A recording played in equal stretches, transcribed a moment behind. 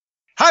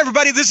Hi,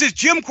 everybody. This is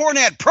Jim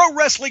Cornette, pro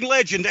wrestling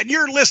legend, and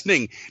you're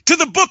listening to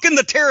the Book in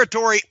the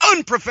Territory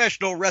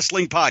Unprofessional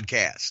Wrestling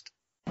Podcast.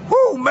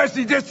 Woo,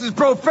 Messi, this is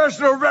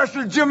professional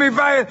wrestler Jimmy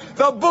Valiant,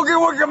 the Boogie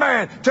Woogie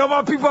Man. Tell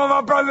my people and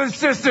my brothers and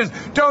sisters,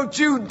 don't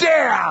you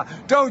dare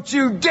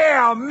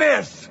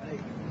miss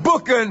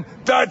Booking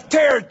the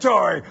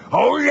Territory.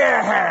 Oh,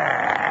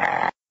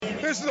 yeah.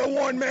 This is the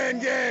one-man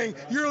gang.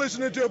 You're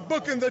listening to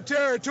Booking the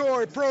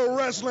Territory Pro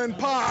Wrestling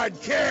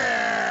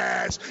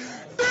Podcast.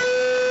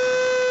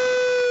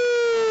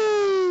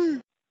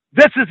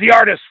 This is the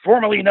artist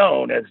formerly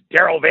known as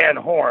Daryl Van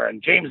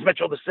Horn, James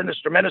Mitchell, the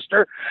Sinister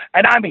Minister,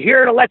 and I'm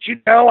here to let you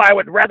know I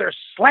would rather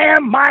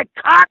slam my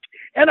cock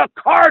in a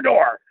car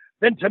door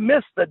than to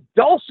miss the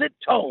dulcet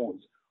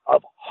tones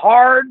of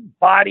Hard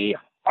Body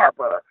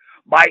Harper,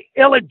 my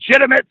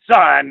illegitimate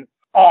son,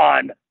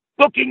 on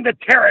Booking the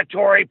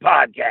Territory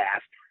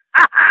podcast.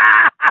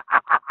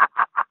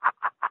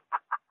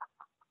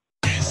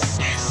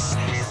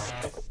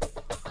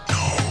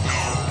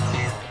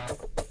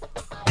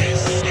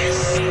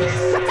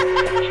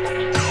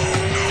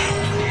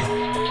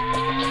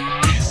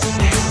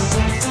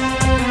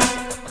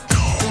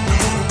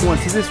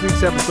 To this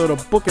week's episode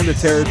of Booking the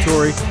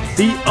Territory,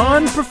 the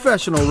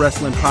Unprofessional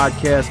Wrestling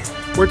Podcast,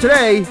 where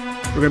today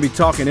we're going to be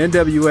talking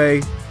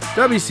NWA,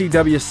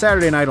 WCW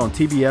Saturday night on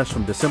TBS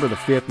from December the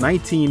 5th,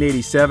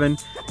 1987.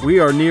 We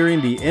are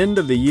nearing the end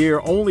of the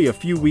year, only a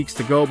few weeks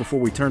to go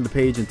before we turn the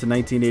page into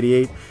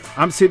 1988.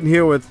 I'm sitting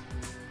here with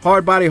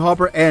Hard Body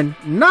Harper and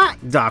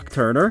not Doc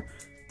Turner.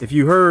 If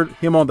you heard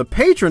him on the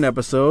Patreon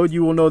episode,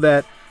 you will know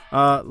that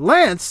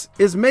Lance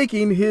is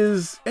making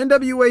his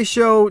NWA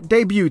show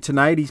debut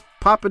tonight. He's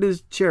popping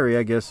his cherry,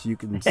 I guess you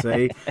can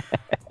say.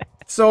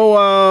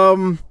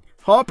 So,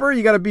 Harper,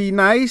 you got to be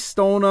nice.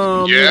 Don't,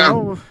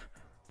 Well,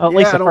 at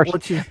least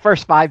the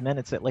first 5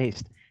 minutes, at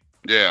least.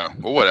 Yeah,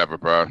 well, whatever,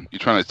 bro. You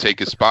trying to take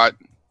his spot?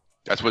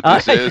 That's what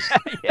this is.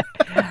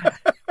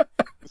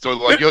 So,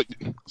 like,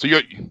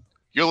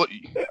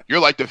 you're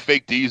like the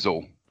fake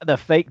Diesel. The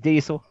fake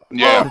Diesel.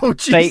 Yeah.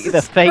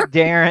 The fake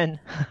Darren.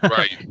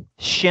 Right.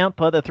 Shemp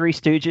of the Three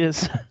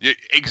Stooges. Yeah,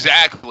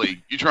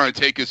 exactly. You're trying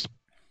to take his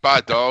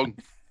spot, dog.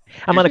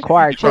 I'm an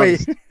acquired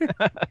taste.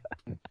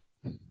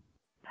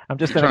 I'm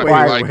just an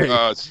acquired taste.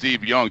 Like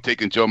Steve Young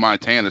taking Joe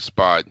Montana's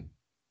spot.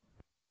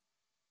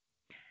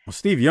 Well,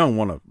 Steve Young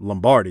won a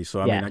Lombardi, so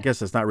I mean, I guess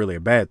that's not really a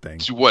bad thing.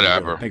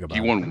 Whatever.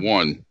 He won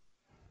one.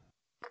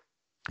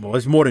 Well,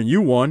 it's more than you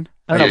won.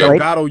 Oh, no,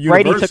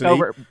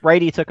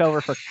 Brady took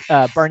over for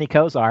Bernie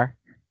Kosar.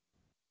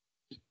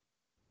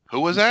 Who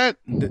was that?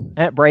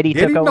 Brady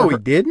took over. No, he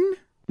didn't.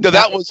 No,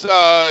 that was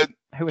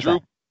who was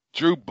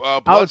Drew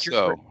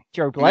Bledsoe.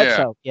 Drew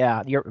Bledsoe.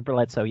 Yeah,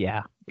 Bledsoe.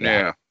 Yeah.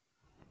 Yeah.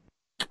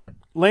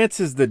 Lance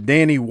is the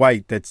Danny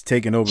White that's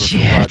taken over for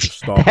Roger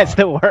Staubach. That's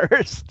the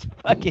worst.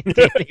 Fucking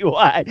Danny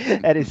White.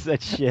 That is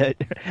such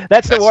shit.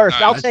 That's the worst.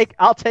 Nice.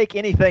 I'll take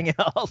anything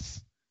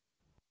else.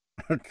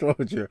 I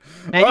told you.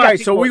 Man, all right,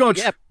 so we're going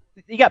to...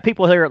 You got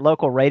people here at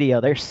local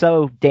radio. They're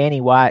so Danny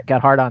White,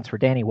 got hard-ons for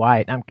Danny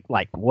White. I'm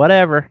like,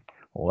 whatever.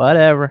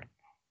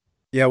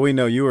 Yeah, we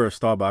know you were a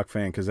Staubach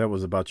fan because that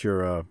was about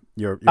your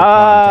prime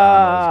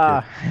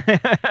time as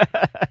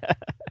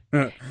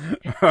a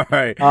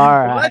kid. All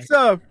right.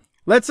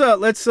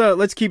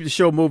 Let's keep the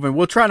show moving.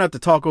 We'll try not to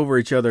talk over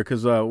each other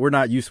because we're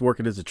not used to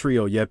working as a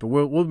trio yet, but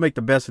we'll make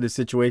the best of this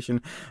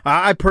situation.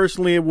 I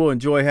personally will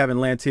enjoy having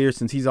Lance here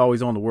since he's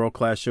always on the World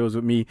Class shows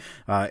with me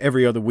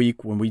every other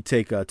week when we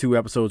take 2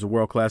 episodes of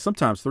World Class,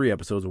 sometimes 3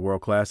 episodes of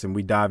World Class, and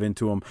we dive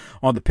into them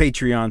on the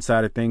Patreon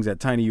side of things at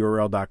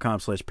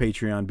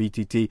tinyurl.com/Patreon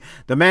BTT.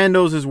 The man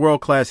knows his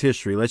World Class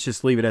history. Let's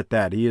just leave it at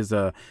that. He is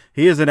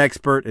an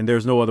expert, and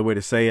there's no other way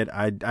to say it.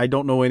 I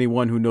don't know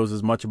anyone who knows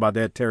as much about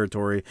that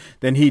territory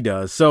than he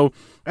does. So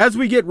as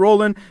we get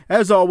rolling,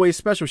 as always,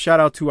 special shout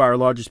out to our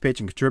largest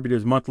patron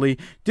contributors monthly,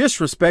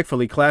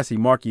 Disrespectfully Classy,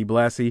 Marky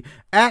Blassie,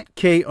 at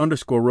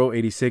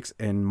K_row86,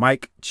 and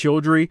Mike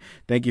Childry.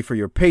 Thank you for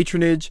your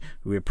patronage.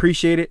 We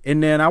appreciate it.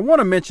 And then I got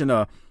to mention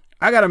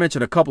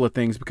a couple of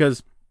things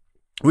because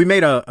we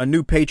made a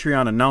new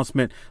Patreon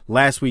announcement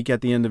last week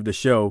at the end of the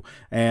show,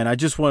 and I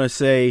just want to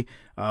say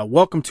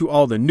welcome to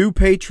all the new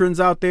patrons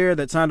out there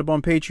that signed up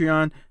on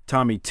Patreon.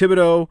 Tommy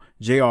Thibodeau,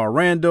 J.R.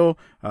 Randall,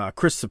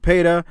 Chris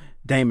Cepeda,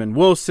 Damon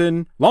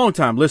Wilson,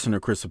 longtime listener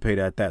Chris Cepeda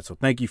at that, so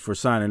thank you for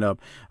signing up.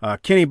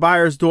 Kenny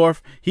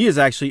Beiersdorf, he is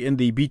actually in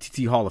the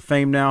BTT Hall of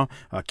Fame now.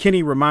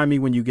 Kenny, remind me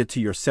when you get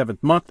to your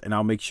 7th month, and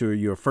I'll make sure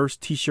your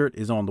first t-shirt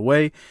is on the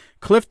way.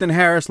 Clifton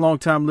Harris,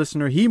 longtime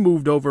listener, he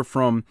moved over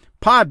from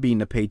Podbean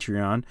to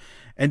Patreon.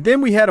 And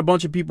then we had a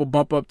bunch of people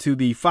bump up to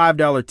the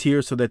 $5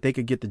 tier so that they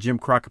could get the Jim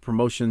Crockett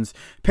Promotions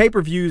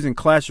pay-per-views and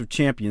Clash of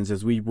Champions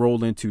as we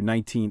roll into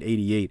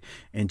 1988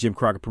 and Jim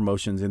Crockett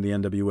Promotions in the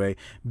NWA.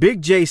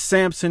 Big J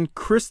Sampson,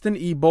 Kristen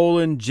E.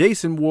 Bolin,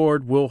 Jason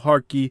Ward, Will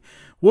Harkey,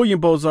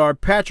 William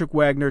Bozard, Patrick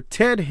Wagner,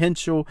 Ted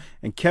Henschel,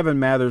 and Kevin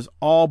Mathers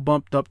all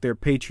bumped up their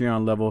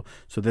Patreon level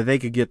so that they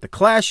could get the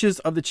Clashes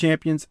of the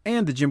Champions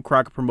and the Jim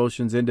Crockett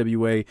Promotions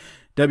NWA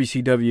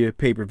WCW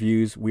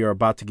pay-per-views we are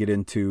about to get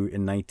into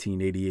in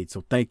 1988.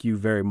 So thank you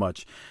very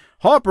much.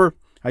 Harper,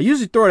 I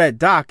usually throw that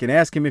Doc and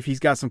ask him if he's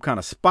got some kind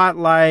of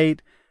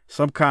spotlight,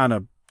 some kind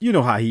of, you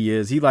know how he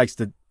is. He likes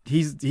to,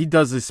 he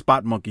does this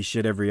spot monkey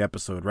shit every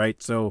episode,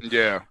 right? So,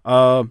 yeah.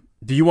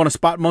 Do you want to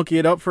spot monkey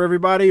it up for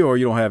everybody, or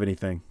you don't have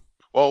anything?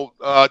 Well,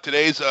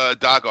 today's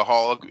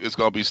Docaholic is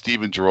going to be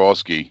Steven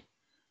Jaworski.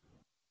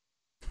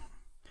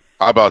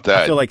 How about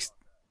that?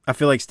 I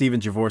feel like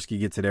Steven Jaworski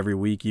gets it every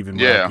week, even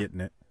without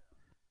getting it.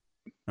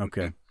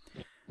 Okay.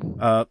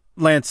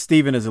 Lance,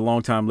 Steven is a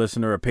longtime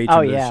listener, a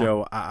patron of the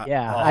show.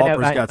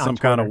 Harper's got some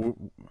kind of.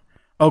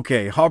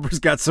 Okay, Harper's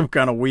got some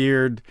kind of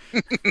weird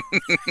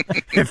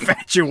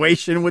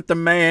infatuation with the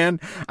man.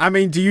 I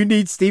mean, do you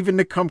need Steven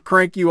to come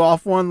crank you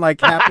off one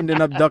like happened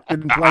in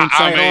Abducted in Plain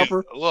Sight,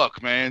 Harper?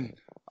 Look, man,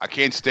 I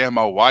can't stand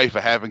my wife. I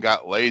haven't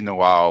got laid in a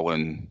while,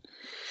 and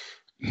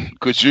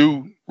could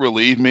you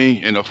relieve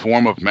me in a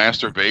form of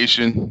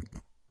masturbation?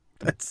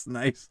 That's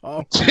nice,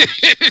 Harper.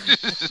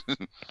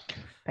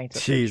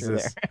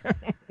 Jesus.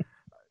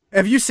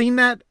 Have you seen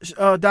that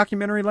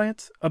documentary,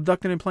 Lance?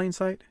 Abducted in Plain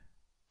Sight?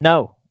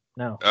 No.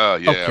 Oh,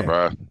 yeah, okay.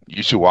 Bro.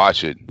 You should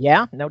watch it.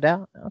 Yeah, no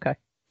doubt. Okay.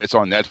 It's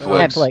on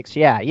Netflix. Netflix,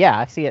 yeah.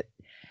 I see it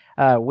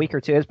a week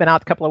or two. It's been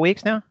out a couple of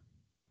weeks now?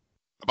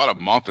 About a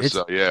month or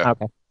so, yeah.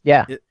 Okay.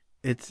 Yeah.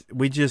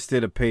 We just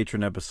did a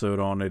patron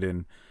episode on it,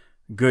 and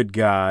good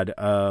God,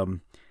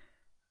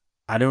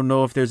 I don't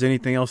know if there's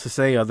anything else to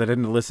say other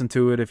than to listen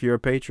to it if you're a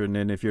patron.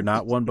 And if you're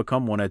not one,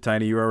 become one at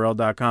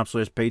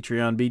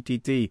tinyurl.com/Patreon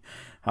BTT.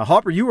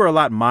 Harper, you were a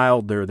lot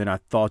milder than I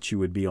thought you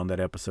would be on that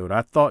episode.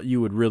 I thought you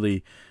would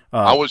really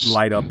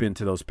light up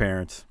into those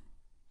parents.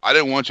 I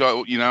didn't want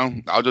y'all,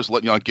 I'll just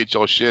let y'all get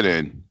y'all shit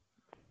in.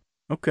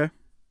 Okay.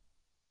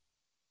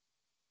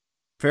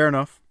 Fair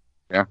enough.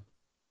 Yeah.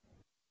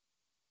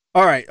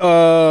 All right.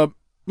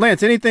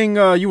 Lance, anything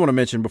you want to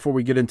mention before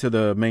we get into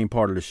the main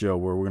part of the show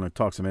where we're going to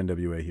talk some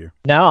NWA here?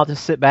 No, I'll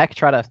just sit back and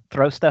try to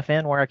throw stuff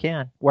in where I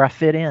can, where I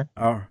fit in.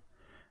 All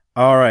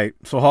right.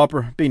 So,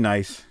 Harper, be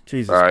nice.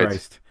 Jesus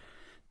Christ.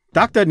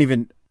 Doc doesn't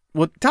even...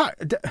 Well, Doc,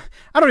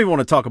 I don't even want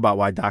to talk about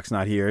why Doc's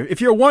not here.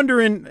 If you're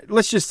wondering,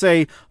 let's just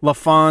say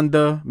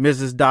LaFonda,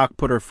 Mrs. Doc,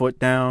 put her foot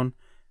down,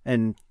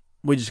 and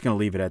we're just going to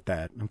leave it at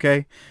that,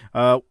 okay?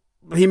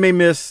 He may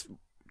miss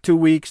 2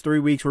 weeks, 3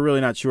 weeks. We're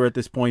really not sure at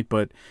this point,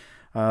 but...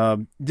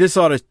 this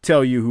ought to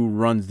tell you who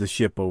runs the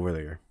ship over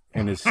there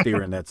and is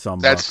steering that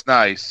somebody. That's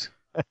nice.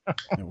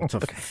 It's a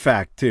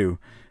fact too.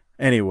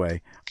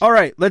 Anyway, all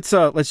right, let's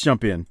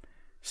jump in.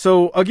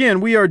 So again,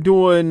 we are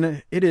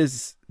doing. It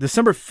is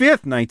December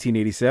 5th,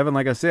 1987.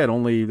 Like I said,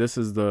 only this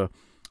is the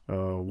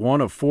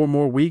one of 4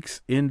 more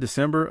weeks in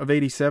December of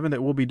 '87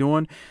 that we'll be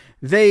doing.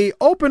 They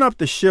open up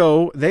the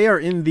show. They are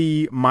in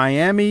the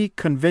Miami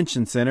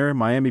Convention Center,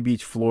 Miami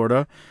Beach,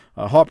 Florida.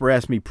 Harper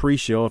asked me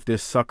pre-show if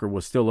this sucker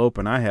was still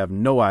open. I have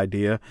no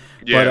idea.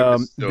 Yeah, but,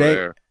 it's still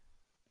there.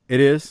 It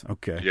is?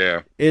 Okay.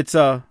 Yeah. It's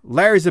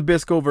Larry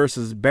Zbyszko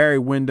versus Barry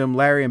Windham.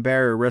 Larry and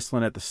Barry are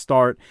wrestling at the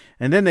start,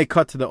 and then they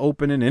cut to the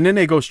opening, and then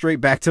they go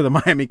straight back to the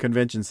Miami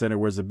Convention Center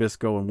where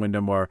Zbyszko and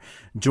Windham are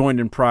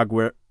joined in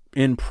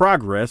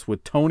progress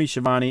with Tony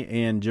Schiavone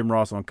and Jim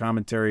Ross on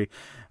commentary.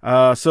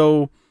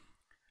 So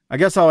I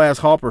guess I'll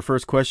ask Harper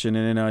first question,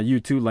 and then you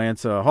too,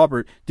 Lance.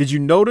 Harper, did you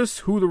notice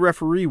who the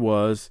referee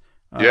was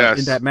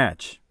in that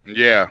match?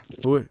 Yeah.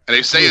 And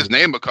they say his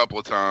name a couple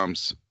of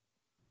times.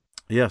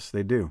 Yes,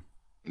 they do.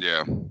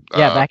 Yeah.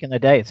 Yeah, back in the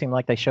day, it seemed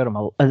like they showed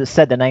them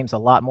said the names a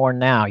lot more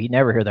now. You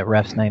never hear the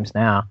refs' names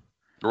now.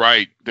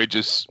 Right. They're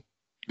just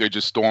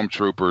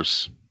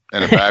stormtroopers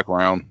in the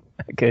background.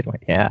 Good one,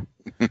 yeah.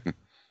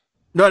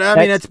 No, I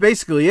mean that's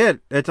basically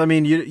it.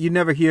 You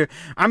never hear.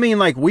 I mean,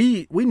 like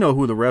we know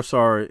who the refs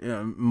are.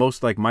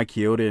 Most like Mike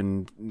Chioda,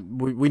 and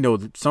we know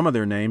some of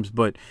their names,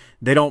 but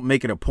they don't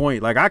make it a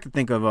point. Like I could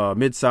think of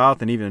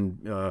Mid-South and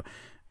even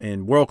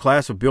in World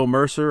Class with Bill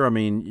Mercer. I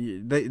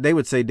mean, they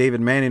would say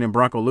David Manning and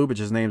Bronco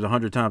Lubitsch's names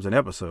 100 times an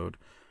episode.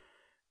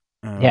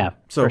 Yeah,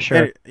 so for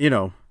sure.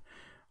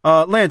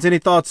 Lance, any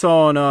thoughts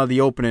on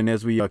the opening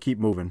as we keep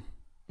moving?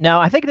 No,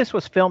 I think this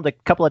was filmed a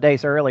couple of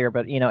days earlier,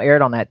 but,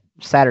 aired on that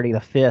Saturday the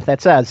 5th.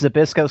 That's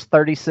Zbyszko's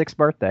 36th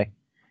birthday.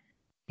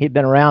 He'd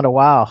been around a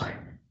while.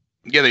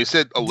 Yeah, they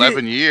said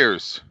 11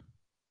 years.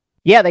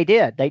 Yeah, they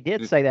did. They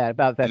did say that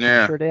about that.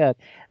 Yeah. They sure did.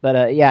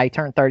 But, he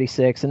turned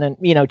 36. And then,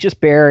 just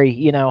Barry,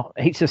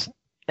 he's just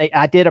 –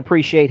 I did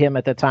appreciate him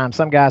at the time.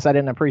 Some guys I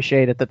didn't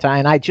appreciate at the time.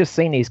 And I'd just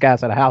seen these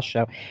guys at a house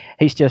show.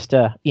 He's just,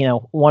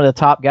 one of the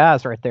top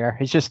guys right there.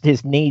 It's just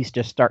his knees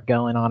just start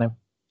going on him.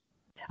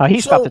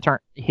 He's about to turn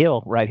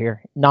heel right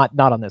here. Not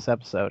on this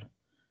episode.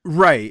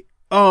 Right.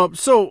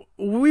 So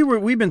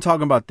we've been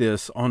talking about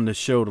this on the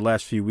show the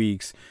last few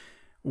weeks.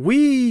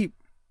 We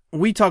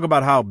talk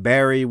about how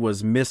Barry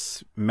was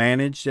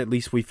mismanaged. At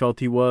least we felt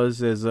he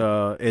was as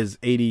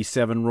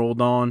 87 rolled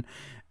on.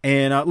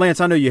 And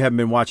Lance, I know you haven't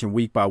been watching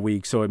week by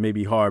week, so it may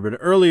be hard. But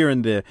earlier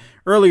in the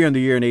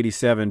year in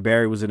 '87,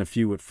 Barry was in a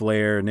feud with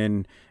Flair, and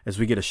then as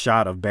we get a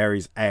shot of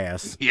Barry's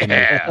ass,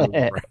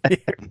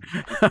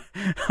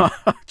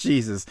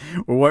 Jesus,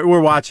 we're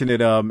watching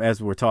it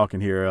as we're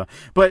talking here.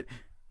 But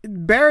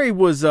Barry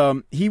was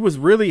he was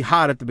really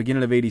hot at the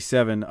beginning of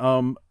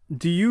 '87.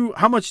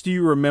 how much do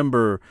you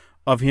remember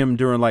of him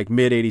during like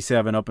mid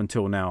 '87 up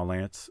until now,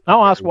 Lance?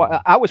 Oh,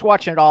 I was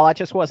watching it all. I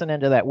just wasn't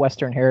into that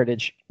Western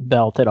Heritage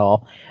belt at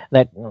all.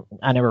 That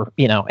I never,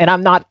 and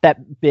I'm not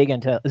that big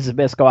into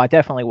Zbyszko. I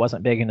definitely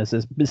wasn't big into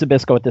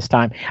Zbyszko at this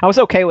time. I was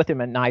okay with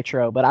him in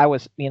Nitro, but I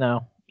was,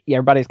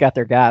 everybody's got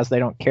their guys. They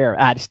don't care.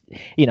 I just,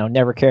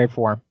 never cared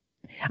for him.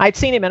 I'd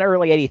seen him in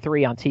early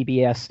 '83 on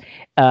TBS.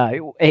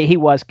 He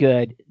was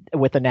good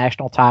with the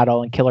national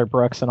title and Killer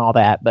Brooks and all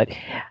that, but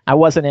I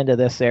wasn't into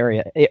this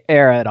era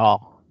at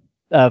all.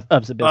 Of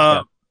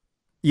Zbyszko.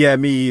 Yeah,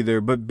 me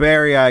either. But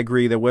Barry, I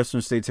agree that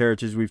Western States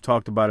Heritage, we've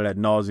talked about it ad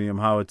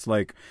nauseum, how it's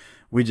like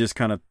we just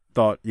kind of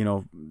thought,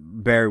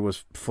 Barry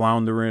was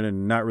floundering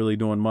and not really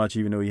doing much,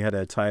 even though he had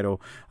that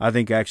title. I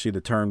think actually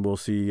the turn we'll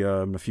see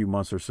in a few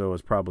months or so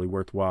is probably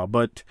worthwhile.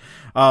 But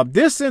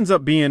this ends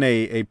up being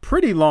a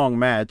pretty long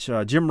match.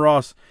 Jim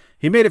Ross,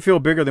 he made it feel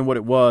bigger than what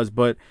it was,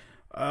 but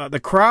the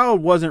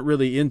crowd wasn't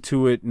really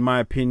into it, in my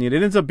opinion.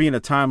 It ends up being a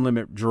time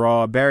limit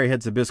draw. Barry had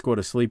Zbyszko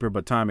to sleeper,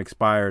 but time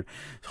expired.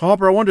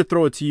 Harper, I wanted to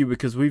throw it to you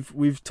because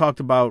we've talked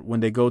about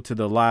when they go to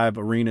the live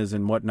arenas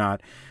and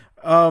whatnot.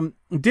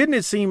 Didn't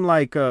it seem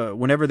like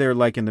whenever they're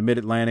like in the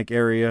Mid-Atlantic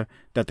area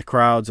that the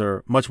crowds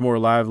are much more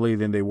lively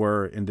than they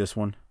were in this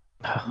one?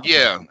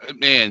 Yeah,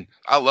 man,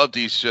 I love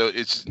these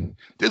shows.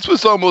 This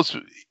was almost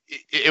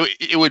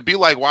it would be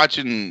like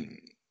watching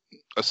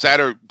a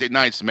Saturday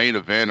night's main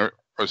event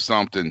or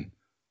something.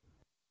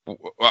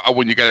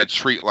 When you got a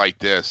treat like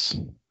this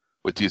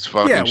with these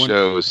fucking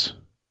shows,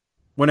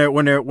 when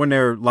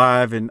they're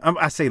live, and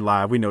I say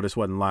live, we know this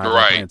wasn't live. Right.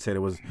 Like Lance said, it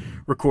was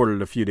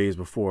recorded a few days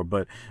before,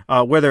 but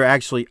where they're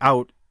actually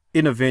out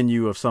in a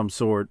venue of some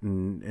sort,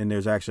 and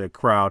there's actually a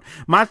crowd.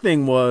 My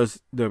thing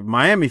was the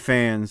Miami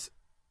fans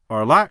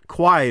are a lot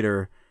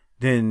quieter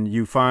than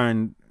you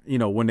find,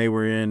 when they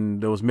were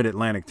in those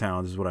Mid-Atlantic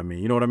towns. Is what I mean.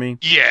 You know what I mean?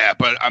 Yeah,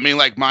 but I mean,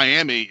 like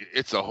Miami,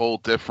 it's a whole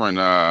different.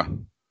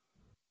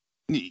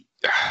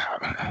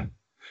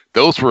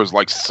 Those were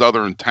like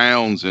southern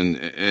towns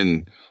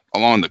and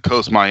along the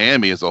coast.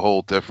 Miami is a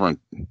whole different.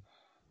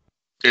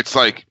 It's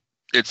like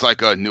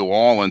a New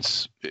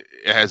Orleans. It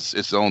has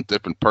its own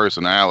different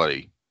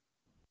personality.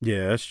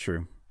 Yeah, that's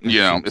true.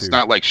 It's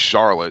not like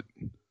Charlotte.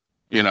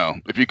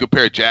 If you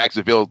compare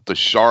Jacksonville to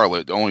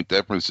Charlotte, the only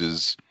difference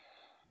is,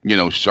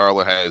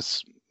 Charlotte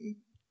has,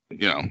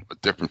 a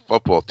different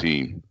football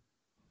team.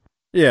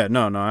 Yeah,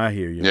 no, I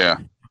hear you. Yeah.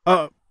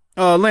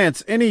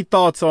 Lance, any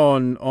thoughts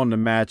on the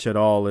match at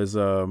all? Is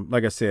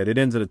like I said, it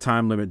ends at a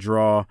time limit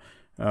draw.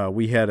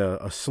 We had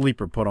a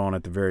sleeper put on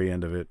at the very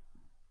end of it.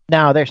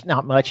 No, there's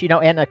not much,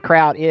 and the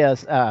crowd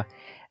is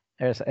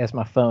there's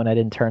my phone. I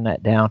didn't turn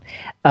that down.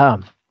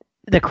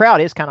 The crowd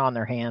is kind of on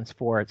their hands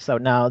for it, so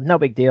no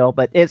big deal.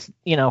 But it's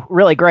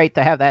really great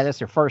to have that as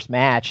their first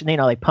match. And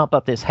they pump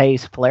up this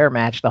Hayes Flair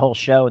match the whole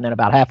show, and then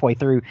about halfway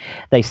through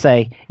they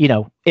say,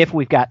 if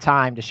we've got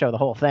time to show the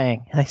whole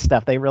thing and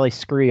stuff. They really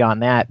screw you on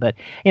that. But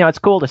it's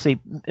cool to see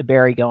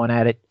Barry going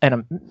at it,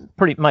 and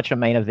pretty much a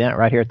main event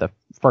right here at the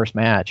first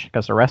match,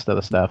 because the rest of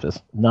the stuff is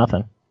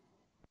nothing.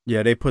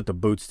 Yeah, they put the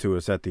boots to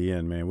us at the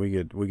end, man. We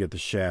get the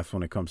shaft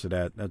when it comes to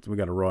that. We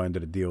got a raw end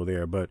of the deal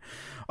there. But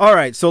all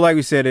right, so like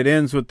we said, it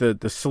ends with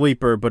the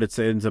sleeper, but it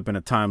ends up in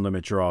a time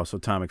limit draw, so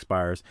time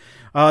expires.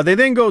 They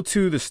then go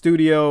to the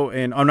studio,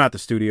 and not the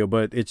studio,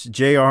 but it's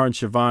JR and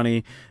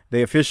Shivani.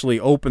 They officially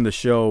open the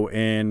show,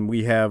 and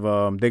we have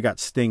they got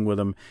Sting with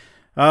them.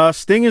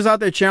 Sting is out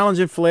there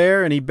challenging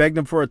Flair, and he begged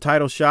him for a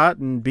title shot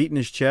and beating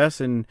his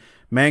chest. And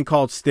man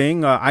called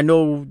Sting. I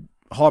know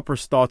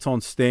Harper's thoughts on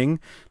Sting.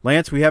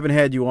 Lance, we haven't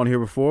had you on here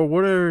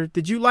before.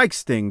 Did you like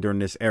Sting during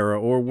this era,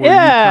 or were you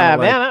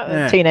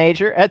a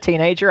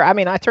teenager? I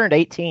mean, I turned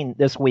 18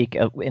 this week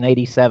in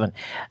 '87.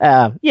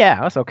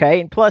 That's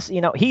okay. And plus,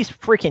 he's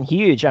freaking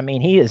huge. I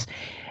mean, his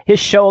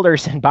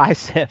shoulders and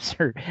biceps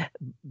are.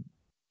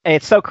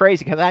 It's so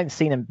crazy because I hadn't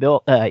seen him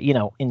built,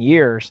 in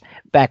years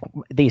back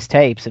these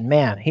tapes, and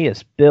man, he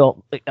is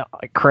built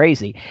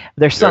crazy.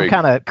 There's some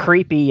kind of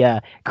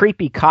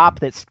creepy cop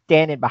that's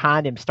standing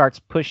behind him, starts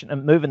pushing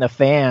and moving the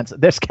fans.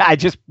 This guy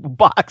just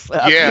walks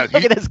up. Yeah,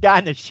 look at this guy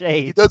in the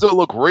shades. He doesn't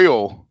look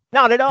real.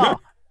 Not at all.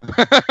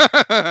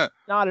 Not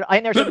at all.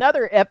 And there's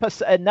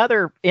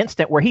another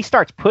instant where he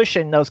starts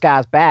pushing those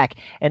guys back,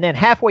 and then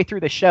halfway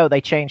through the show,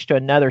 they change to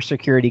another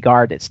security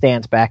guard that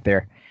stands back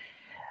there.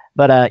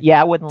 But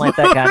I wouldn't let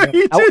that guy.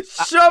 He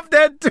just shoved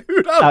that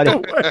dude out the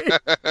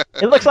way.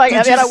 It looks like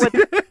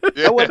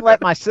I wouldn't let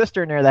my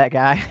sister near that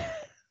guy.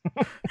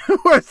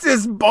 What's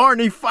this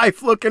Barney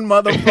Fife looking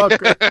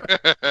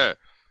motherfucker?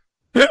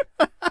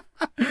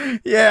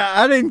 Yeah,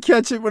 I didn't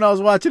catch it when I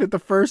was watching it the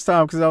first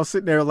time because I was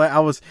sitting there like I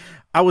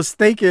was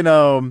thinking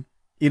I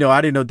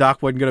didn't know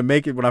Doc wasn't gonna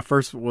make it when I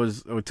first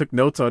took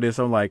notes on this.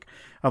 I'm like,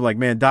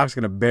 man, Doc's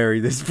gonna bury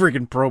this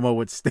freaking promo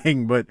with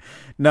Sting. But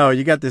no,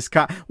 you got this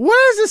cop.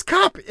 What is this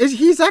cop?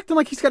 He's acting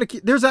like he's got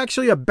to. There's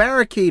actually a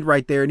barricade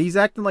right there, and he's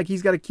acting like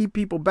he's got to keep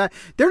people back.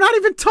 They're not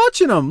even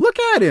touching him. Look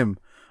at him.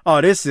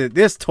 Oh, this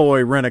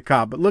toy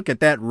rent-a-cop. But look at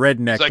that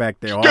redneck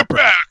back there. Get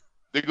back!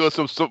 There goes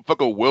some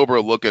fucking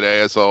Wilbur looking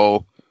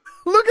asshole.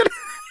 Look at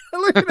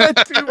Look at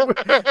that dude with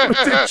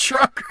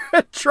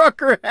the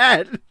trucker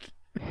hat.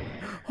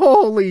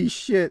 Holy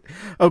shit.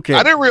 Okay.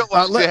 I didn't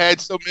realize they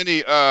had so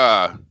many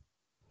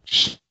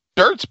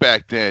shirts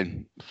back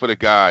then for the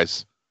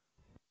guys.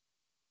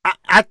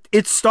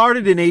 It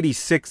started in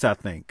 86, I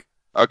think.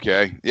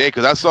 Okay. Yeah,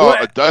 because I saw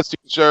a Dusty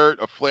shirt,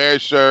 a Flair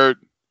shirt,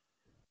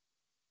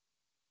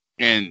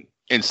 and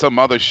some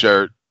other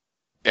shirt.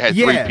 It had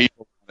 3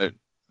 people in it.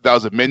 That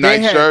was a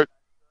midnight shirt.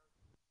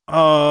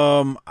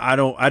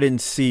 I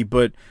didn't see,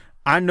 but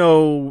I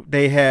know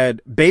they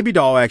had Baby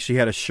Doll actually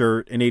had a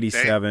shirt in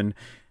 87.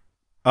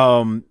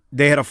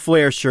 They had a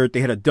Flair shirt,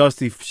 they had a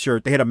Dusty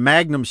shirt, they had a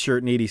Magnum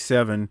shirt in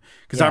 87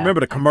 because I remember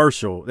the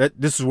commercial.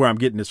 This is where I'm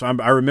getting this. I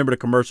remember the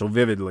commercial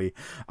vividly.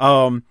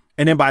 And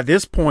then by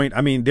this point,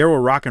 I mean there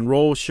were rock and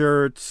roll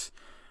shirts,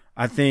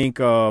 I think.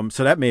 So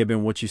that may have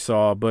been what you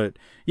saw, but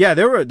yeah,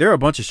 there were a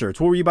bunch of shirts.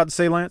 What were you about to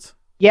say, Lance?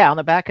 Yeah, on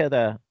the back of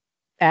the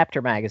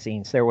After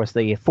magazines, there was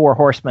the Four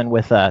Horsemen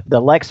with the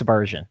Lex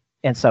version.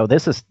 And so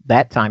this is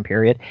that time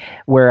period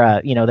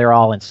where, they're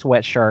all in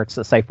sweatshirts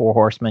that say Four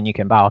Horsemen. You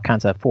can buy all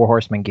kinds of Four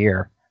Horsemen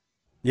gear.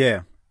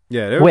 Yeah.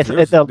 Yeah. With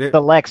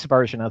the Lex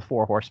version of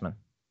Four Horsemen.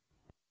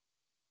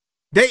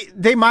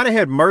 They might have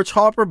had merch,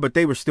 Hopper, but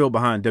they were still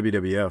behind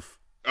WWF.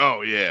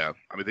 Oh, yeah.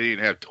 I mean, they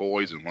didn't have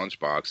toys and lunch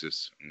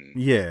boxes.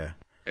 Yeah.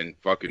 And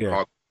fucking,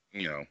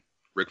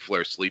 Ric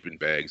Flair sleeping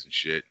bags and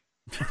shit.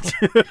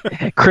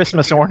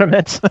 Christmas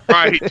ornaments.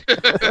 Right.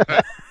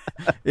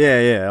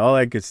 Yeah, all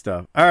that good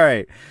stuff. All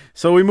right,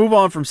 so we move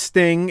on from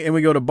Sting and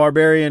we go to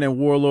Barbarian and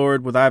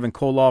Warlord with Ivan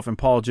Koloff and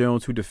Paul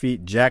Jones, who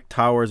defeat Jack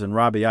Towers and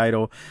Robbie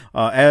Idol.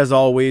 As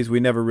always, we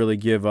never really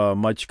give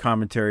much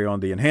commentary on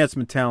the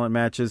enhancement talent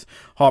matches.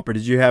 Hopper,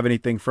 did you have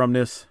anything from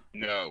this?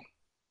 No.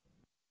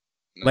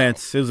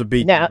 Lance, it was a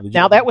beat.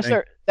 Now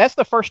that's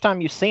the first time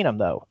you've seen them,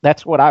 though.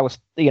 That's what I was,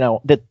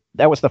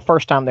 that was the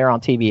first time they're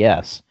on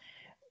TBS.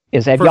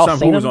 Have first y'all time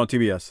seen who was them? on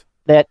TBS?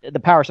 That the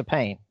Powers of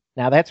Pain.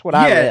 Now that's what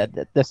I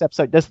read. This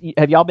episode.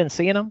 Have y'all been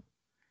seeing them?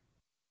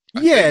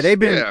 Yeah, they've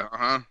been.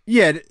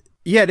 Yeah,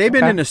 Yeah, they've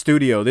been in the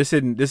studio. This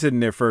isn't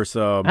their first.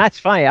 That's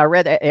funny. I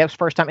read that it was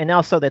first time, and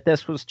also that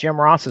this was Jim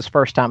Ross's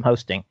first time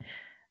hosting.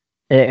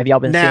 Have y'all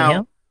been seeing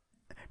him?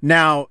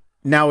 Now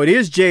it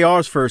is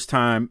JR's first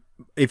time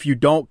if you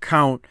don't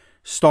count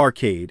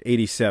Starrcade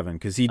 '87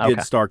 because he did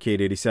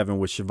Starrcade '87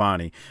 with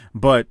Shivani,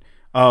 but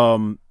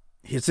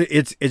it's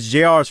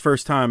JR's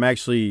first time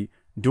actually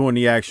doing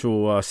the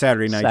actual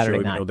Saturday night show,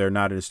 even though they're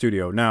not in the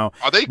studio. Now,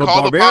 are they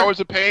called the Powers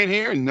of Pain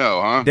here?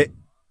 No, huh?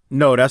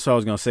 No, that's what I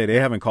was gonna say. They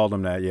haven't called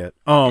them that yet.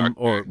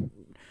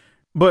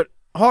 But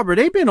Harbor,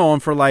 they've been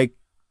on for like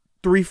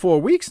 3-4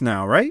 weeks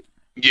now, right?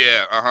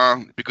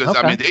 Yeah, because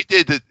I mean, they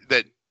did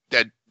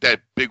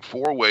that big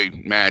 4-way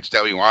match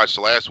that we watched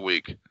last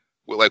week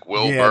with like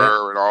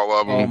Wilbur and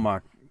all of them. Oh my,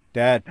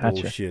 that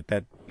bullshit.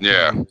 That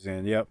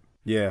Yep.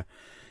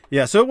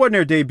 Yeah, so it wasn't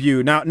their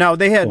debut. Now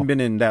they hadn't been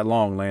in that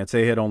long, Lance.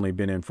 They had only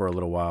been in for a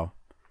little while.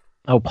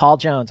 Oh, Paul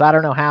Jones. I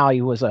don't know how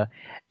he was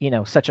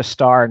such a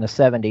star in the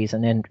 70s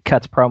and then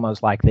cuts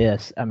promos like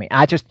this. I mean,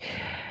 I just,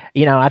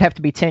 I'd have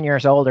to be 10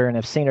 years older and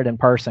have seen it in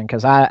person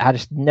because I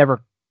just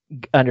never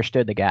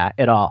understood the guy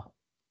at all.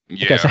 Yeah.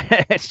 Because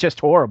it's just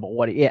horrible.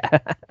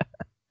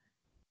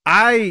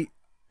 I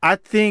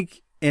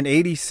think in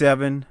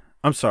 86,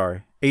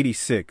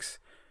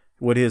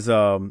 with his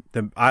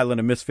the Island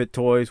of Misfit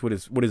Toys with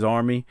his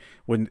army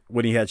when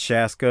he had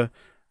Shaska,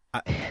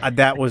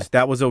 that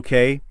was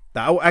okay.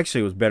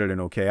 Actually, it was better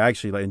than okay. I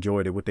actually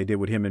enjoyed it what they did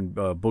with him and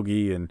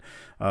Boogie and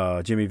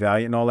Jimmy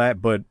Valiant and all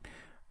that. But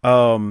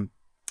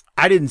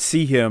I didn't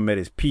see him at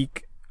his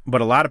peak.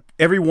 But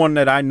everyone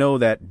that I know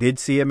that did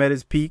see him at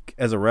his peak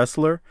as a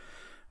wrestler,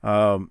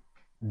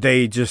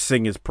 they just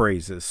sing his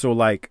praises. So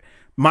like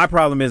my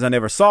problem is I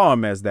never saw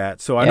him as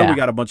that. So I know we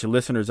got a bunch of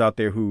listeners out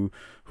there who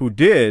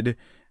did.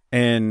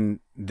 And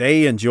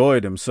they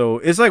enjoyed him. So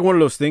it's like one of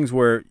those things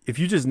where if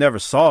you just never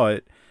saw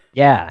it,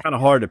 it's kind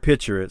of hard to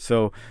picture it.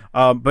 So,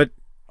 but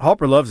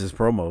Harper loves his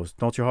promos,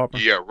 don't you, Harper?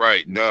 Yeah,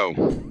 right. No,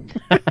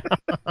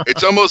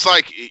 it's almost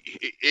like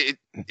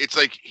it's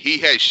like he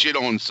has shit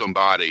on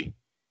somebody,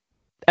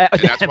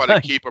 and that's why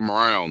they keep him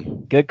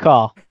around. Good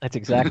call. That's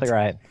exactly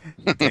right.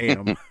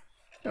 Damn.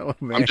 Oh,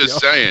 man, I'm just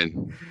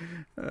saying.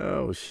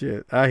 Oh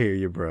shit! I hear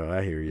you, bro.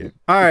 I hear you.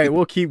 All right,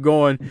 we'll keep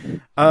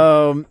going.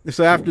 So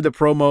after the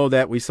promo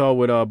that we saw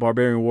with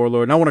Barbarian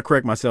Warlord, and I want to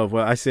correct myself.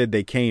 Well, I said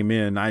they came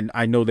in.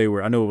 I know they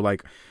were. I know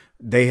like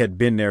they had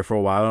been there for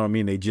a while. I don't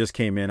mean they just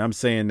came in. I'm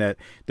saying that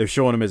they're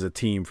showing them as a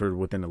team for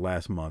within the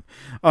last month.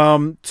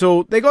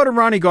 So they go to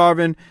Ronnie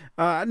Garvin.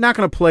 Not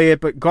going to play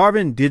it, but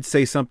Garvin did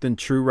say something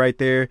true right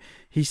there.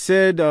 He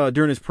said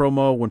during his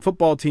promo, when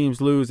football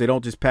teams lose, they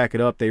don't just pack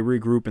it up. They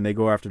regroup and they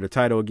go after the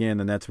title again,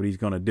 and that's what he's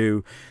going to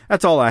do.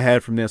 That's all I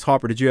had from this.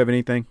 Harper, did you have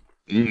anything?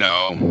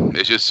 No.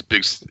 It's just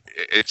big.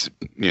 It's,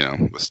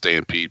 a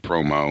Stampede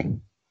promo.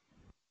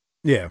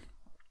 Yeah.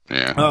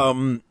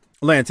 Yeah.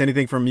 Lance,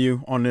 anything from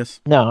you on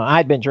this? No,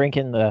 I'd been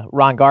drinking the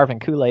Ron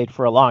Garvin Kool-Aid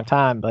for a long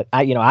time, but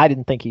I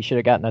didn't think he should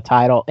have gotten a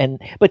title.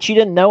 But you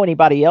didn't know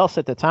anybody else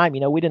at the time.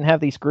 We didn't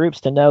have these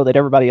groups to know that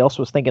everybody else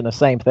was thinking the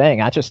same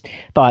thing. I just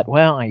thought,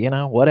 well,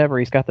 whatever,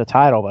 he's got the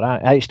title, but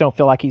I just don't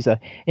feel like he's a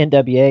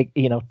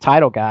NWA,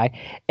 title guy.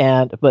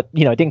 But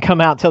it didn't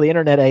come out until the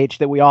internet age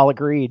that we all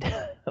agreed.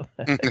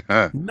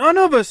 None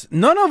of us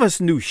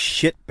knew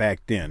shit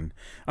back then.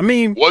 I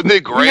mean, wasn't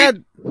it great?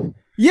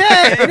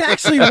 Yeah, it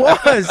actually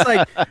was.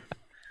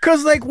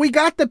 Cause we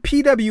got the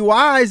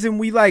PWIs and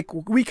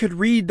we could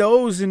read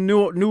those and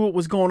knew what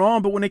was going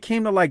on. But when it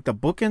came to the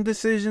booking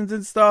decisions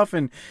and stuff,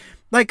 and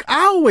I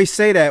always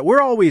say that we're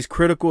always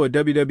critical of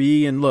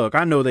WWE, and look,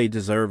 I know they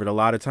deserve it a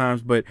lot of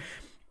times, but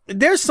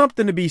there's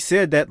something to be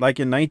said that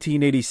in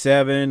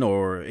 1987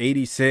 or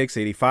 86,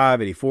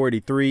 85, 84,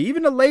 83,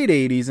 even the late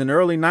 80s and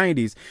early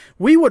 90s,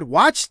 we would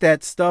watch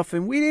that stuff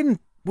and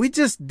we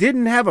just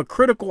didn't have a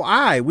critical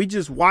eye. We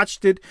just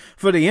watched it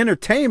for the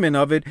entertainment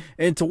of it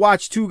and to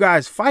watch two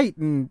guys fight.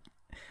 And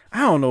I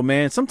don't know,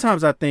 man.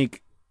 Sometimes I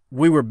think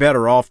we were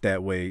better off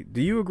that way.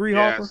 Do you agree,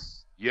 Harper?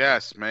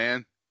 Yes,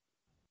 man.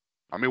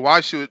 I mean,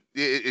 why should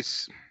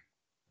it's?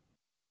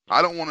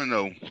 I don't want to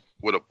know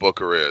what a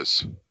booker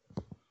is.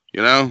 I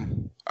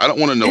don't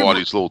want to know all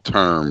these little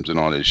terms and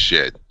all this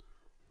shit.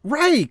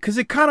 Right, because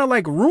it kind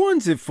of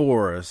ruins it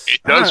for us.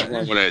 It does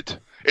ruin it.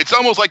 It's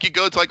almost like you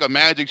go to a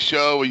magic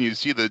show and you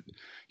see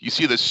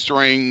the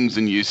strings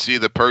and you see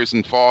the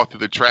person fall through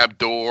the trap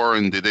door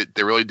and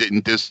they really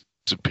didn't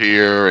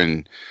disappear,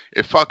 and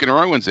it fucking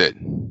ruins it.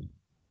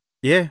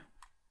 Yeah.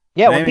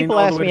 Yeah, when people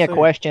ask me a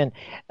question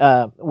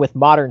with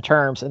modern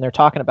terms and they're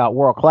talking about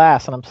world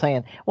class, and I'm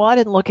saying, well, I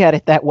didn't look at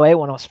it that way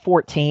when I was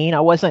 14. I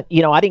wasn't,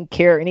 I didn't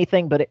care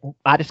anything, but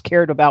I just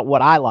cared about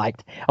what I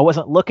liked. I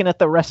wasn't looking at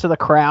the rest of the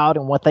crowd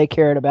and what they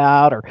cared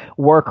about or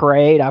work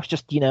rate. I was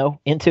just,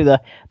 into the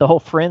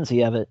whole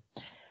frenzy of it.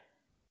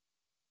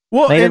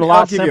 Well, made it a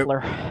lot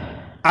simpler.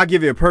 I'll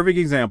give you a perfect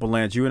example,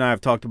 Lance. You and I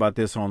have talked about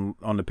this on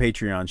the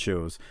Patreon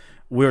shows.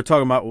 We were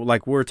talking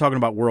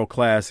about world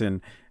class,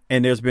 and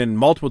there's been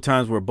multiple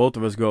times where both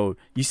of us go,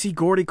 you see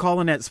Gordy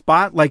calling that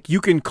spot? You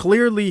can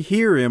clearly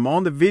hear him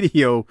on the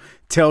video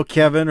tell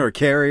Kevin or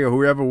Kerry or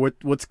whoever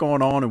what's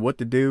going on and what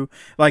to do.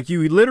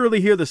 You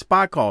literally hear the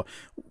spot call.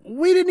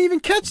 We didn't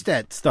even catch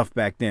that stuff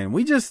back then.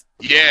 We just...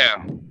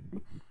 Yeah.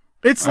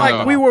 It's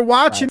we were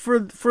watching for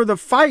the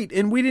fight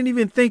and we didn't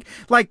even think...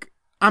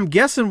 I'm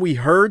guessing we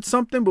heard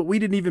something, but we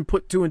didn't even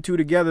put two and two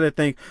together to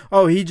think,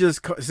 oh, he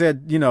just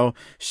said,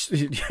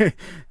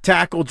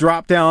 tackle,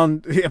 drop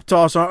down, hip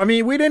toss. I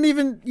mean, we didn't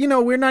even,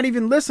 we're not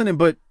even listening,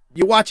 but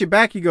you watch it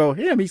back, you go,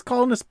 he's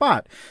calling the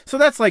spot. So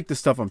that's the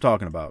stuff I'm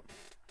talking about.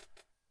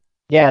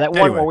 Yeah, that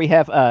one where we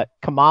have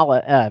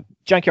Kamala,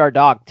 Junkyard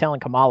Dog telling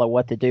Kamala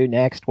what to do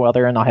next while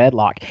they're in a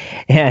headlock,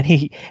 and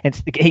he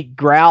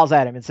growls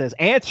at him and says,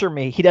 "Answer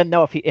me." He doesn't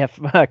know if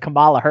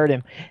Kamala heard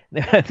him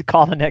to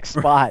call the next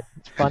spot.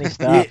 It's funny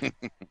stuff.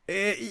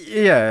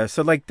 Yeah,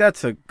 so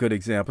that's a good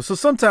example. So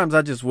sometimes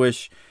I just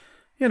wish,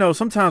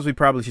 sometimes we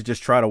probably should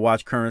just try to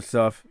watch current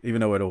stuff,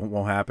 even though it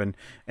won't happen,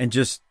 and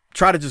just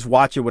try to just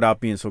watch it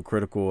without being so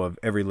critical of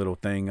every little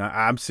thing.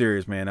 I'm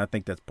serious, man. I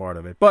think that's part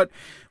of it. But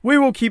we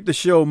will keep the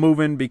show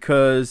moving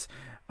because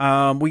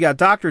we got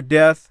Dr.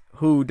 Death,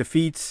 who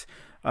defeats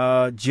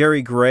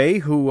Jerry Gray,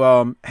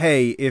 who,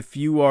 hey, if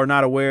you are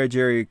not aware,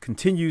 Jerry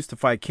continues to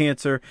fight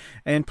cancer,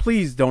 and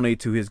please donate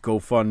to his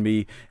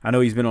GoFundMe. I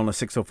know he's been on the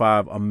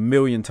 605 a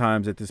million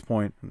times at this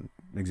point. I'm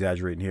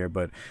exaggerating here,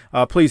 but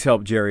please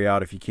help Jerry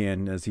out if you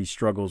can, as he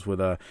struggles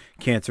with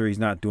cancer. He's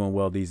not doing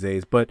well these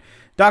days. But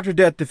Dr.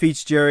 Death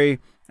defeats Jerry.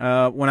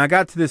 When I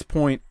got to this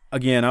point,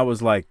 again, I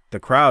was like, the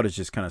crowd is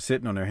just kind of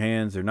sitting on their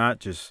hands. They're not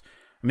just,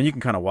 you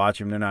can kind of watch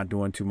them. They're not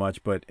doing too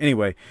much. But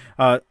anyway,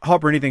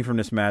 Harper, anything from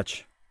this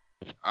match?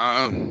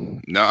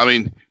 No,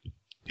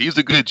 he's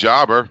a good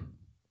jobber.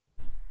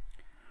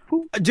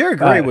 Jerry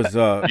Gray was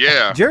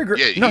yeah. Jerry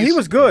Gray, no, he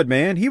was good,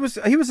 man. He's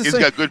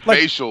got good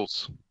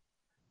facials.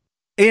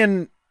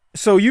 And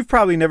so you've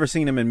probably never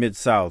seen him in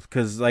Mid-South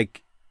because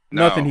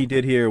nothing he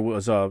did here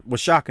was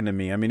shocking to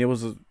me. It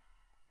was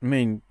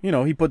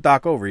he put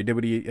Doc over. He did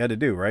what he had to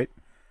do, right?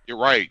 You're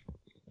right.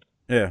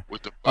 Yeah.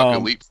 With the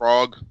fucking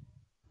leapfrog.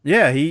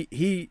 Yeah,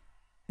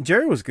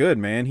 Jerry was good,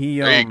 man.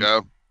 There you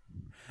go.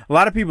 A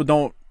lot of people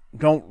don't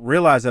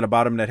realize that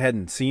about him that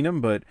hadn't seen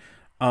him, but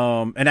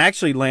and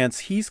actually, Lance,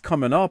 he's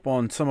coming up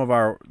on some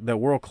of the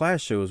world class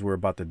shows we're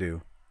about to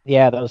do.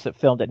 Yeah, those that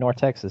filmed at North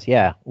Texas.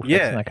 Yeah,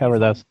 I cover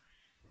those.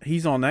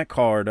 He's on that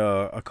card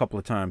a couple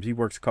of times. He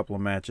works a couple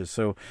of matches.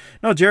 So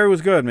no, Jerry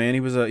was good, man.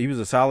 He was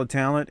a solid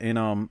talent, and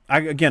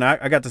I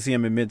got to see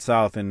him in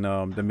Mid-South in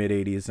the mid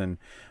 '80s,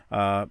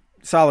 and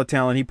solid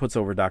talent. He puts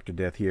over Dr.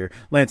 Death here.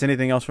 Lance,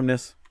 anything else from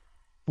this?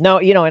 No,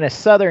 in a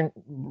Southern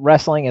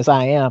wrestling as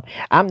I am,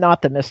 I'm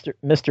not the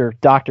Mr.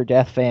 Dr.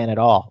 Death fan at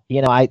all.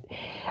 I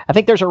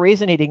think there's a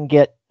reason he didn't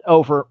get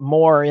over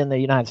more in the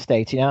United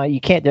States.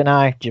 You can't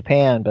deny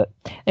Japan, but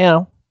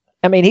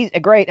he's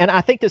great. And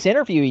I think this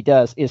interview he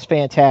does is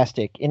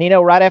fantastic. And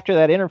right after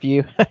that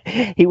interview,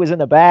 he was in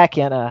the back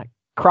and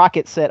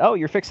Crockett said, "Oh,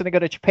 you're fixing to go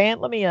to Japan?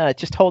 Let me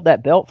just hold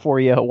that belt for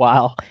you a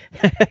while."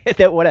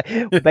 That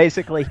would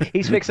basically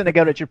he's fixing to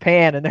go to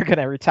Japan, and they're going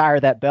to retire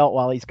that belt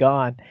while he's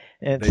gone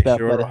and they stuff.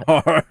 Sure but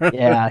are.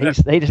 yeah,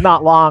 he's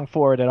not long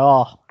for it at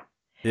all.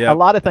 Yeah, a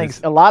lot of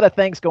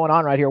things going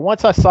on right here.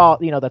 Once I saw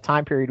the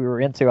time period we were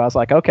into, I was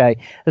like, okay,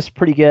 this is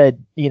pretty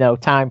good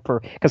time for,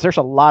 because there's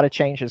a lot of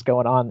changes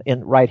going on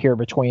in right here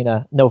between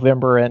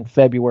November and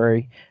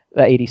February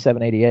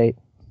 87, 88.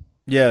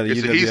 Yeah, the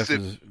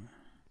UWF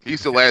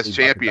he's the last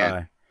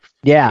champion.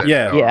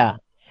 Yeah.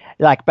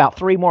 Like about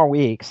 3 more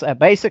weeks.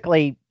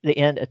 Basically, the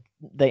end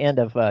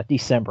of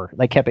December,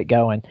 they kept it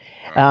going.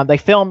 They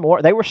filmed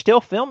more. They were still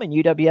filming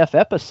UWF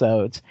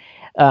episodes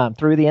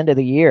through the end of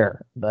the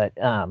year, but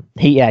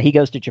he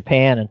goes to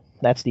Japan, and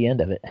that's the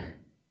end of it.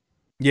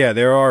 Yeah,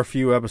 there are a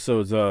few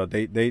episodes.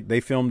 They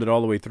filmed it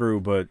all the way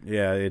through, but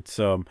yeah, it's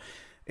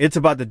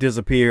about to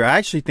disappear. I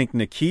actually think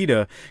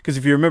Nikita, because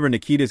if you remember,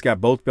 Nikita's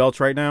got both belts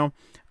right now.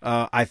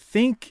 I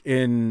think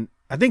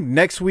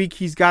next week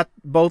he's got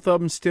both of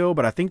them still,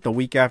 but I think the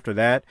week after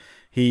that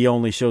he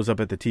only shows up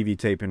at the TV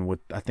taping with,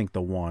 I think,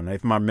 the one,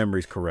 if my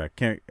memory's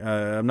correct.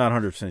 I'm not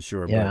 100%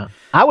 sure. Yeah, but,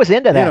 I was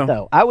into that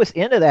though. I was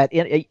into that.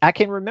 I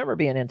can remember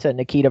being into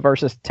Nikita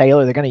versus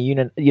Taylor. They're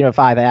going to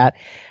unify that.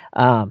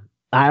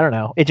 I don't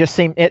know. It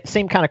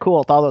seemed kind of cool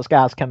with all those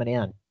guys coming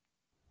in.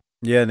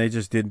 Yeah, and they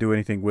just didn't do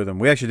anything with them.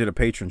 We actually did a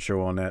patron show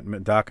on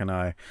that, Doc and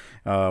I,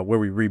 where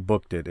we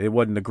rebooked it. It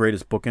wasn't the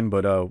greatest booking,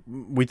 but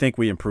we think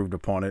we improved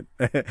upon it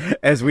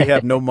as we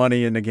have no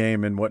money in the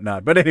game and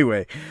whatnot. But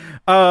anyway,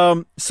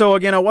 so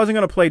again, I wasn't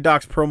going to play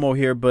Doc's promo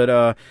here,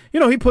 but,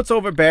 he puts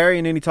over Barry,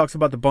 and then he talks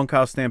about the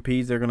bunkhouse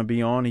stampedes they're going to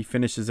be on. He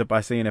finishes it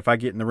by saying, if I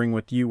get in the ring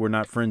with you, we're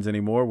not friends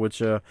anymore,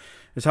 which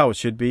is how it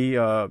should be.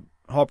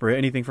 Harper,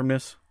 anything from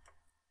this?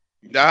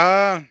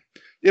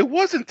 It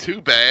wasn't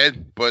too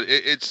bad, but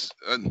it's.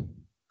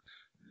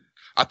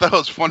 I thought it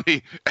was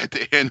funny at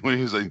the end when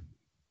he was like,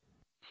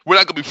 "We're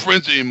not gonna be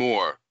friends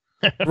anymore."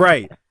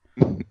 Right.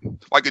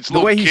 Like it's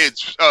little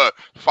kids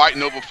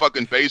fighting over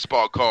fucking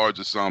baseball cards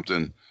or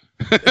something.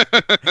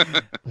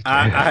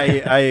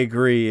 I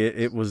agree.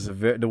 It was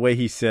the way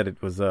he said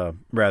it was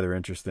rather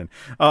interesting.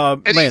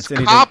 And Lance, these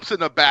cops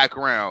in the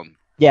background.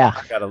 Yeah,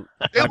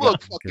 they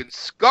look fucking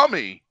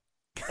scummy.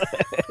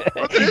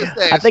 Look at this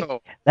asshole. I think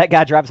that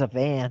guy drives a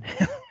van.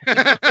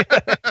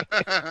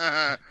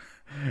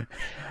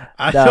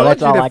 I told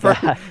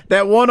you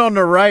that one on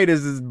the right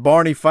is this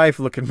Barney Fife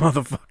looking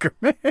motherfucker,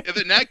 man. Yeah,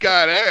 then that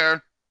guy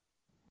there,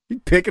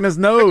 he's picking his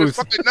nose.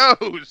 Picking his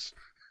fucking nose.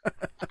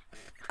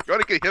 You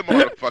ought to get him on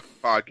the fucking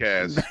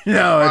podcast.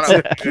 No, it's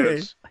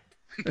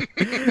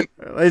okay.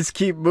 Let's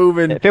keep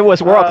moving. If it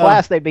was world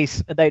class, they'd be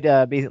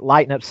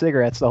lighting up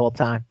cigarettes the whole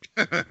time.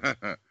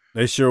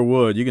 They sure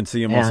would. You can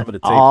see them on some of the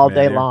tapes all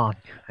day long.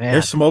 Man.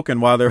 They're smoking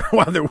while they're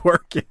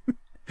working.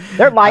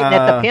 They're lighting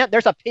at the pin.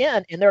 There's a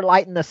pin, and they're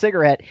lighting the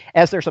cigarette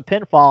as there's a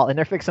pinfall, and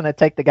they're fixing to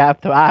take the guy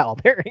up the aisle.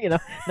 They're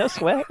no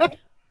sweat.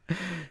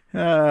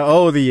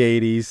 The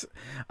 80s.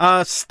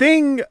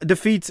 Sting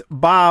defeats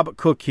Bob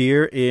Cook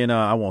here in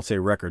I won't say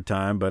record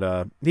time,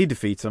 but he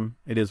defeats him.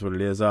 It is what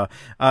it is.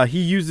 He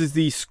uses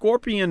the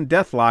Scorpion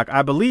Deathlock,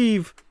 I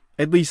believe.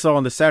 At least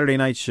on the Saturday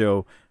night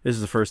show, this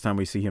is the first time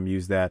we see him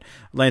use that.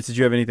 Lance, did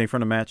you have anything from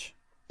the match?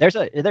 There's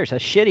a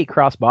shitty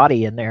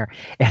crossbody in there,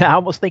 and I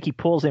almost think he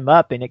pulls him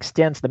up and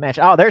extends the match.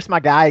 Oh, there's my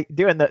guy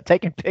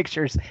taking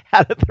pictures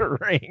out of the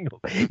ring.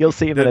 You'll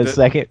see him in a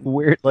second.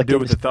 Weird looking. Do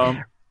it with the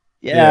thumb.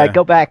 Yeah,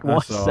 go back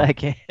 1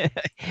 second.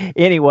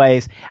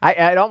 Anyways,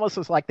 it almost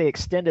was like they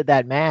extended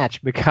that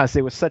match because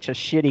it was such a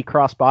shitty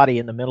crossbody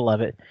in the middle of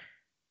it.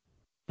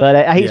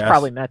 But he's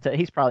probably meant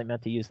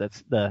to use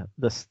the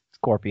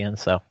Scorpion.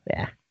 So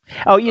yeah.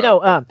 Oh,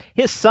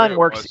 his son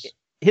works.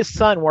 His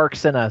son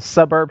works in a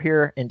suburb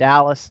here in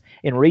Dallas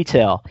in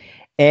retail.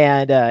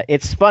 And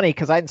it's funny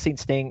because I hadn't seen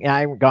Sting.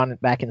 I haven't gone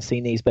back and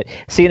seen these, but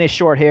seeing his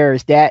short hair,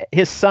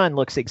 his son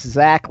looks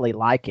exactly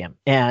like him.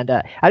 And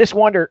I just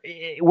wonder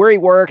where he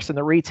works in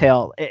the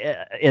retail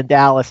in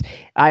Dallas.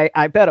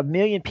 I bet 1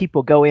 million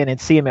people go in and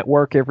see him at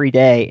work every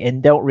day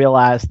and don't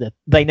realize that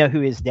they know who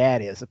his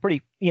dad is. It's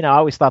pretty, I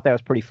always thought that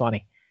was pretty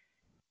funny.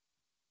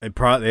 I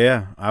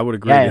would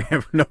agree. Yeah. They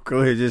have no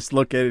clue. Just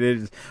look at it,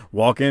 just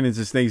walk in and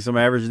just think some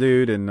average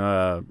dude, and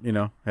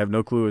have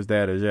no clue who his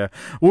dad is. Yeah.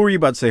 What were you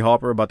about to say,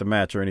 Harper, about the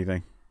match or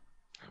anything?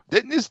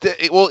 Didn't that's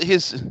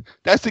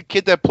the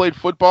kid that played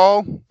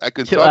football at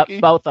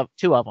Kentucky?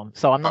 Two of them.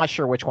 So I'm not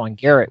sure which one.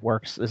 Garrett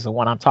works is the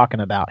one I'm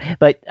talking about,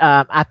 but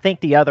I think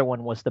the other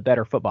one was the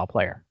better football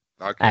player.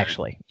 Okay.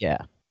 Actually, yeah.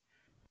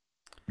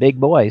 Big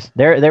boys.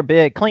 They're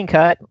big, clean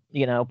cut,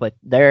 but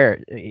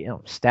they're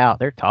stout.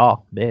 They're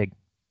tall, big.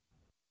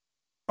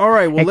 All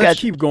right, well,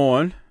 let's keep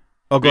going.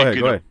 Oh, go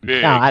ahead.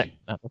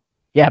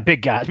 Yeah,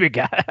 big guy.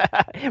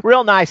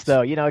 Real nice,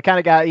 though. Kind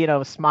of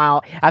guy,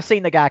 smile. I've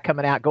seen the guy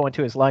coming out, going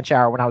to his lunch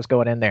hour when I was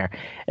going in there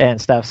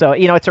and stuff. So,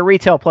 it's a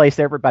retail place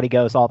that everybody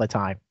goes all the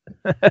time.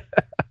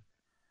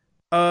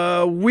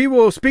 We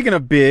will, speaking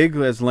of big,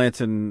 as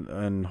Lance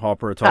and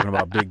Harper are talking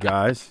about big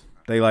guys.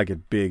 They like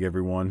it big,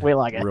 everyone. We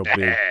like it. Real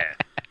big.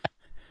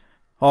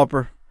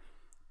 Harper,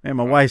 Man,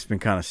 my wife's been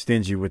kind of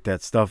stingy with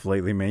that stuff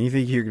lately, man. You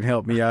think you can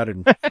help me out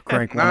and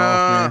crank one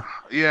off, man?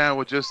 Yeah,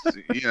 well, just,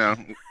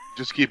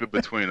 just keep it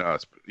between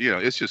us.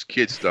 It's just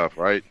kid stuff,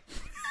 right?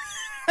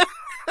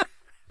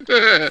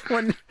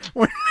 when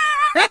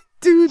that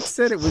dude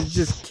said it was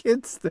just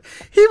kid stuff,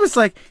 he was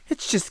like,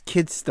 it's just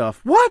kid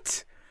stuff.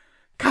 What?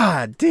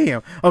 God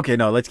damn. Okay,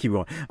 no, let's keep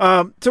going.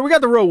 So we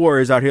got the Road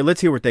Warriors out here.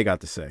 Let's hear what they got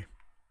to say.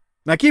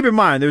 Now, keep in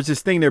mind, there's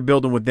this thing they're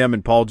building with them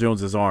and Paul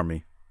Jones's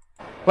army.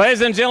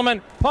 Ladies and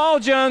gentlemen, Paul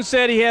Jones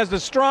said he has the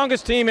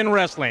strongest team in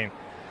wrestling.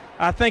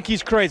 I think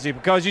he's crazy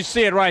because you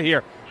see it right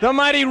here. The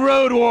mighty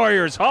Road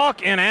Warriors,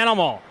 Hawk and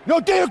Animal. No,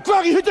 David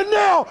Crockett hit the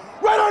nail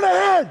right on the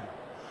head.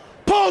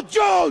 Paul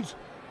Jones,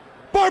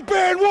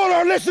 Barbarian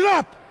Warlord, listen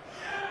up.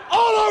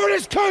 All over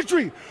this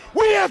country,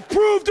 we have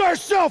proved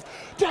ourselves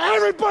to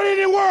everybody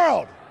in the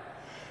world.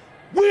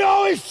 We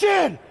always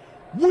said,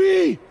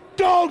 we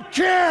don't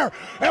care,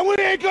 and we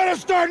ain't gonna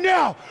start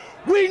now.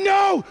 We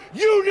know,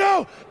 you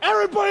know,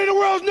 everybody in the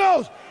world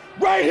knows.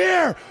 Right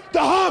here, the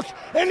Hawk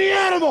and the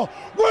Animal.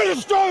 We're the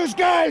strongest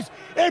guys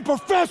in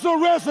professional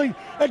wrestling,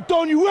 and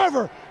don't you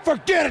ever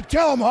forget it.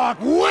 Tell them, Hawk.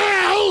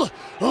 Well,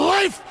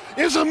 life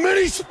is a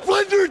many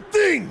splendored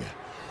thing.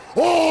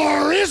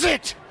 Or is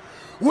it?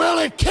 Well,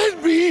 it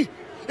can be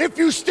if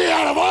you stay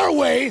out of our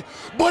way,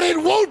 but it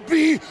won't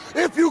be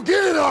if you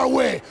get in our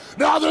way.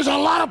 Now, there's a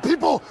lot of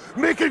people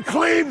making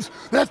claims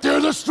that they're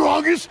the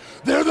strongest,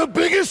 they're the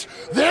biggest,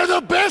 they're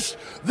the best,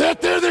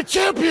 that they're the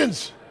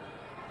champions.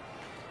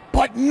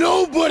 But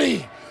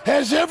nobody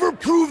has ever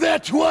proved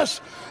that to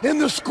us in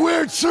the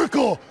squared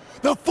circle,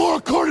 the four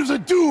corners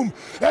of doom,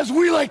 as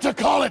we like to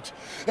call it.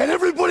 And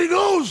everybody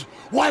knows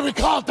why we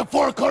call it the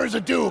four corners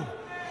of doom.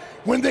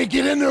 When they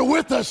get in there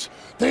with us,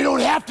 they don't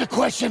have to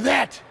question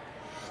that.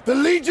 The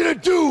Legion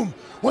of Doom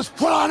was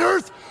put on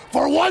Earth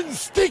for one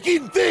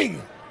stinking thing,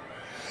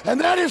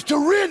 and that is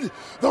to rid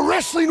the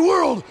wrestling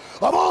world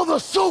of all the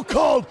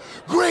so-called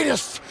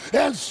greatest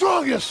and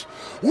strongest.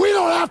 We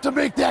don't have to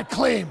make that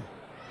claim.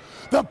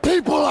 The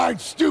people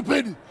aren't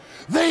stupid.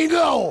 They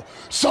know.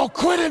 So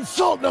quit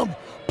insulting them,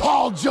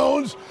 Paul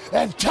Jones,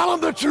 and tell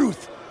them the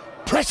truth.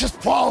 Precious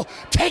Paul,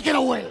 take it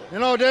away.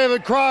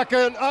 David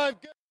Crockett, All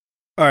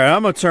right,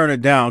 I'm going to turn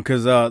it down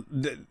because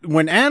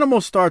when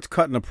Animal starts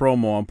cutting a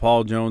promo on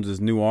Paul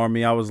Jones's new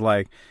army, I was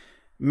like,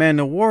 man,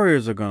 the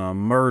Warriors are going to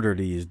murder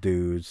these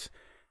dudes.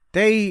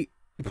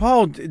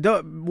 Warlord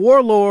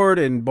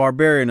and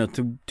Barbarian are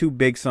two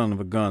big son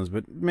of a guns,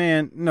 but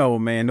man,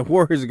 the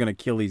Warriors are going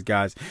to kill these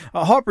guys.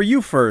 Harper,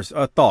 you first.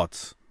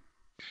 Thoughts?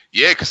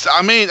 Yeah, because,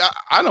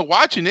 I know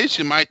watching this,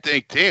 you might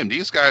think, damn,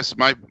 these guys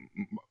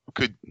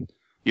could,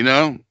 they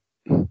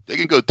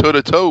can go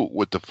toe-to-toe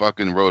with the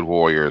fucking Road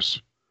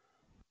Warriors.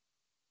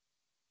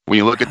 When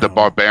you look at the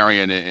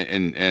Barbarian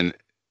and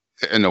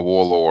the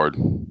Warlord.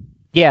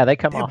 Yeah, they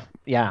come off.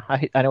 Yeah,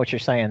 I know what you're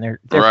saying. They're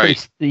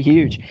right. Pretty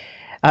huge.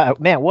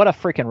 Man, what a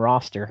freaking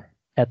roster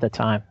at the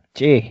time.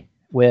 Gee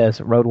whiz,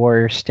 Road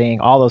Warriors,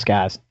 Sting, all those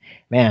guys.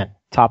 Man,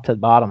 top to the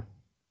bottom.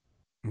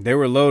 They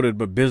were loaded,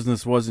 but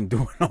business wasn't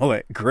doing all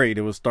that great.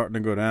 It was starting to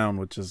go down,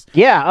 which is...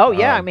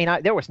 Yeah,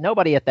 there was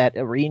nobody at that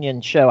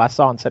reunion show I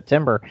saw in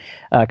September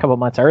a couple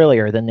months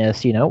earlier than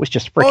this. It was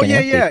just freaking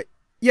empty.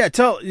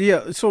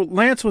 So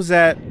Lance was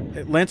at a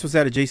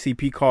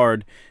JCP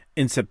card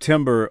in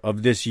September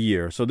of this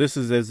year. So this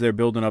is as they're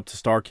building up to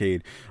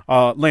Starrcade.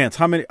 Lance,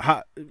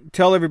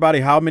 tell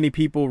everybody how many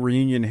people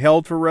Reunion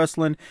held for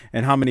wrestling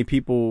and how many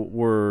people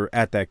were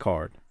at that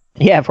card.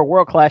 Yeah, for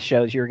world class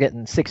shows, you're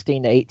getting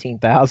 16 to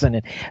 18,000,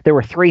 and there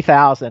were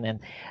 3,000. And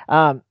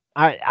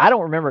I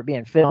don't remember it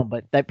being filmed,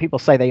 but that people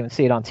say they even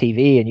see it on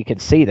TV, and you can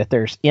see that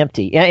there's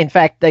empty. In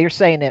fact, they're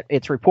saying that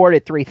it's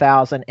reported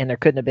 3,000, and there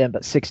couldn't have been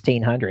but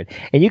 1,600.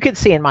 And you can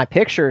see in my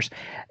pictures,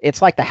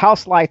 it's like the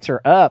house lights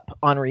are up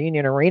on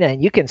Reunion Arena,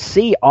 and you can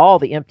see all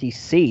the empty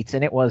seats.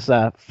 And it was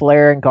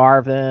Flair and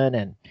Garvin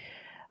and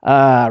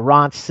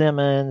Ron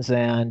Simmons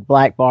and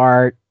Black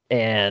Bart.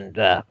 And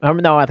I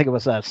think it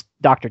was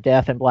Dr.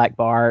 Death and Black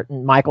Bart,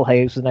 and Michael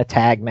Hayes in a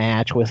tag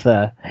match with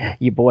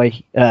your boy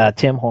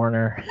Tim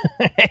Horner.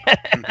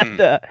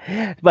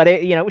 But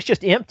it was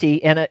just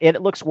empty, and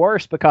it looks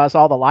worse because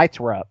all the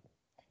lights were up,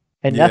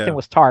 and nothing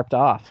was tarped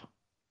off.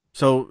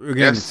 So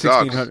again,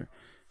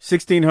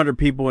 1,600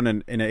 people in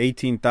an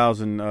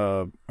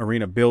 18,000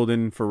 arena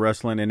building for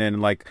wrestling, and then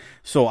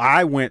so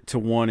I went to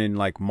one in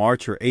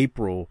March or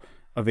April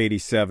of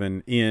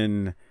 '87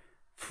 in.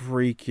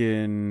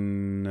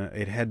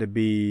 It had to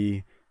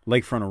be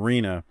Lakefront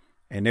Arena,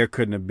 and there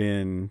couldn't have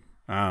been,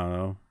 I don't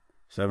know,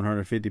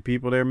 750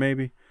 people there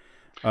maybe.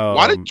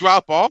 Why did it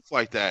drop off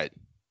like that?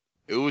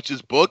 It was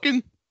just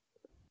booking?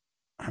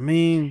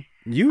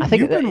 You've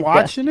been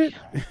watching it?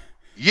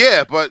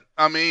 Yeah, but,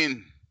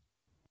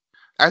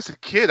 as a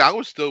kid, I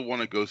would still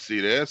want to go see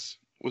this.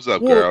 What's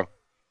up, girl?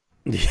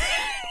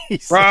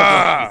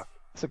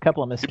 It's a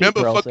couple of mistakes.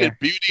 Remember fucking there.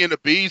 Beauty and the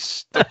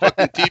Beast, the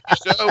fucking TV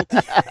show?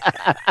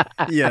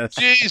 Yes.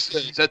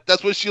 Jesus,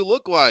 that's what she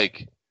looked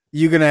like.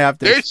 You're gonna have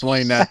to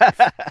explain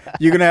that.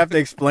 You're gonna have to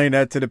explain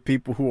that to the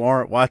people who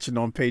aren't watching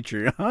on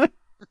Patreon.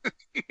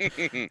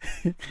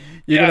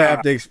 You're gonna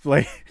have to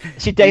explain.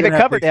 See, David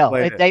Coverdale.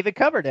 David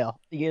Coverdale.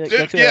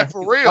 Yeah,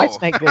 for real.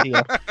 Whitesnake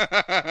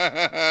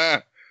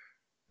video.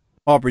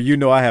 Harper, you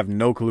know I have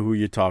no clue who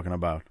you're talking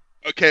about.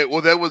 Okay,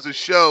 well, there was a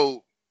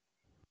show,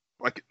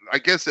 like I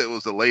guess it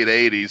was the late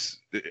 '80s.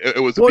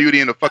 It was a Beauty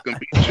and the fucking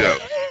Beast show.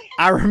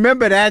 I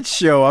remember that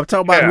show. I'm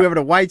talking about whoever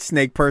the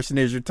Whitesnake person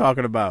is you're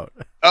talking about.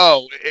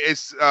 Oh,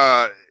 it's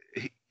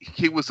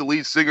he was the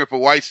lead singer for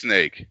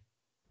Whitesnake.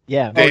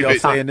 Yeah, y'all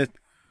saying this?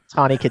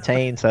 Tawny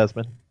Kitane's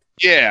husband.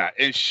 Yeah,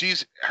 and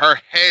her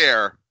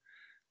hair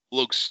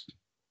looks,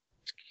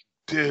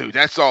 dude,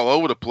 that's all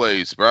over the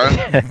place, bro.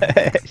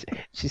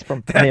 She's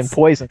from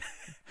Poison.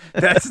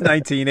 That's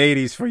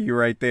 1980s for you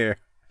right there.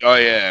 Oh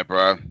yeah,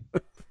 bro.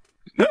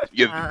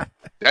 Yeah,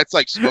 that's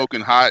like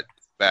smoking hot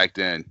back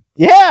then.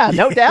 Yeah,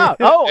 no doubt.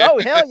 Oh,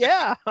 hell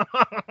yeah.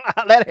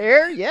 That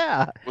hair,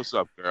 yeah. What's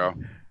up, girl?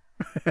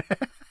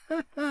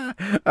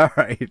 All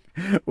right,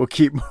 we'll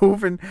keep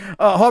moving.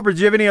 Harper, do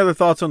you have any other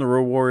thoughts on the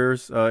Road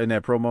Warriors in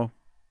that promo?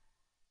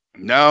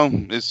 No,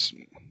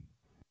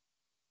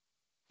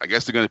 I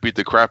guess they're gonna beat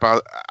the crap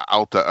out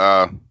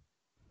the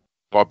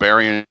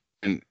Barbarian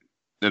and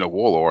a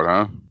Warlord,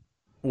 huh?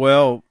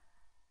 Well,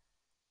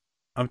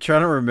 I'm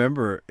trying to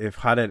remember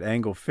how that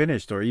angle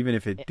finished, or even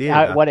if it did.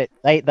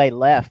 They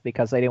left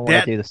because they didn't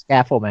want to do the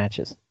scaffold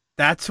matches.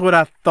 That's what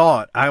I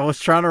thought. I was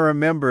trying to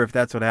remember if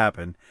that's what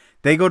happened.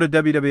 They go to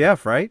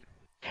WWF, right?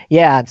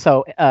 Yeah, and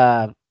so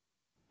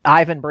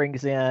Ivan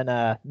brings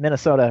in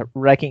Minnesota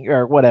Wrecking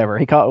or whatever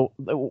he called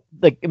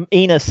the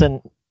Enos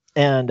and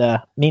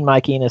Mean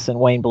Mike Enos and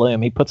Wayne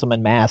Bloom. He puts them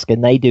in mask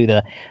and they do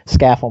the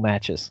scaffold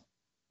matches.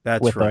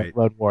 That's with right. The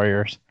Road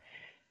Warriors.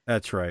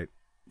 That's right.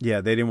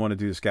 Yeah, they didn't want to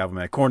do the scaffold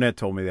match. Cornette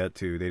told me that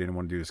too. They didn't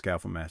want to do the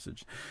scaffold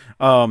message.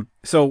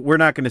 So we're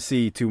not going to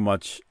see too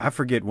much. I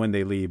forget when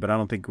they leave, but I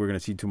don't think we're going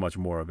to see too much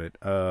more of it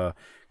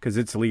because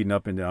it's leading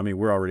up into. I mean,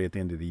 we're already at the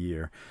end of the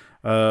year.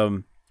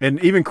 And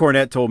even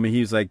Cornette told me,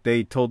 he's like,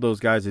 they told those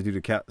guys to do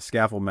the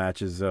scaffold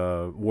matches,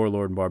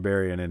 Warlord and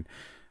Barbarian,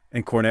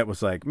 and Cornette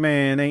was like,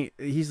 man,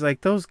 he's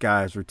like, those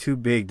guys were too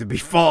big to be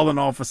falling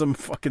off of some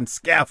fucking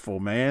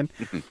scaffold, man.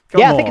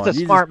 I think it's a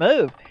smart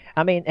move.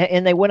 I mean,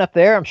 and they went up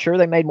there. I'm sure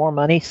they made more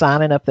money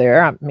signing up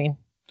there. I mean,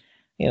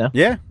 you know.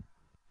 Yeah.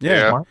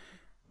 Smart.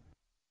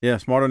 Yeah,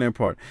 smart on their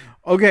part.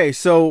 Okay,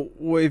 so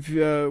if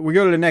we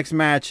go to the next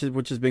match,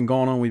 which has been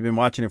going on, we've been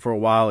watching it for a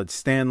while. It's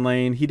Stan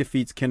Lane. He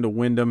defeats Kendall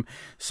Windham.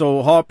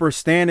 So Harper,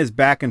 Stan is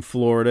back in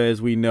Florida,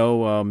 as we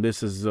know.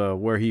 This is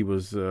where he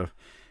was,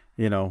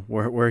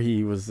 where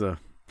he was.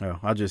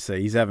 I'll just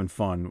say he's having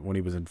fun when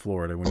he was in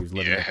Florida, when he was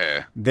living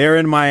there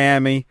in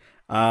Miami.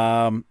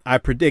 I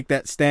predict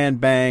that Stan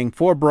banged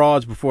 4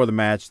 broads before the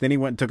match. Then he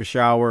went and took a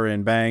shower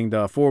and banged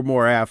 4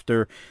 more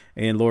after.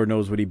 And Lord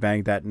knows what he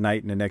banged that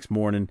night and the next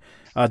morning.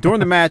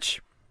 During the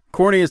match,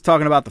 Corny is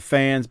talking about the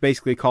fans,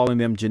 basically calling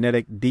them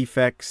genetic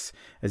defects,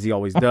 as he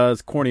always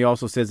does. Corny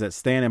also says that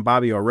Stan and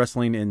Bobby are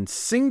wrestling in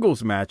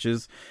singles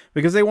matches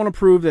because they want to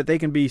prove that they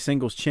can be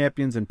singles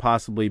champions and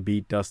possibly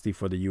beat Dusty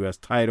for the U.S.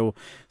 title.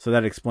 So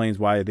that explains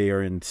why they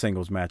are in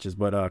singles matches.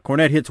 But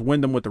Cornette hits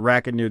Windham with the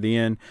racket near the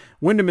end.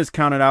 Windham is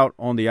counted out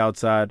on the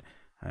outside,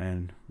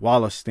 and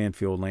Wallace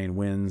Stanfield Lane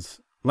wins.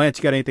 Lance,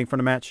 you got anything from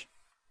the match?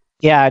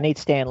 Yeah, I need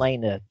Stan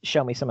Lane to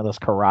show me some of those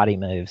karate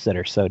moves that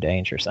are so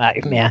dangerous.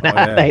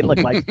 They look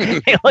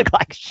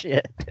like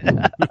shit.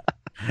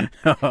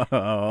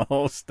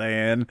 Oh,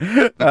 Stan.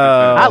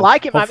 I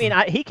like him. I mean,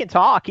 he can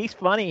talk. He's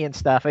funny and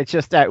stuff. It's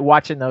just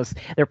watching those.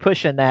 They're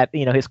pushing that,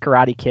 his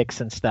karate kicks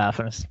and stuff.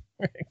 And it's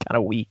kind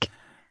of weak.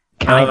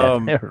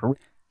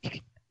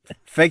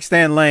 Fake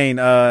Stan Lane.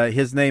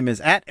 His name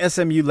is at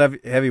SMU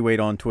Heavyweight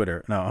on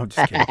Twitter. No, I'm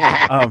just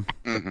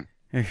kidding.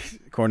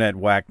 Cornette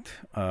whacked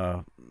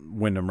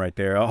Windham right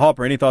there.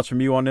 Harper, any thoughts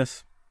from you on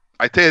this?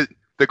 I tell you,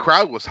 the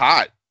crowd was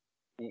hot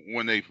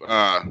when they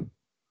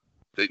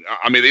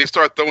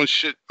start throwing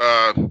shit,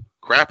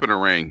 crap in the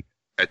ring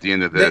at the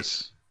end of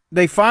this.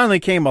 They finally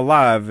came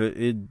alive.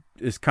 It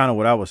is kind of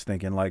what I was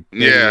thinking. Like,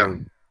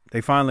 they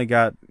finally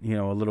got a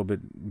little bit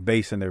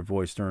bass in their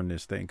voice during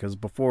this thing, because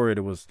before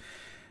it was,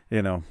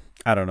 I don't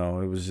know.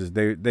 It was just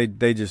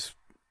they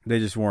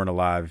just weren't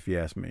alive, if you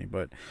ask me.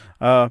 But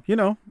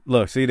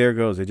look, see, there it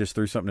goes. They just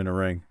threw something in the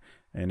ring.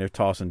 And they're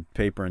tossing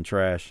paper and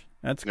trash.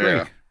 That's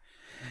great.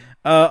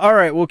 Yeah. All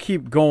right, we'll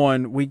keep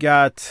going. Let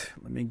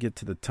me get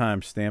to the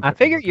timestamp. I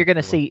figure you're going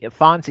to see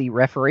Fonzie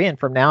refereeing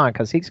from now on,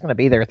 because he's going to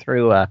be there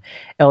through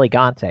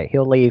Elegante.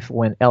 He'll leave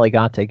when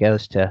Elegante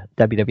goes to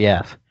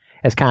WWF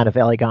as kind of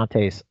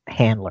Elegante's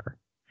handler.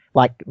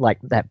 Like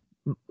that,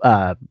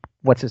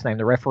 what's his name?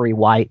 The referee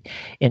White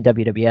in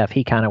WWF.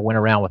 He kind of went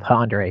around with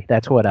Andre.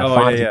 That's what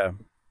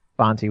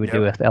Fonzie would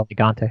do with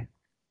Elegante.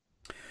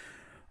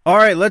 All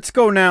right, let's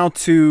go now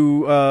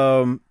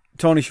to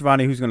Tony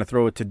Schiavone, who's going to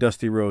throw it to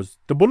Dusty Rhodes.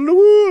 The Bull in the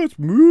Woods,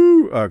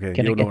 moo. Okay,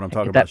 you'll know what I'm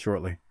talking about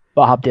shortly.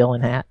 Bob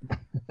Dylan hat.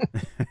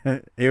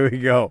 Here we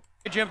go.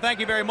 Jim, thank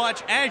you very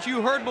much. As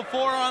you heard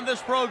before on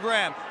this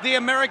program, the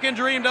American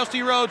Dream,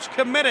 Dusty Rhodes,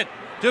 committed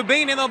to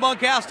being in the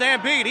Bunkhouse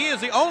Stampede. He is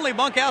the only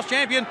Bunkhouse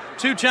champion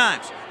 2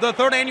 times. The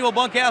 3rd annual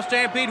Bunkhouse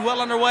Stampede well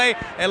underway,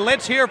 and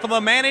let's hear from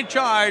the man in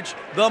charge,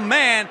 the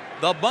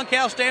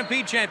Bunkhouse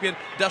Stampede champion,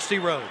 Dusty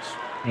Rhodes.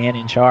 Man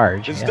in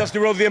charge. This is Dusty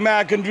Rhodes, the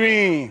American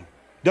dream,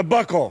 the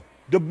buckle,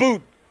 the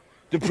boot,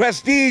 the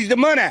prestige, the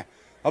money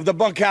of the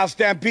Bunkhouse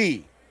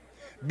Stampede.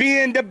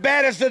 Being the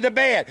baddest of the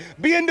bad,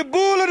 being the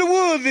bull of the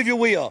woods, if you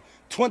will.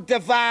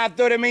 25,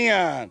 30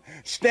 men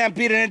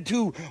stampeded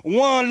into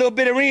one little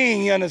bitty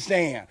ring, you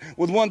understand,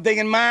 with one thing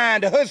in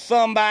mind, to hurt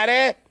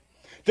somebody,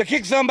 to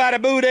kick somebody's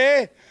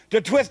booty, to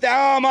twist their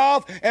arm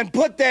off and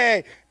put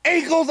their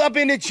ankles up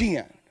in the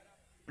chin.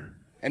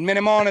 And many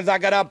mornings I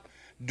got up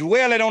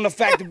dwelling on the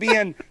fact of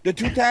being the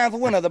 2-time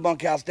winner of the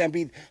Bunkhouse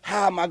Stampede.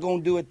 How am I going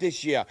to do it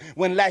this year,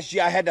 when last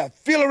year I had to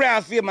feel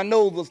around, see if my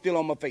nose was still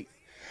on my face.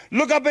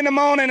 Look up in the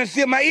morning and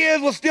see if my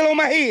ears were still on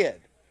my head.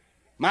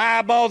 My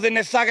eyeballs in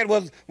the socket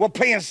were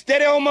playing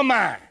steady on my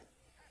mind,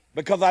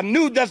 because I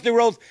knew Dusty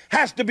Rhodes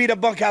has to be the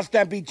Bunkhouse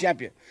Stampede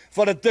champion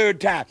for the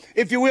 3rd time.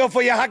 If you will,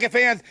 for your hockey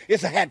fans,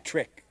 it's a hat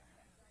trick.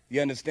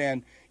 You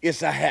understand?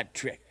 It's a hat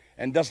trick.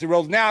 And Dusty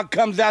Rhodes now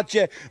comes at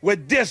you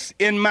with this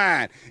in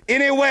mind.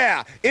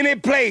 Anywhere, any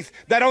place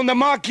that on the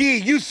marquee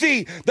you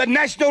see the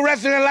National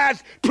Wrestling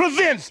Alliance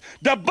presents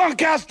the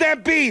Bunkhouse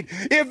Stampede,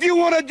 if you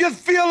want to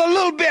just feel a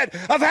little bit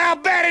of how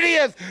bad it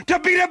is to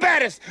be the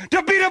baddest,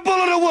 to be the bull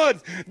of the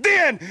woods,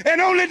 then and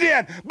only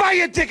then, buy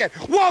your ticket,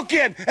 walk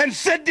in and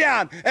sit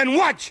down and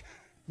watch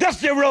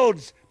Dusty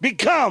Rhodes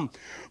become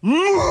the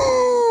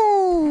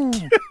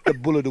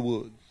bull of the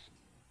woods.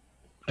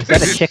 Is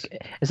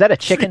that a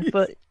chicken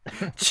foot?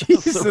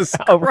 Jesus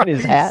over in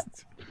his hat.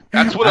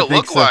 That's what it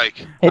looked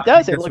like. It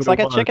does. It looks like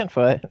a chicken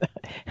foot.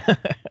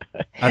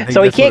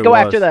 So he can't go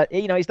after the.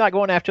 He's not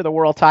going after the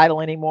world title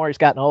anymore. He's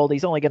gotten old.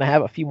 He's only going to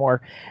have a few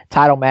more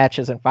title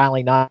matches, and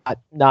finally not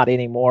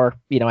anymore.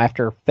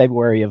 After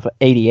February of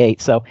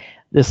 '88. So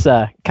this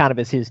kind of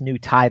is his new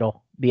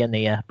title, being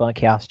the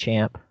Bunkhouse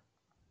champ.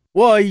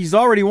 Well, he's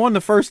already won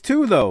the first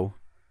 2, though.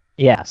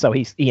 Yeah, so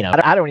he's,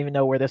 I don't even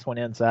know where this one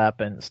ends up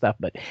and stuff,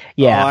 but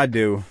yeah. Oh,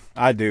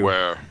 I do.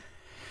 Where?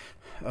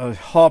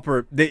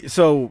 Harper,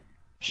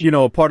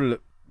 part of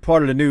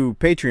the new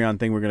Patreon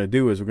thing we're going to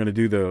do is we're going to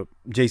do the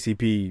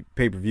JCP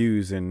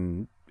pay-per-views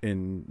in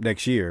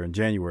next year in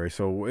January.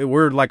 So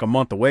we're like a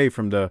month away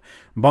from the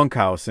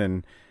Bunkhouse.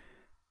 And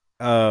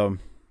have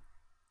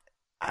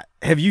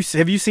you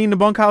seen the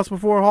Bunkhouse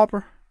before,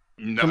 Harper?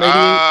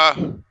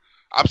 No.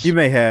 You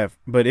may have,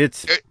 but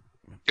it's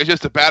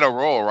just a battle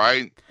royal,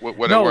 right?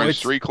 Where they're wearing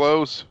street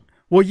clothes.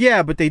 Well,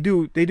 yeah, but they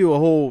do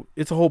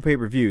it's a whole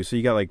pay-per-view. So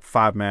you got like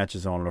 5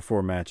 matches on it, or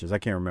 4 matches. I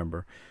can't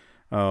remember.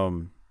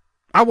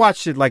 I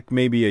watched it like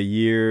maybe a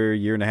year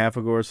and a half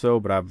ago or so,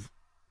 but I've,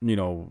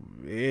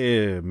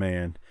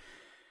 man.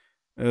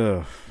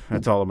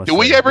 That's all I'm going to say. Do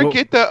we ever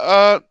get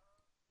the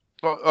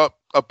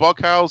a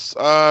Bunkhouse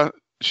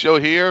show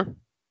here?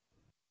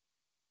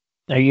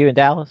 Are you in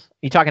Dallas?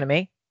 You talking to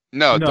me?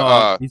 No,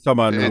 he's talking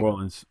about New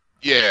Orleans.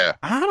 Yeah.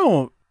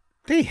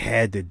 They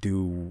had to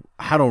do,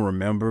 I don't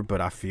remember, but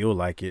I feel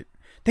like it.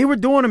 They were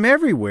doing them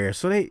everywhere.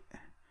 So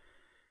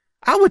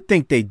I would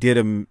think they did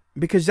them,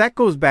 because that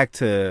goes back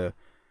to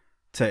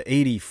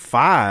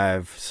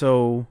 85.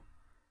 So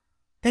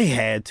they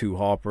had to,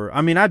 Harper.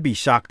 I mean, I'd be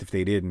shocked if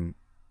they didn't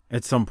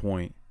at some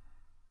point.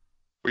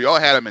 We all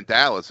had them in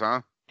Dallas,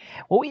 huh?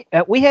 Well,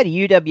 we had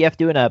UWF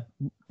doing a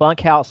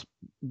Bunkhouse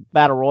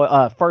Battle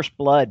Royal, First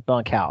Blood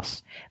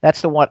Bunkhouse.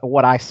 That's the one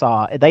what I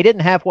saw. They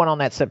didn't have one on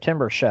that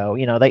September show.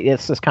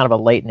 It's just kind of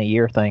a late in the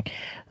year thing.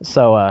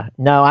 So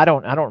no, I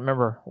don't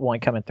remember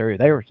one coming through.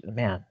 They were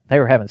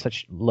having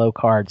such low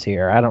cards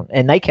here.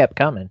 And they kept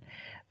coming,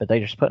 but they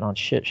just putting on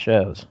shit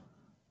shows.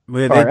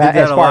 Well,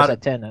 as far as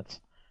attendance.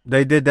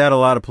 They did that a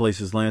lot of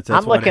places, Lance.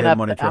 That's why they had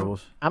money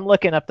troubles. I'm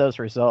looking up those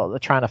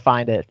results, trying to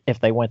find it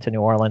if they went to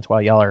New Orleans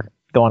while y'all are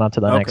going on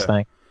to the next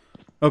thing.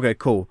 Okay,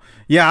 cool.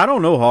 Yeah, I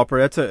don't know, Harper.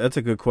 That's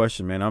a good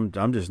question, man. I'm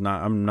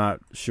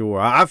not sure.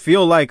 I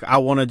feel like I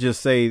want to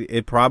just say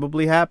it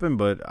probably happened,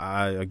 but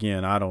I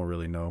don't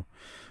really know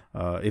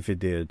if it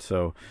did.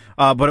 So,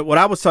 but what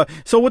I was so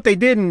what they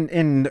did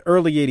in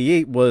early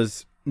 '88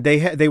 was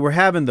they were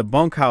having the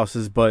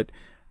bunkhouses, but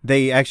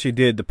they actually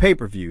did the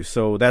pay-per-view.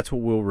 So that's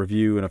what we'll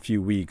review in a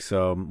few weeks.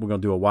 We're gonna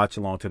do a watch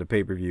along to the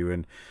pay-per-view,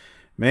 and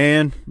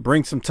man,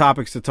 bring some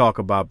topics to talk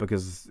about,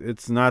 because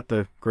it's not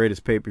the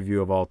greatest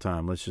pay-per-view of all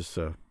time. Let's just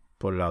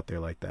put it out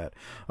there like that.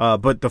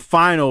 But the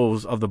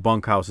finals of the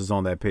Bunkhouse is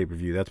on that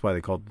pay-per-view. That's why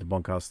they called it the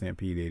Bunkhouse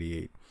Stampede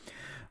 88.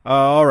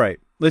 All right,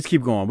 let's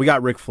keep going. We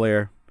got Ric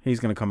Flair. He's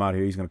going to come out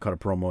here. He's going to cut a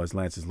promo as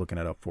Lance is looking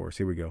it up for us.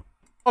 Here we go.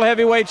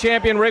 Heavyweight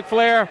champion Ric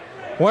Flair,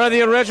 one of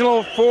the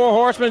original 4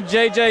 horsemen,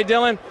 J.J.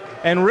 Dillon.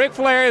 And Ric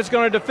Flair is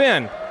going to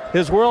defend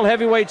his World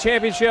Heavyweight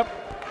Championship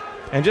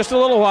in just a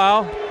little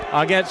while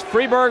against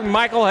Freeburg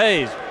Michael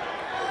Hayes.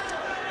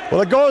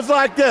 Well, it goes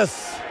like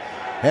this.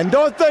 And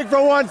don't think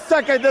for one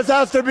second this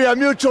has to be a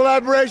mutual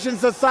admiration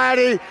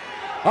society.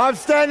 I'm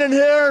standing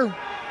here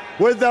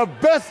with the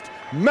best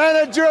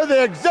manager,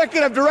 the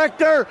executive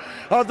director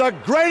of the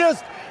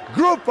greatest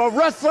group of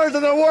wrestlers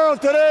in the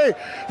world today,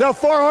 the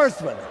Four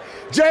Horsemen.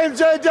 James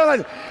J.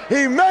 Dillon,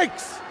 he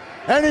makes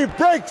and he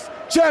breaks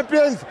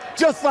champions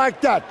just like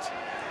that.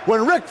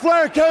 When Ric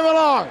Flair came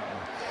along,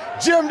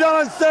 Jim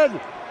Dillon said,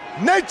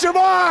 Nature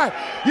Boy,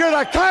 you're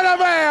the kind of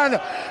man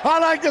I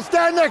like to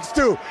stand next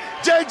to.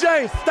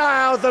 JJ,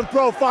 styles and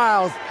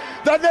profiles.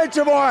 The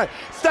Nature Boy,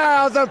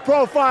 styles and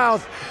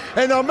profiles.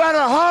 And no matter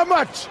how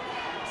much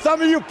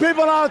some of you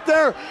people out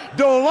there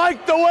don't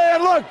like the way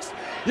it looks,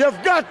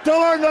 you've got to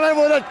learn to live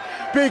with it,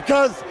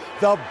 because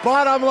the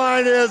bottom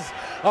line is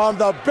I'm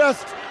the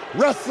best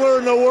wrestler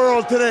in the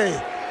world today.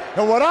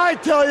 And what I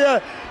tell you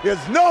is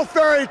no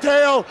fairy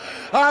tale.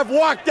 I've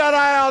walked that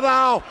aisle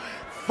now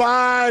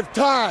 5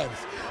 times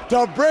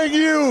to bring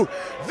you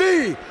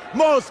the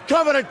most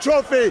coveted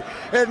trophy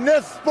in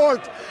this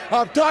sport.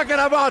 I'm talking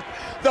about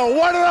the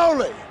one and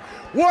only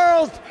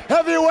World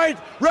Heavyweight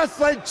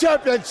Wrestling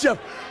Championship.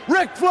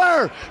 Ric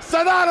Flair,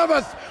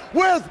 synonymous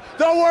with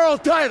the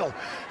world title.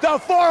 The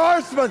Four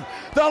Horsemen,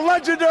 the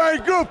legendary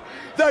group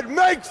that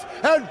makes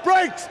and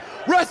breaks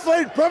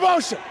wrestling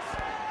promotions.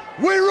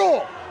 We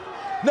rule.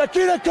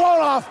 Nikita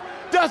Koloff,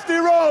 Dusty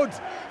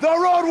Rhodes, the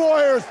Road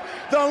Warriors.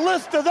 The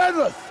list is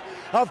endless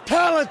of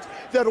talent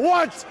that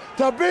wants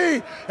to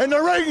be in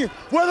the ring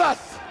with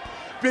us.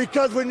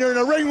 Because when you're in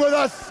the ring with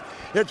us,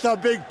 it's a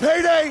big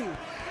payday,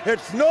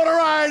 it's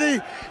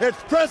notoriety,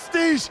 it's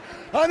prestige,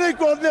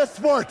 unequaled in this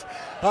sport.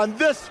 On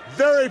this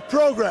very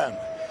program,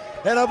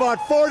 in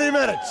about 40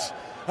 minutes,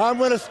 I'm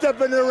going to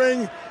step in the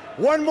ring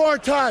one more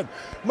time.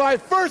 My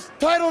first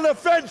title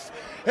defense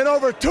in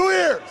over 2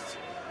 years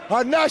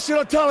on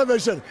national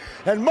television.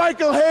 And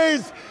Michael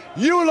Hayes,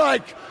 you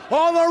like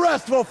all the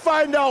rest will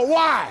find out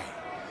why.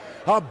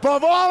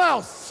 Above all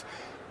else,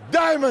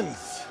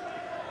 diamonds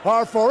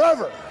are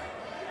forever.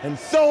 And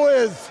so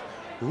is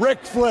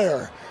Ric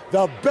Flair,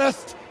 the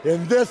best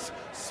in this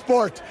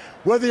sport.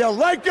 Whether you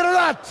like it or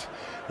not,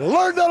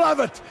 learn to love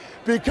it,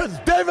 because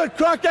David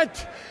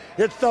Crockett,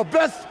 it's the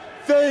best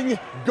thing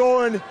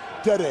going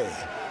today.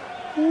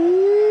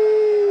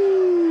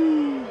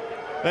 Woo!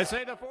 They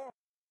say the four.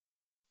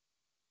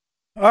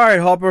 All right,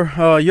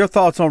 Harper, your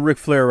thoughts on Ric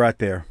Flair right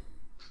there?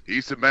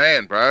 He's the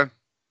man, bro.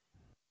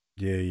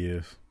 Yeah, he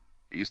is.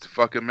 He's the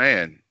fucking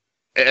man.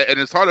 And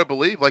it's hard to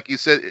believe, like you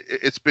said,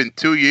 it's been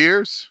 2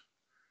 years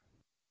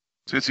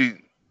since he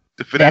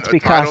defended That's a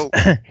because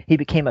title. he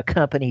became a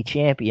company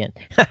champion.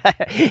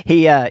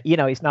 He,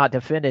 he's not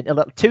defended.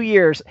 2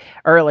 years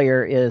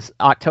earlier is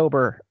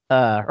October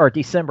or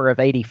December of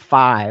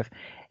 '85.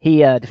 He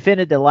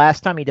defended, the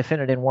last time he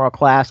defended in World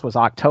Class was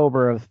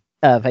October of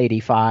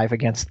 '85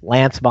 against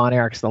Lance Von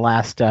Erichs, the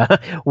last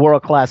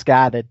world class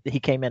guy that he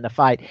came in to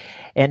fight.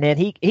 And then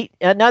he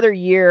another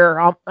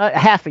year,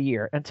 half a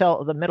year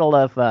until the middle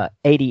of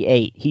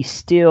 '88. He's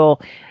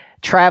still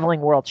traveling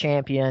world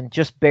champion,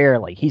 just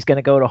barely. He's going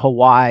to go to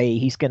Hawaii.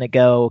 He's going to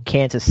go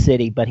Kansas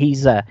City, but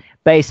he's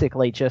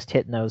basically just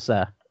hitting those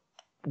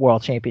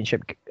world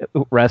championship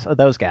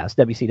those guys,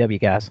 WCW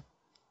guys.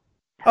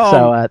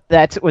 So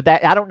that's with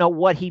that. I don't know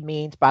what he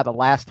means by the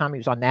last time he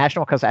was on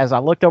national, because as I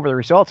looked over the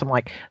results, I'm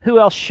like, who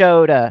else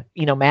showed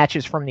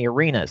matches from the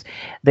arenas?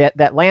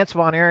 That Lance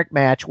Von Erich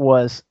match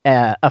was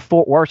a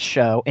Fort Worth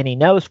show, and he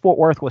knows Fort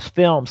Worth was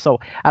filmed. So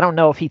I don't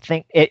know if he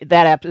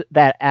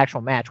that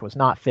actual match was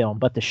not filmed,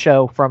 but the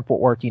show from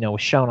Fort Worth,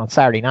 was shown on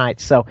Saturday night.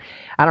 So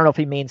I don't know if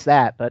he means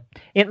that, but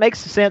it makes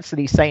sense that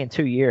he's saying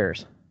 2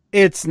 years.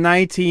 It's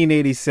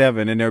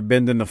 1987 and they're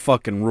bending the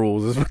fucking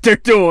rules is what they're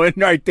doing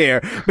right there,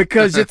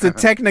 because it's a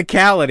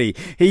technicality.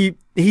 He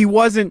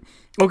wasn't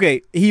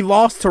okay. He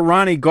lost to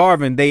Ronnie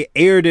Garvin. They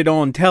aired it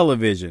on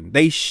television.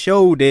 They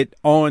showed it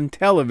on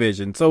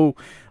television. So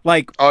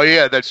like, oh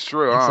yeah, that's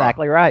true.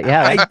 Exactly right.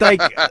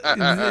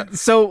 Yeah.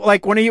 So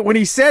like when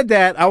he said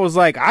that, I was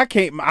like, I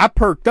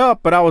perked up,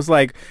 but I was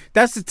like,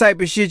 that's the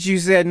type of shit you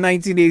said in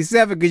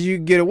 1987 because you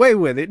can get away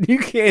with it. You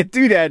can't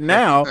do that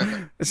now.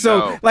 So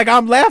no. Like,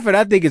 I'm laughing.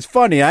 I think it's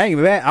funny.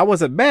 I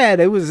wasn't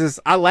mad. It was just,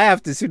 I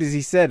laughed as soon as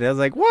he said it. I was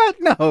like, what?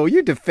 No,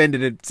 you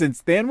defended it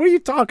since then. What are you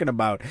talking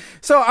about?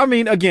 So, I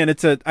mean, again,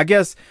 is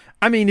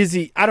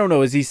he, I don't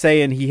know. Is he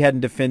saying he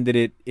hadn't defended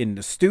it in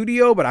the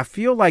studio? But I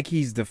feel like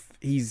he's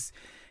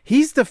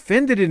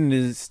defended it in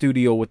the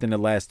studio within the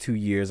last 2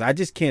 years. I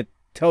just can't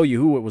tell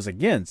you who it was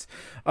against.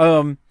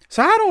 So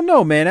I don't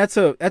know, man.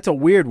 That's a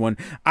weird one.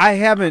 I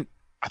think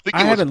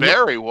it was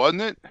Barry,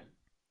 wasn't it?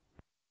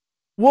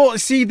 Well,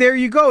 see, there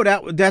you go.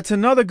 That's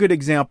another good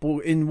example.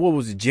 In what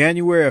was it,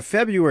 January or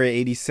February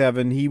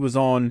 '87, he was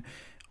on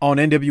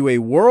NWA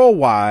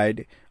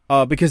Worldwide.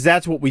 Because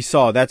that's what we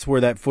saw. That's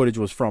where that footage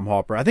was from,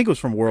 Harper. I think it was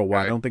from Worldwide.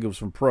 Right. I don't think it was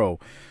from Pro.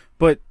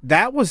 But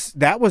that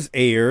was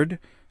aired.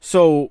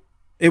 So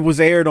it was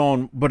aired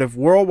on. But if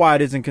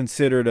Worldwide isn't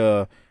considered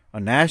a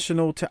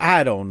national,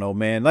 I don't know,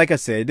 man. Like I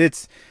said,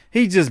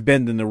 he's just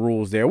bending the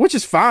rules there, which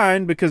is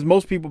fine because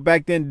most people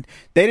back then,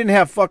 they didn't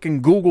have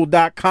fucking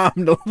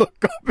Google.com to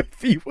look up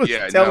if he was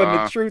telling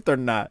the truth or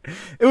not.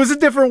 It was a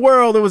different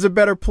world. It was a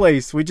better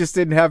place. We just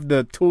didn't have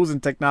the tools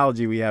and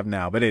technology we have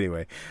now. But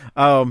anyway,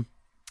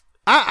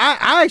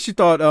 I actually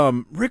thought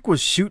Rick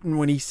was shooting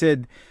when he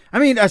said, I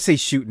mean, I say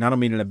shooting. I don't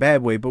mean in a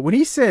bad way, but when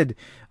he said,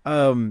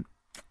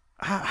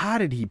 how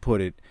did he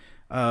put it?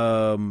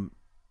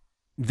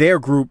 Their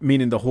group,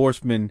 meaning the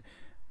Horsemen,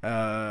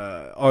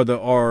 are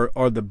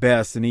the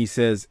best, and he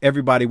says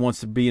everybody wants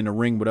to be in the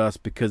ring with us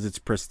because it's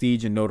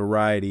prestige and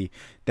notoriety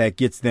that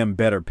gets them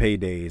better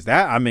paydays.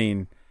 That, I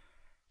mean,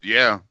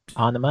 yeah,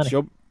 on the money.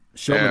 Show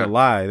me the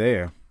lie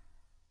there.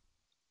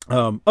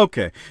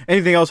 Okay.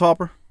 Anything else,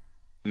 Hopper?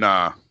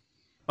 Nah.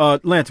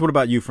 Lance, what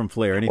about you from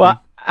Flair? Anything?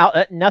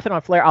 Well, nothing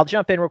on Flair. I'll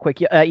jump in real quick.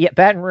 Yeah,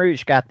 Baton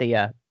Rouge got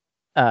the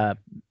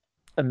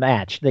a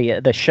match,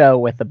 the show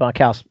with the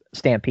Bunkhouse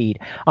Stampede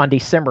on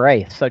December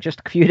 8th. So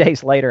just a few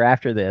days later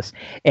after this,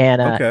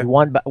 and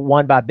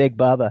won by Big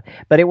Bubba.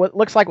 But it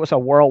looks like it was a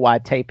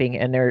worldwide taping,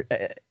 and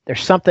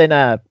there's something.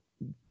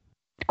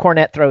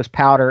 Cornette throws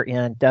powder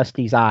in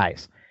Dusty's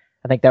eyes.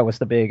 I think that was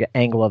the big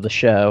angle of the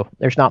show.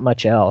 There's not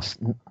much else.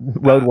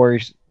 Road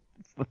Warriors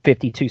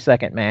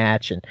 52-second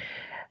match, and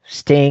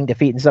Sting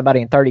defeating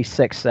somebody in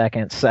 36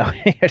 seconds. So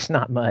there's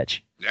not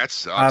much. That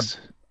sucks.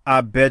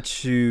 I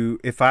bet you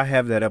if I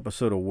have that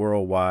episode of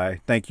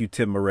Worldwide, thank you,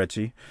 Tim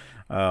Moretti,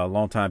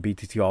 longtime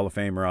BTT Hall of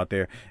Famer out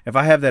there. If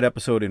I have that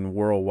episode in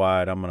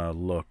Worldwide, I'm gonna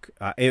look.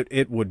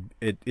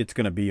 It's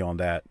gonna be on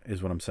that,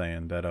 is what I'm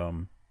saying.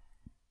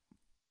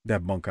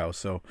 That bunkhouse.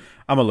 So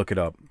I'm gonna look it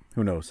up.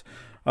 Who knows?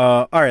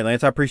 All right,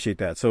 Lance, I appreciate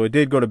that. So it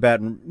did go to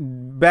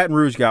Baton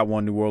Rouge got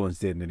one, New Orleans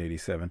didn't in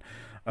 '87.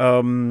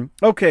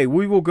 Okay,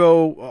 we will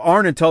go.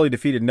 Arn and Tully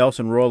defeated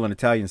Nelson Royal and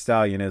Italian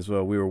Stallion as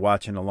well. We were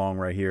watching along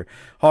right here.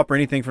 Hopper,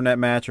 anything from that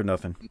match or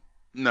nothing?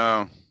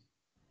 No.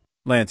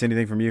 Lance,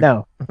 anything from you?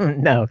 No,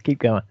 keep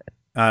going.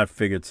 I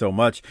figured so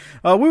much.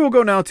 We will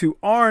go now to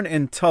Arn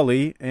and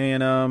Tully,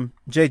 and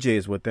JJ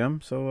is with them.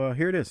 So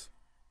here it is.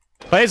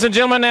 Ladies and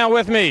gentlemen, now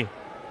with me,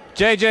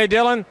 J.J.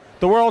 Dillon,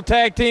 the World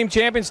Tag Team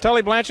Champions,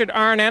 Tully Blanchard,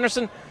 Arn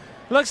Anderson.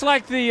 Looks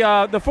like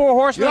the Four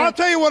Horsemen. I'll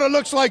tell you what it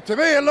looks like to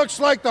me. It looks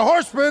like the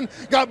Horsemen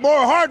got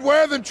more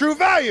hardware than true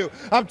value.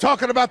 I'm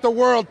talking about the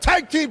World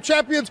Tag Team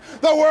Champions,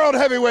 the World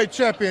Heavyweight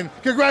Champion.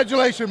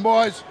 Congratulations,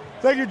 boys.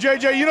 Thank you,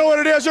 JJ. You know what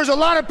it is? There's a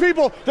lot of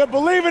people that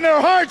believe in their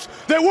hearts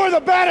that we're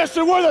the baddest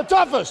and we're the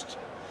toughest.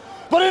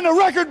 But in the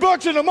record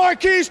books and the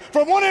marquees,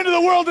 from one end of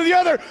the world to the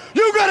other,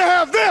 you got to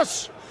have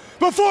this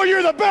before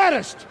you're the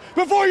baddest,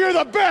 before you're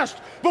the best,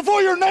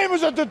 before your name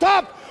is at the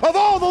top of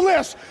all the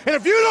lists. And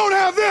if you don't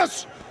have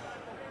this,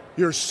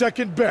 you're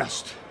second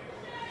best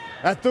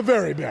at the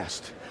very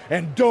best.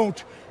 And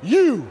don't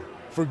you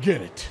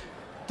forget it.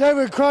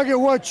 David Crockett,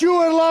 what you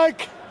would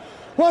like,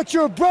 what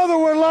your brother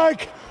would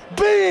like,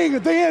 being the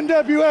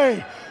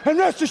NWA. And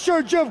rest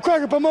assured, Jim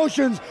Crockett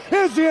Promotions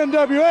is the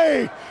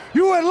NWA.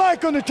 You would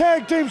like on the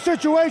tag team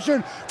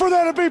situation for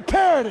there to be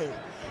parity.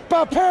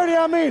 By parity,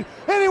 I mean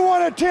any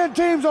one of 10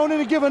 teams on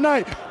any given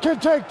night can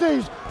take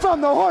these from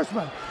the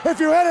Horsemen. If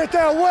you had it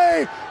that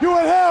way, you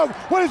would have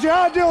what is the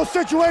ideal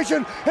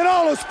situation in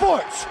all of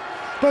sports.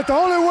 But the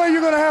only way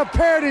you're going to have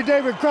parity,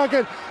 David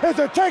Crockett, is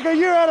to take a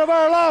year out of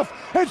our life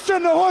and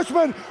send the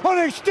Horsemen on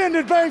an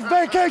extended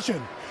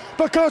vacation.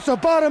 Because the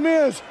bottom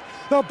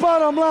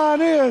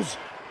line is,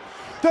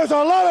 there's a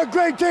lot of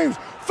great teams,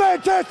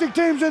 fantastic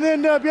teams in the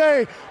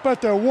NWA, but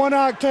they're one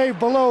octave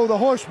below the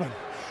Horsemen.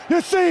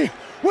 You see,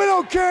 we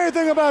don't care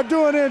anything about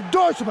doing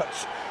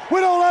endorsements. We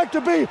don't like to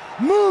be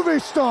movie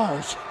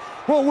stars.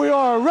 Well, we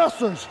are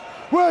wrestlers.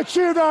 We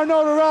achieved our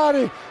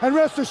notoriety, and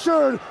rest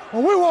assured,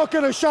 when we walk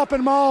in a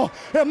shopping mall,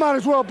 it might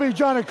as well be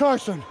Johnny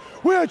Carson.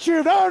 We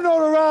achieved our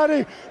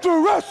notoriety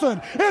through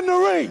wrestling in the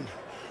ring.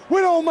 We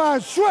don't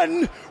mind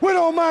sweating. We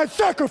don't mind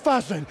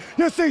sacrificing.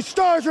 You see,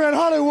 stars are in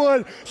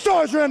Hollywood.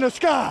 Stars are in the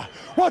sky.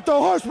 What the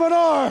Horsemen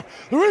are,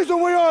 the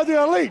reason we are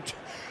the elite,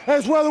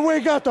 is whether we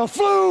got the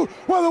flu,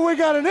 whether we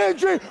got an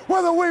injury,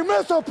 whether we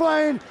miss a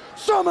plane,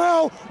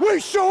 somehow we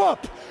show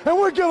up and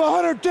we give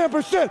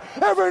 110%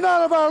 every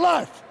night of our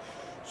life.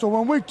 So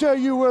when we tell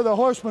you we're the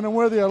Horsemen and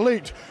we're the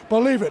elite,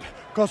 believe it,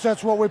 because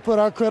that's what we put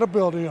our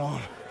credibility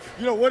on.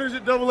 You know, what is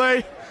it, Double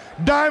A?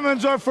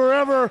 Diamonds are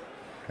forever,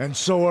 and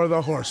so are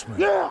the Horsemen.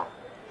 Yeah! All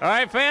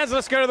right, fans,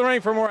 let's go to the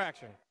ring for more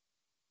action.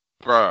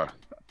 Bruh.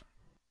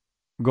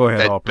 Go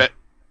ahead, Hopper.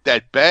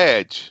 That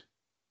badge.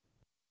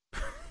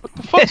 What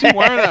the fuck's he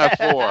wearing that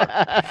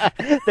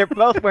for? They're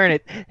both wearing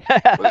it.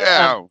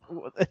 Yeah.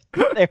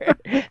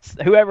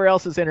 Whoever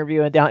else is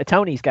interviewing down,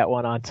 Tony's got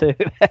one on too.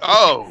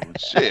 Oh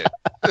shit!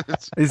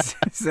 Is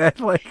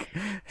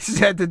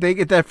that did they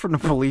get that from the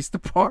police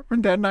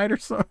department that night or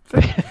something?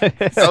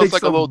 That was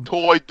like a little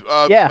toy,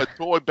 a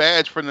toy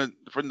badge from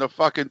the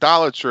fucking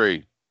Dollar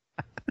Tree.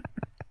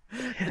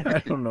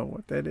 I don't know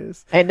what that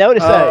is. And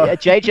notice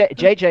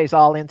JJ's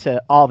all into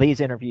all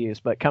these interviews,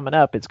 but coming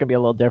up, it's gonna be a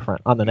little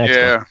different on the next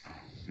one.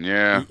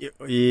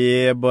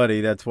 Yeah, buddy.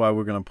 That's why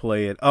we're gonna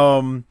play it.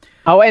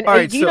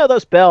 You know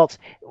those belts?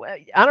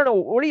 I don't know.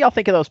 What do y'all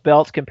think of those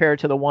belts compared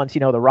to the ones,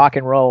 the Rock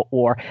and Roll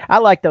War? I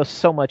like those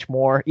so much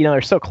more.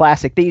 They're so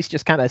classic. These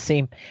just kind of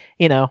seem,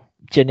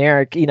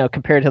 generic.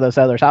 Compared to those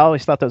others. I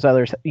always thought those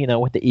others,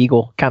 with the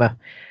eagle, kind of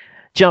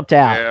jumped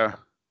out. Yeah.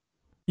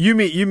 You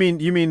mean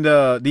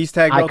these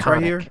tag belts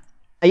right here?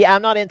 Yeah,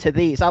 I'm not into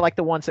these. I like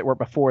the ones that were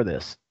before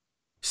this.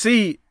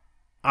 See,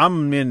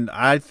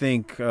 I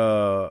think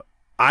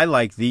I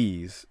like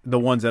these, the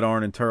ones that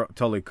aren't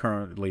until they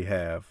currently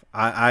have.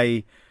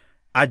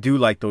 I do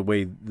like the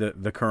way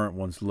the current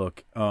ones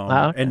look,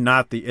 okay. and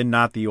not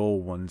the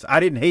old ones. I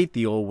didn't hate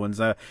the old ones.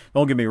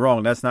 Don't get me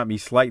wrong. That's not me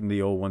slighting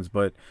the old ones,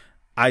 but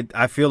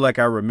I feel like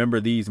I remember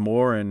these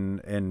more,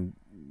 and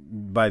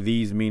by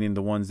these meaning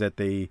the ones that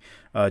they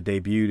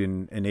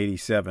debuted in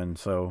 '87.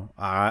 So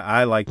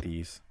I like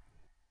these.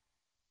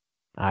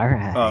 All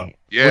right.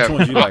 Yeah. Which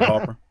ones you like,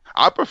 Harper?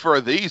 I prefer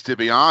these, to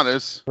be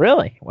honest.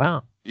 Really?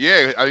 Wow.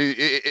 Yeah, I mean,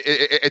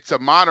 it's a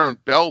modern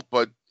belt,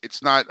 but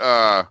it's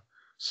not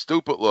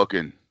stupid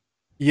looking.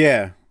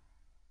 Yeah,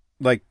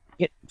 like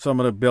some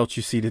of the belts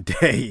you see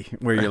today,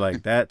 where you're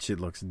like, that shit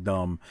looks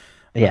dumb.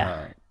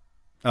 Yeah.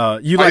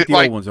 You like the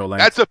old ones, though,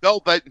 Lance? That's a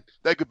belt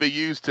that could be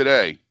used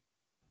today.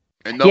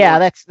 And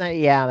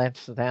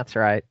that's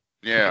right.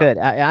 Yeah. Good.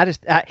 I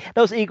just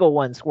those Eagle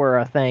ones were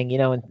a thing,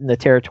 in the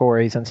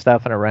territories and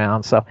stuff and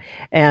around. So,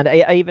 and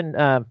I even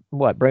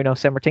Bruno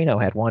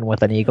Sammartino had one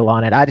with an eagle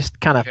on it. I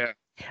just kind of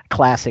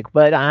classic,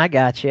 but I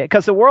got you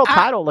because the world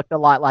title looked a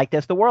lot like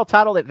this. The world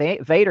title that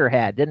Vader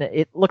had, didn't it?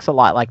 It looks a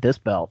lot like this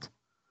belt.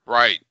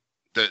 Right.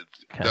 The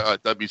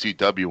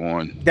WCW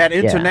one. That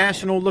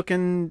international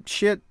looking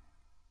shit.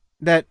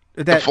 That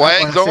the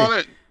flags on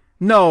it.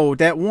 No,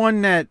 the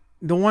one that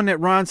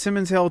Ron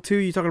Simmons held too.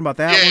 You talking about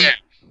that one? Yeah.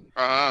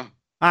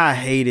 I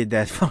hated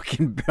that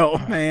fucking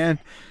belt, man.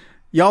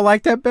 Y'all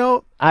like that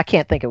belt? I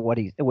can't think of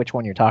which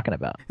one you're talking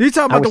about. You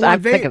talking about the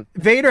one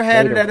Vader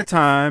had it at a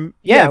time?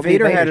 Yeah,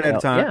 Vader had it at a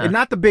time, and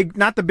not the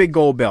big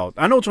gold belt.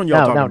 I know which one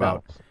y'all talking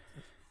about.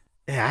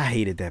 Yeah, I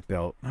hated that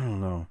belt. I don't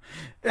know.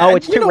 Oh,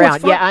 it's too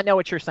round. Yeah, I know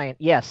what you're saying.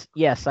 Yes,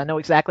 I know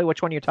exactly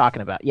which one you're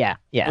talking about. Yeah.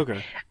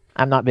 Okay.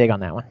 I'm not big on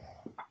that one.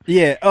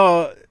 Yeah.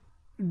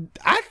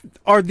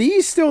 Are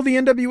these still the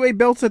NWA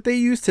belts that they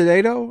use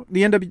today, though?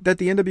 That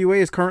the NWA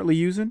is currently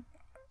using?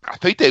 I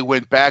think they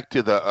went back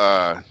to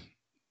the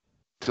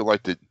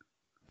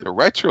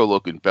retro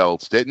looking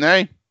belts, didn't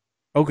they?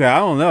 Okay, I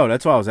don't know.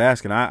 That's why I was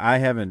asking. I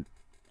haven't.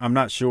 I'm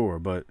not sure,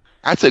 but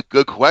that's a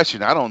good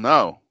question. I don't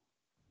know.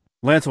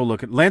 Lance will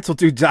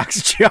do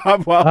Doc's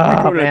job while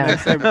we go to the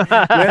next segment.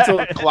 Lance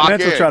will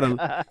try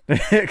to.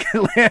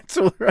 Lance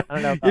will.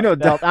 I don't know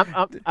about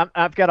belt.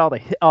 I've got all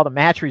the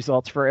match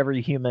results for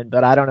every human,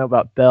 but I don't know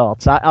about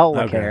belts. I'll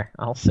look here.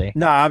 I'll see.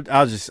 No,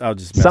 I'll just.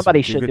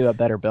 Somebody should do a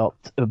better belt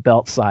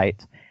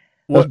site.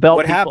 Those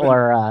belt people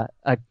are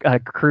a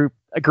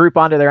group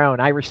onto their own.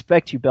 I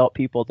respect you, belt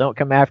people. Don't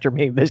come after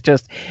me. It's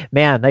just,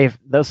 man,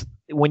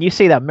 when you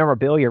see that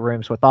memorabilia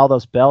rooms with all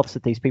those belts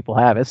that these people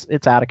have,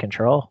 it's out of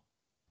control.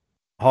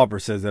 Harper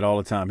says that all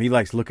the time. He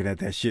likes looking at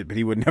that shit, but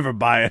he would never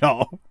buy it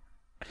all.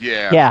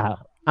 Yeah. Yeah.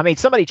 I mean,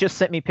 somebody just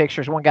sent me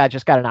pictures. One guy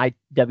just got an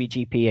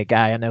IWGP, a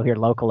guy I know here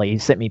locally. He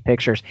sent me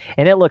pictures,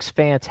 and it looks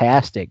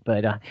fantastic,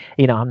 but,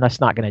 I'm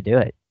just not going to do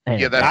it. And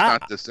yeah,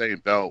 that's not the same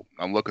belt.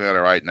 I'm looking at it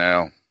right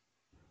now.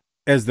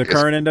 As the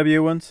current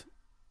NWA ones?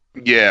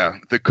 Yeah.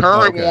 The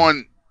current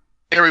one,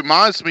 it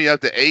reminds me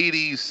of the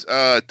 80s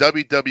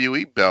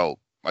WWE belt,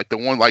 like the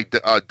one like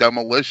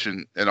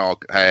Demolition and all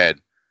had.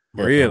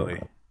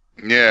 Really?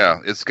 Yeah,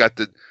 it's got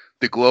the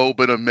globe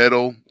in the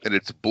middle, and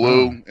it's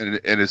blue, and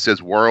it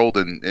says "World"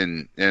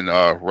 in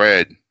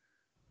red.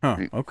 Huh.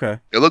 Okay.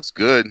 It looks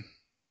good.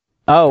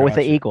 Oh, with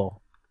the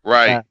eagle.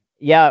 Right.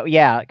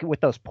 Yeah, with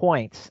those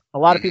points. A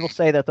lot of people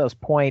say that those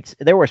points.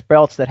 There were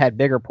belts that had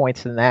bigger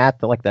points than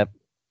that, like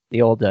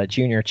the old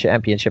junior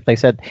championship. They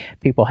said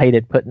people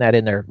hated putting that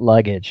in their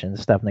luggage and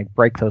stuff, and they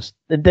break those.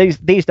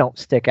 These don't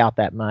stick out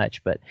that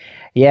much, but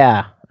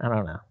yeah, I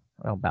don't know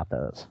about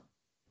those.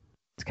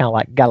 It's kind of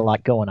like got a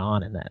lot going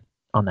on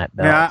on that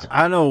belt. Yeah,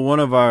 I know one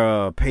of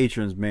our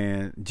patrons,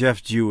 man,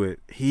 Jeff Jewett.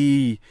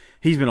 He's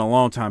been a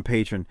long time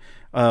patron.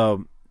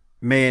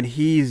 Man,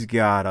 he's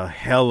got a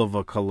hell of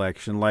a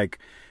collection. Like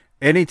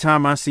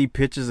anytime I see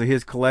pictures of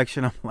his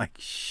collection, I'm like,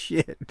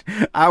 shit.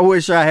 I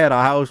wish I had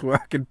a house where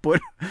I could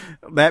put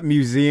that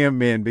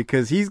museum in,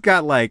 because he's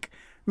got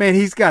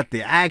he's got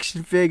the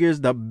action figures,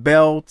 the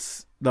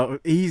belts,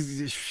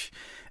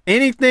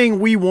 anything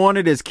we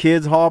wanted as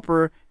kids,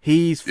 Harper,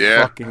 he's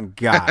fucking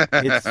got.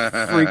 It's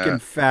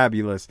freaking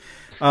fabulous.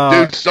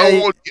 Dude,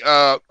 someone,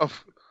 a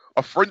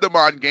friend of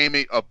mine gave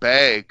me a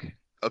bag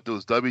of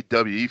those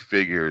WWE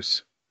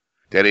figures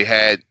that he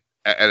had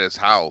at his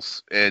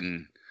house,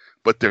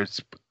 but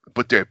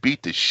they're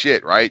beat to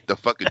shit, right? The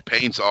fucking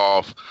paint's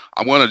off.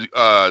 I want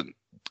to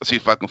see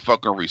if I can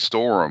fucking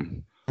restore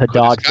them. The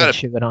dog's been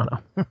chewing on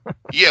them.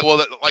 Yeah,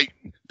 well,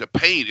 the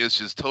paint is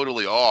just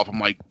totally off. I'm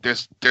like,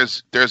 there's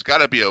got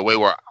to be a way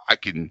where I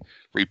can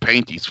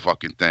repaint these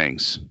fucking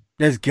things.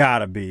 There's got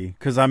to be,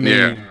 because I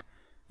mean,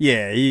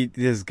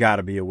 there's got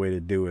to be a way to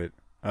do it.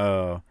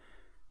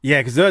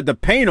 Yeah, because the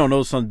paint on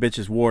those sons of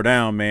bitches wore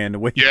down, man. The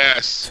way he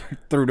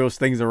threw those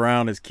things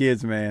around as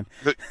kids, man.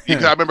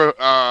 I remember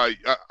I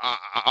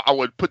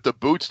would put the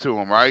boots to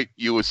them, right?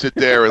 You would sit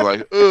there and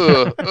like,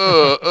 and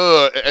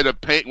the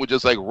paint would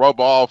just like rub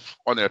off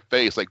on their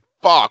face, like,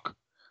 fuck.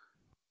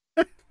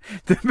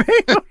 The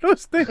main of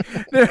those things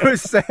that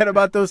was sad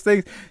about those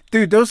things,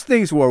 dude. Those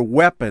things were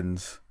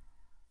weapons.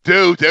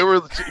 Dude, they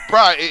were.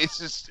 Bro, it's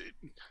just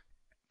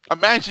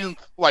imagine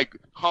like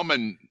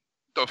humming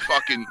the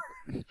fucking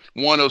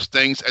one of those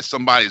things at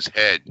somebody's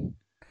head.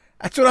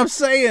 That's what I'm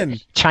saying.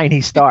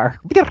 Chinese star.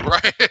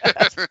 Right.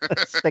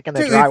 Sticking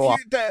the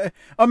drywall.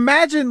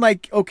 Imagine,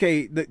 like,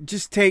 okay,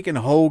 just taking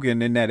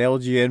Hogan in that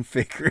LGN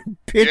figure and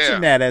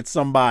pitching that at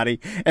somebody,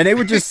 and they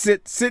would just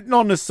sitting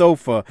on the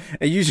sofa,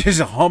 and you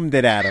just hummed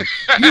it at them.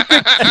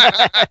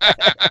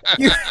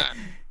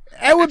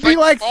 That would be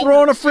like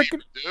throwing a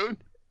freaking. Dude.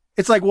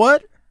 It's like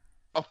what?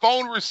 A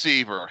phone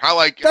receiver. How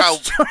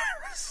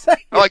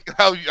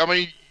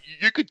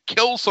you could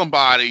kill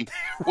somebody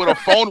with a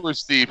phone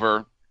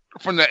receiver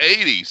from the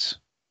 80s.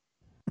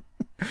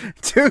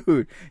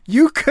 Dude,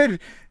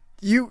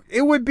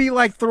 it would be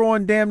like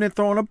damn near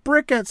throwing a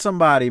brick at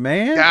somebody,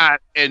 man. God,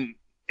 and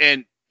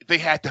they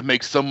had to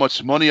make so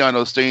much money on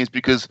those things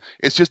because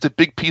it's just a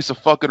big piece of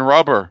fucking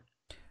rubber.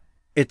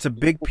 It's a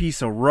big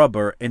piece of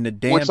rubber, and the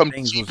damn with some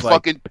things cheap was like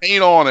fucking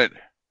paint on it.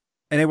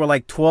 And they were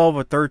like $12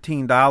 or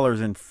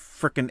 $13 in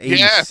frickin'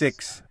 86.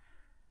 Yes.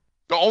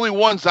 The only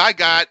ones I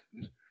got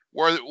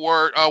were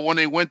when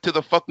they went to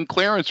the fucking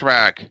clearance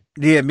rack.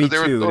 Yeah, me they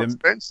too. They were so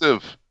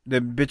expensive. The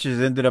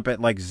bitches ended up at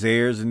like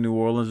Zayre's in New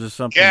Orleans or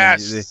something.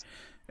 Yes.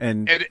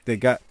 And they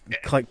got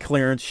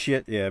clearance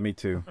shit. Yeah, me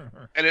too.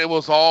 And it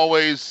was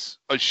always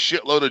a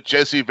shitload of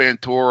Jesse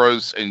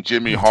Ventura's and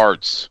Jimmy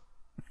Hart's.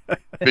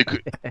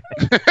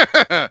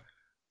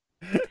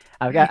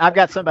 I've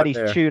got somebody's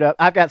chewed up.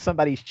 I've got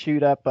somebody's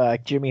chewed up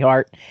Jimmy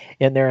Hart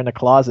in there in the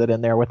closet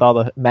in there with all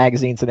the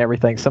magazines and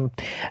everything.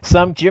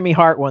 Some Jimmy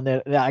Hart one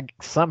that I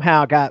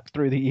somehow got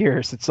through the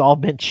years. It's all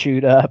been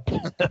chewed up.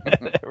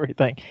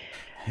 Everything.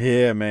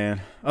 Yeah,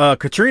 man.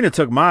 Katrina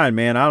took mine,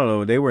 man. I don't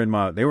know. They were in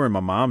my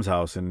mom's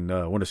house, and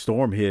when the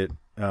storm hit,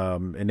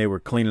 and they were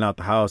cleaning out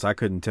the house, I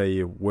couldn't tell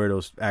you where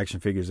those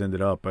action figures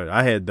ended up, but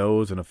I had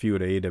those and a few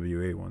of the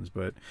AWA ones,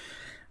 but.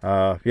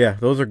 Yeah,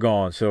 those are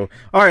gone. So,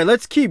 all right,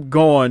 let's keep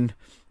going.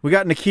 We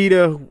got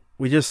Nikita.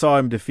 We just saw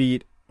him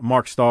defeat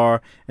Mark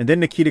Starr, and then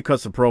Nikita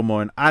cuts a promo,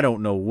 and I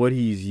don't know what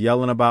he's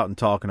yelling about and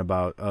talking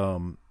about.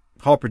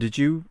 Harper, did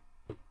you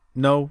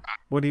know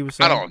what he was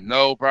saying? I don't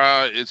know, bro.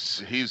 I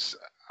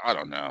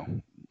don't know.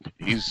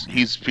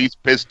 He's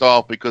pissed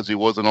off because he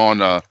wasn't on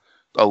a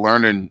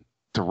Learning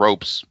the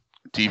Ropes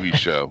TV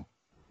show.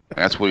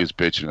 That's what he's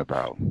bitching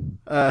about.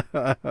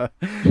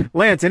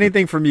 Lance,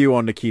 anything from you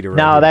on Nikita?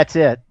 No, that's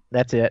it.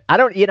 That's it. I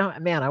don't,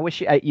 man, I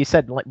wish you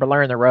said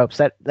learn the ropes.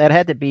 That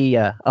had to be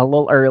a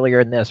little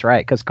earlier than this,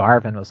 right? Because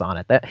Garvin was on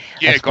it.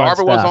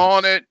 Garvin was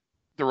on it.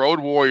 The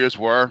Road Warriors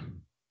were.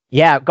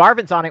 Yeah,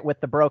 Garvin's on it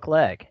with the broke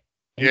leg.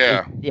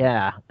 Yeah.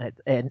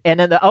 And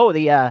then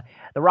the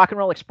Rock and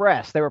Roll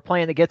Express, they were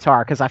playing the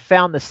guitar because I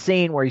found the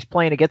scene where he's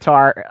playing a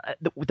guitar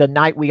the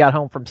night we got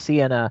home from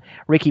seeing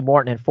Ricky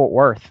Morton in Fort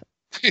Worth.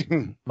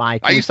 Mike,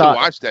 I used to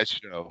watch that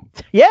show.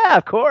 Yeah,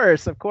 of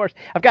course.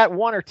 I've got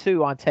one or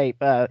two on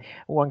tape.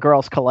 One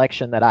girl's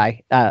collection that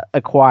I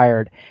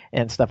acquired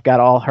and stuff. Got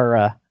all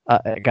her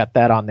got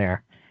that on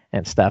there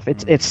and stuff.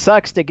 It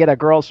sucks to get a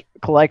girl's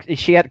collect.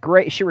 She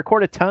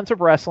recorded tons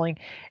of wrestling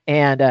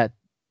and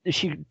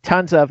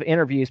tons of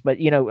interviews, but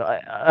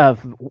of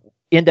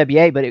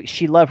NWA, but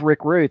she loved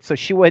Rick Rude, so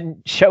she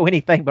wouldn't show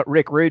anything but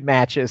Rick Rude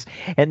matches.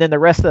 And then the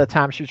rest of the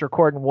time, she was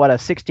recording what a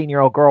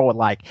 16-year-old girl would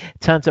like: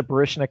 tons of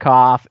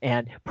Baryshnikov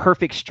and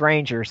Perfect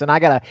Strangers. And I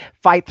gotta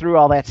fight through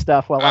all that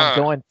stuff while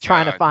I'm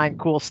trying to find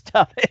cool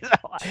stuff.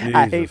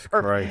 I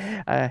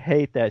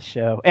hate that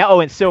show.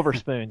 Oh, and Silver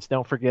Spoons.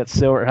 Don't forget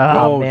Silver.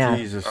 Oh man,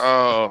 Jesus.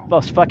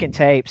 Those fucking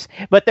tapes.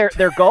 But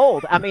they're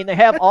gold. I mean, they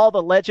have all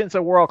the Legends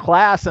of World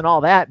Class and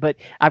all that. But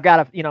I've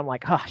got to, I'm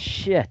like, oh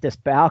shit, this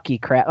Balky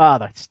crap. Oh,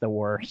 that's the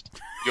worst.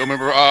 You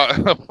remember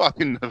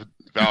fucking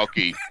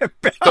Valky?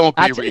 Don't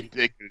be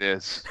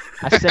ridiculous.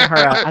 I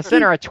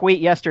sent her a tweet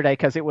yesterday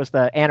because it was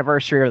the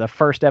anniversary of the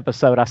first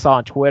episode I saw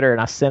on Twitter, and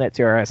I sent it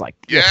to her. I was like,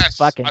 "Yes,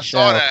 fucking I show."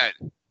 saw that.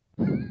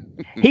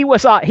 He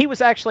was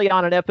actually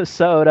on an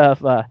episode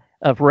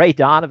of Ray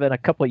Donovan a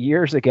couple of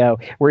years ago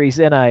where he's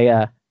in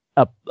a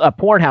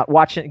porn house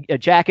watching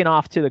jacking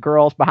off to the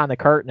girls behind the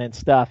curtain and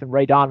stuff, and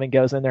Ray Donovan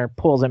goes in there and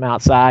pulls him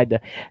outside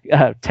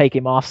to take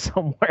him off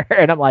somewhere.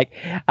 And I'm like,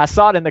 I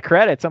saw it in the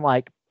credits. I'm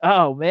like,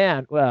 oh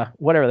man,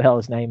 whatever the hell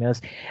his name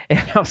is.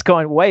 And I was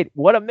going, wait,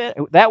 what a minute,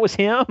 that was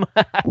him.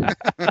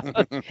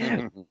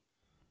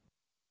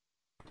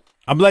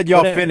 I'm letting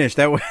y'all finish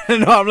that way.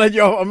 No, I'm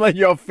letting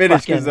y'all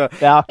finish because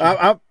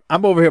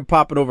I'm over here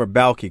popping over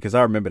Balky because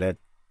I remember that.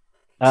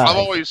 I've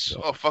always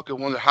fucking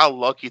wondered how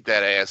lucky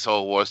that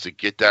asshole was to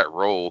get that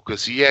role,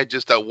 because he had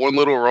just that one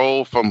little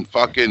role from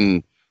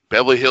fucking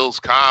Beverly Hills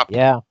Cop.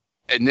 Yeah.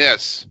 And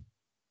this.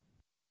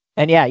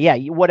 And yeah.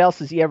 What else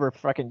has he ever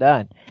fucking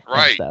done?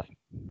 Right. Stuff.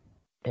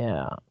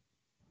 Yeah.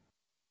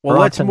 Well,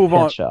 let's move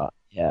on.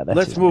 Yeah,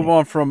 let's move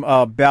on from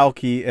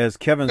Balky as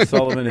Kevin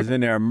Sullivan is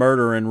in there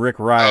murdering Rick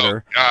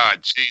Ryder. Oh,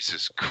 God,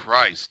 Jesus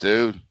Christ,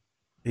 dude.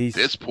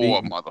 This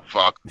poor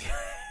motherfucker.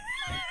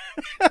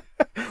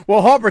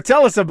 Well, Harper,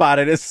 tell us about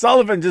it. As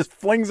Sullivan just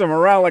flings him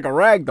around like a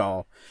rag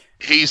doll.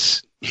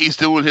 He's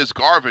doing his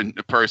Garvin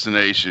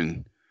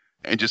impersonation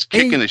and just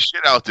kicking the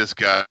shit out this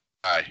guy.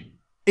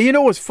 You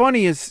know what's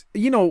funny is,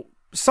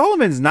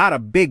 Sullivan's not a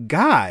big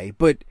guy,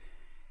 but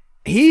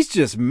he's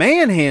just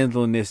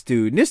manhandling this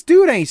dude. And this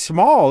dude ain't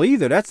small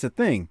either. That's the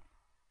thing.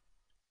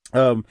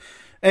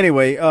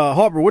 Anyway,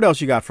 Harper, what else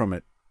you got from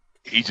it?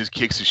 He just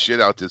kicks the shit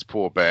out this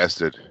poor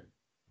bastard.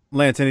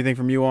 Lance, anything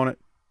from you on it?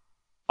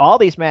 All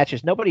these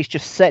matches, nobody's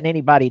just setting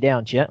anybody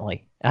down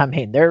gently. I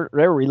mean, they're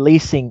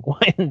releasing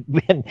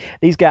when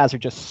these guys are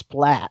just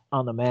splat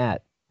on the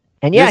mat.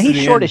 And yeah, he's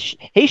short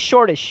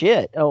as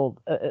shit. Oh,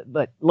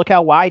 but look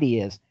how wide he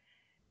is.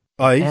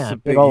 Oh, he's a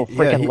big old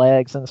freaking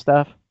legs and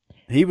stuff.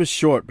 He was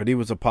short, but he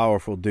was a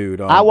powerful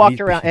dude. I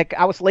walked around.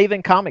 I was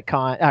leaving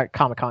Comic-Con.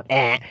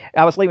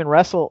 I was leaving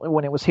Wrestle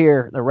when it was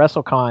here, the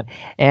WrestleCon,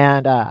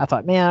 and I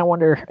thought, man, I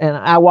wonder. And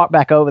I walked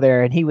back over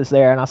there, and he was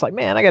there, and I was like,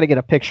 man, I got to get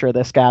a picture of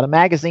this guy. The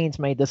magazines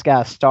made this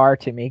guy a star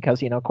to me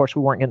because, of course,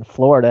 we weren't in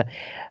Florida,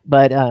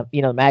 but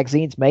the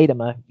magazines made him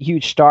a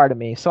huge star to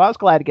me. So I was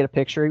glad to get a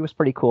picture. He was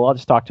pretty cool. I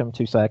just talked to him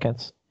 2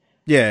 seconds.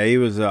 Yeah, he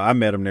was. I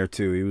met him there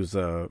too. He was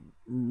a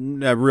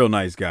real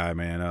nice guy,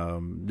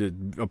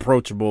 man.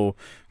 Approachable,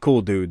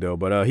 cool dude though.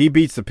 But he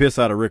beats the piss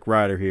out of Rick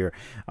Ryder here.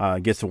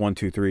 Gets the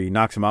 1-2-3,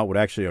 knocks him out with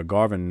actually a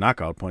Garvin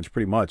knockout punch,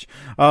 pretty much.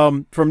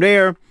 From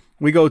there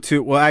we go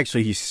to. Well,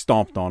 actually, he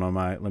stomped on him.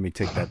 Let me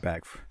take that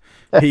back.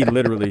 He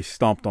literally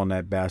stomped on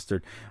that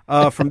bastard.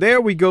 From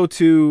there we go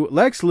to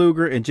Lex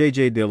Luger and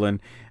J.J. Dillon,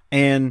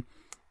 and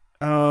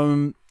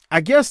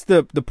I guess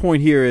the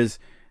point here is.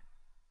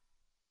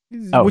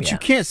 You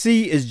can't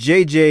see is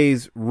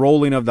JJ's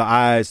rolling of the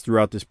eyes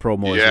throughout this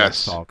promo as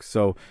Lex talks.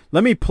 So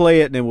let me play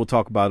it, and then we'll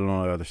talk about it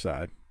on the other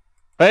side.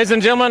 Ladies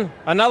and gentlemen,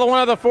 another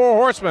one of the Four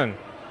Horsemen,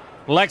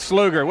 Lex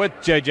Luger with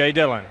J.J.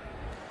 Dillon.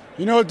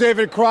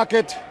 David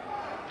Crockett,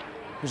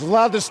 there's a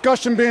lot of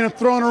discussion being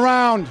thrown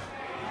around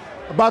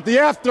about the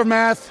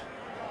aftermath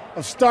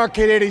of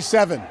Starrcade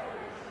 87.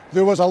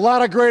 There was a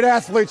lot of great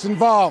athletes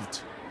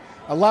involved.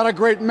 A lot of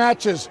great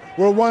matches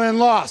were won and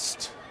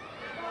lost.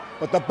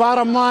 But the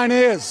bottom line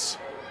is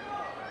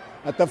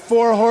that the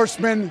Four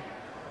Horsemen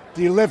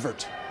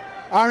delivered.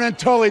 Arn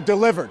Tully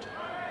delivered.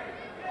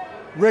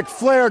 Ric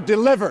Flair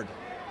delivered.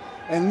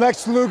 And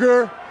Lex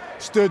Luger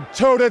stood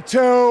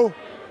toe-to-toe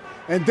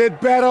and did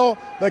battle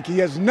like he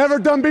has never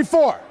done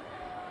before.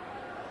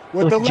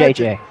 With the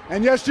legend. JJ.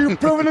 And yes, you've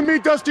proven to me,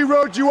 Dusty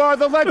Rhodes, you are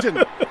the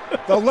legend.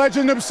 The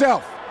legend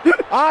himself.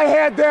 I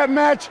had that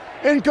match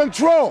in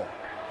control.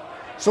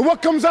 So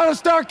what comes out of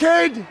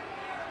Starrcade?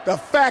 The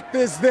fact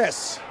is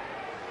this.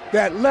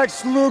 That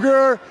Lex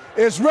Luger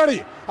is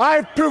ready.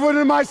 I've proven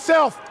to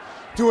myself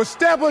to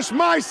establish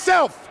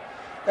myself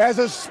as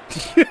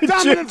a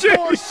dominant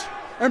force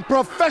in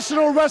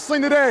professional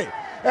wrestling today.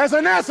 As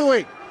an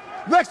athlete,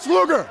 Lex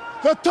Luger,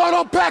 the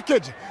total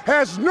package,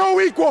 has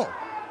no equal.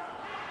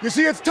 You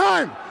see, it's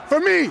time for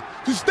me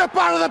to step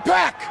out of the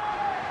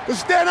pack, to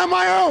stand on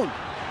my own,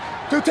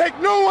 to take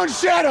no one's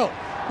shadow,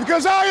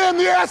 because I am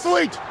the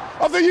athlete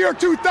of the year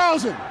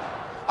 2000.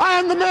 I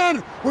am the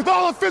man with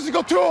all the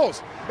physical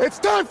tools. It's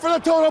time for the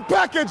total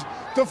package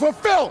to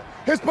fulfill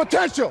his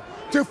potential,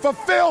 to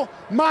fulfill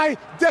my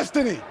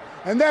destiny.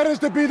 And that is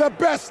to be the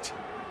best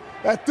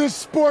that this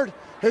sport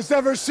has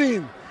ever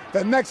seen.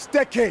 The next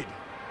decade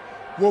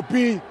will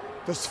be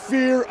the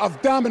sphere of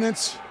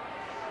dominance.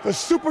 The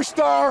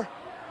superstar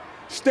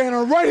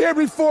standing right here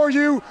before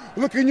you,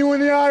 looking you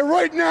in the eye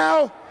right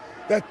now,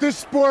 that this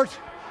sport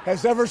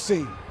has ever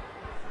seen.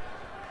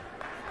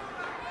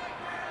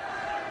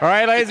 All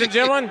right, ladies and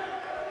gentlemen,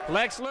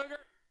 Lex Luger.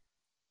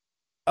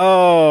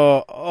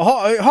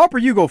 Harper,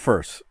 you go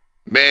first.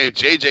 Man,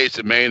 JJ's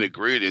the main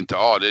ingredient to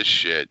all this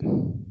shit.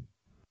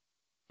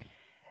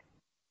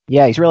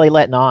 Yeah, he's really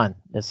letting on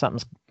that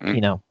something's,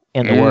 in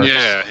the works.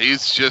 Yeah,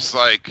 he's just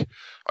like,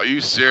 are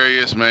you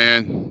serious,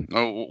 man?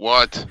 Oh,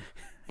 what?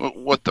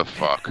 What the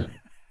fuck?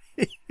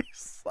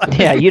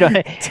 Yeah,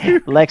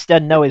 Lex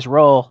doesn't know his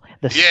role,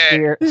 the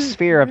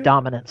sphere of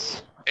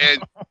dominance.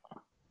 And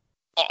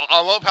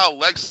I love how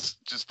Lex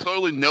just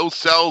totally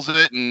no-sells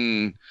it,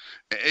 and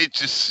it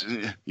just,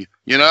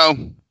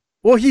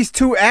 Well, he's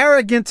too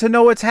arrogant to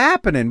know what's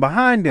happening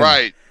behind him.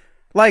 Right.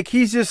 Like,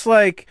 he's just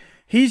like,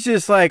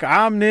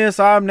 I'm this,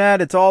 I'm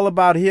that, it's all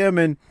about him.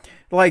 And,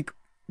 like,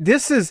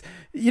 this is,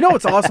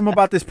 what's awesome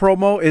about this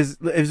promo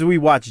is we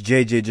watch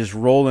JJ just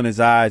rolling his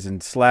eyes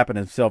and slapping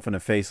himself in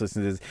the face.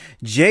 Listen to this.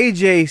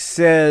 JJ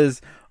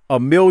says a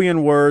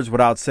million words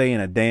without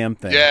saying a damn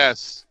thing.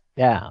 Yes.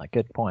 Yeah,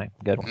 good point.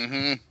 Good one.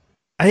 Mm-hmm.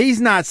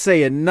 He's not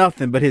saying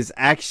nothing, but his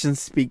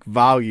actions speak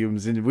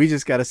volumes, and we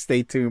just got to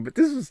stay tuned. But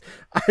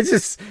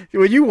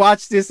when you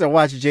watch this and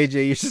watch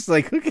JJ, you're just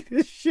like, look at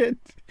this shit.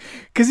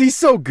 Because he's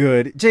so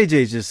good.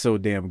 JJ's just so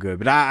damn good.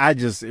 But I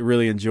just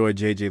really enjoy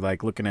JJ,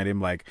 like, looking at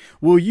him like,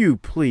 will you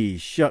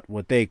please shut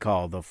what they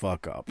call the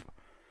fuck up?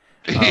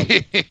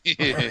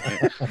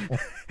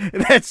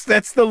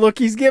 That's the look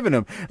he's giving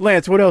him.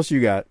 Lance, what else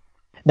you got?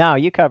 No,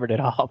 you covered it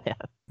all, man.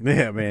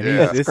 Yeah, man,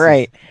 It's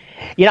great.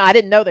 I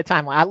didn't know the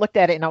timeline. I looked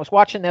at it and I was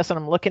watching this, and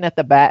I'm looking at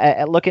the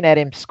back, looking at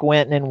him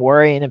squinting and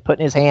worrying and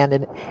putting his hand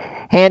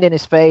in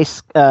his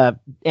face. So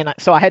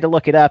I had to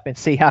look it up and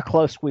see how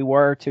close we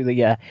were to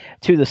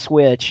the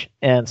switch.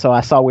 And so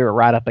I saw we were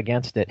right up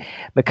against it,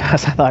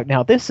 because I thought,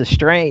 now this is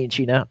strange.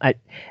 I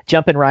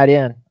jumping right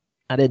in.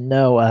 I didn't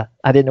know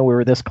we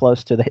were this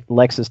close to the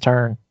Lex's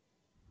turn.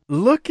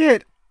 Look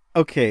at.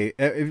 Okay,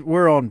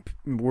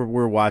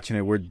 we're watching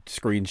it. We're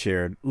screen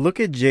shared. Look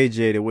at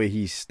JJ, the way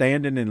he's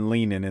standing and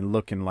leaning and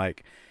looking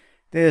like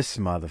this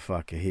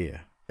motherfucker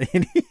here.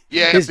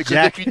 Yeah, because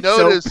if you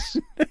notice,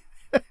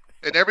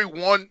 in every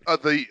one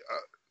of the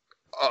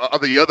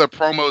other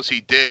promos he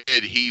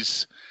did,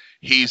 he's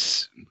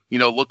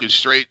looking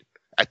straight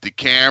at the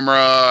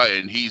camera,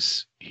 and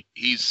he's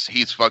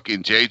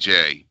fucking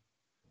JJ.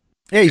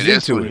 Yeah, he's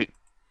into it.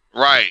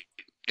 Right.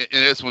 And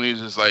this one, he's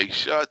just like,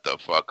 shut the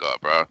fuck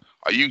up, bro.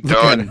 Are you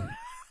done?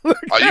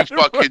 Are you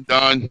fucking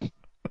done?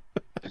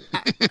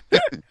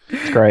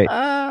 It's great.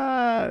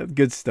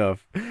 Good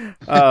stuff.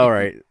 All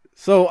right.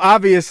 So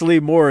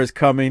obviously more is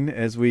coming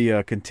as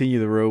we continue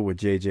the road with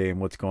JJ and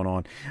what's going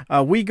on.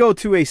 We go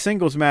to a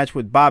singles match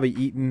with Bobby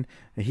Eaton.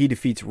 He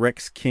defeats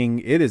Rex King.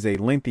 It is a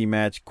lengthy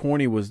match.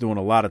 Corny was doing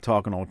a lot of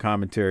talking on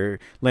commentary.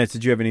 Lance,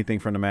 did you have anything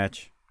from the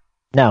match?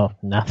 No,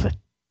 nothing.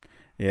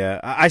 Yeah,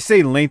 I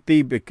say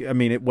lengthy, because, I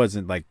mean, it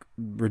wasn't like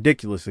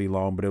ridiculously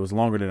long, but it was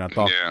longer than I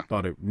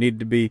thought it needed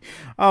to be.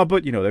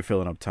 But they're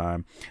filling up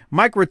time.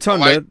 Mike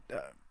Rotunda.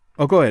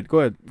 Go ahead,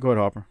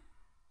 Harper.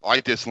 I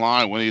like this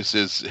line when he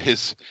says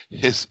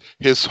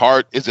his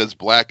heart is as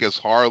black as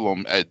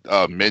Harlem at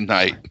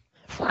midnight.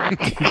 Do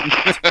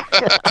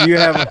you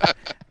have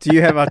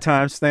a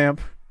timestamp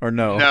or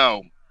no?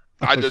 No,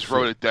 I just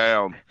wrote it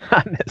down.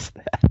 I missed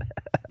that.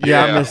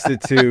 Yeah, I missed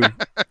it too.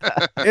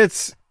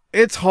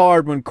 It's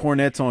hard when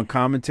Cornette's on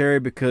commentary,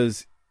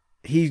 because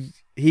he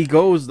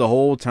goes the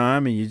whole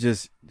time,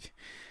 and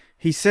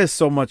he says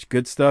so much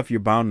good stuff, you're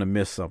bound to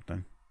miss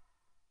something.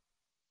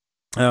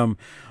 All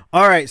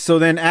right, so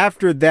then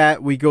after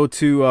that we go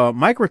to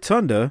Mike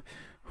Rotunda,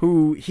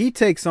 who he's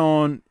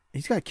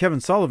got Kevin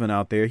Sullivan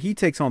out there. He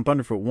takes on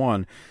Thunderfoot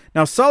 1.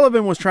 Now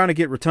Sullivan was trying to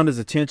get Rotunda's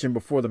attention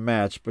before the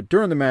match, but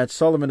during the match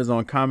Sullivan is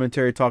on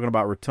commentary talking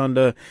about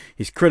Rotunda.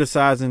 He's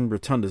criticizing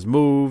Rotunda's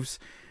moves.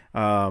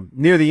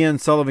 Near the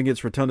end, Sullivan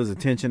gets Rotunda's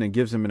attention and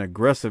gives him an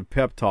aggressive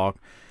pep talk.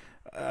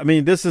 I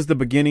mean, this is the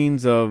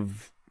beginnings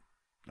of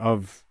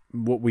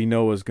what we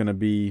know is going to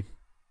be.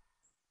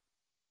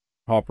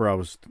 Harper, I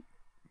was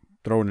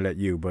throwing it at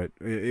you, but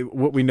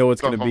what we know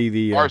it's going to be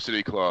the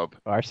Varsity Club.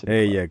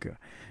 There you go.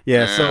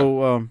 Yeah.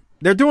 So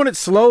they're doing it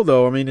slow,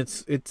 though. I mean,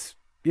 it's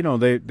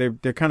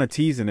they're kind of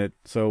teasing it,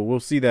 so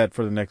we'll see that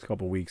for the next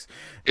couple of weeks.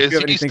 Is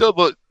he still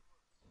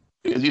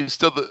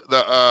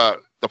the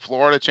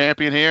Florida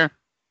champion here?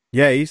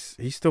 Yeah, he's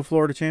still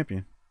Florida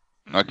champion.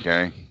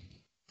 Okay.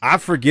 I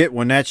forget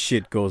when that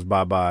shit goes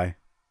bye-bye.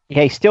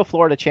 Yeah, he's still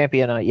Florida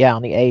champion. On the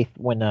 8th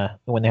when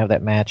they have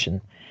that match.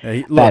 And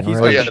he's got the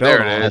belt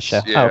there on. it is.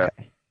 Yeah. Oh,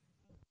 okay.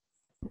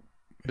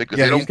 Because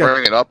they don't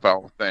bring it up, I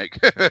don't think.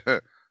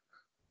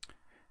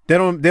 They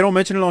don't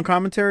mention it on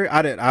commentary.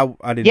 I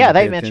didn't. Yeah,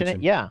 they mention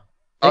it. Yeah.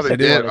 They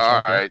did.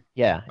 All right.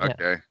 Yeah.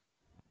 Okay.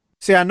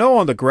 See, I know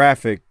on the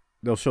graphic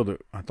they'll show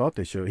I thought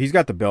they showed. He's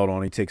got the belt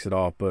on. He takes it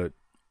off, but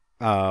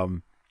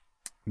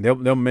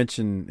they'll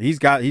mention he's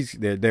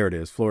there. There it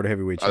is, Florida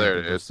heavyweight champion. There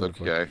it is.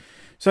 Okay.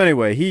 So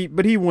anyway, he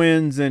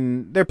wins,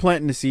 and they're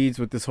planting the seeds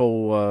with this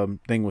whole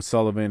thing with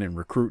Sullivan and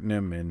recruiting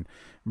him and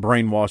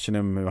brainwashing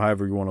him,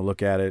 however you want to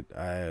look at it.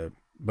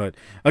 But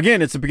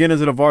again, it's the beginnings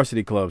of the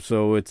Varsity Club,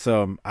 so it's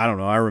I don't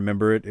know. I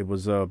remember it. It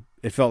was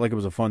it felt like it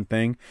was a fun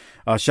thing.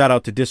 Shout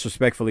out to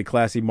Disrespectfully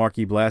Classy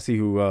Marky Blassie,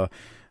 who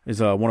is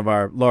one of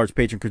our large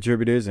patron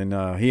contributors, and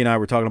he and I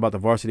were talking about the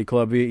Varsity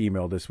Club via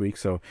email this week.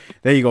 So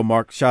there you go,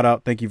 Mark. Shout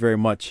out. Thank you very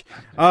much.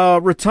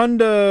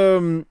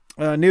 Rotunda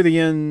near the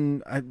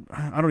end, I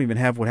don't even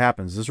have what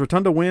happens. Does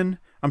Rotunda win?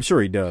 I'm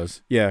sure he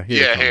does. Yeah.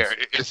 Here.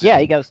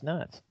 He goes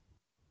nuts.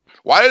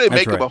 Why did they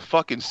make him a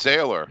fucking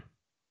sailor?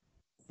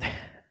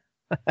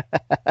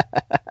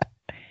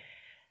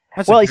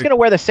 He's going to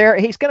wear the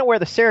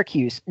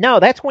Syracuse. No,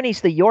 that's when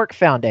he's the York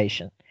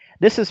Foundation.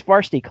 This is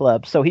Varsity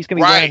Club, so he's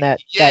going to be wearing that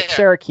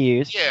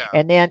Syracuse. Yeah.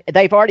 And then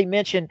they've already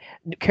mentioned,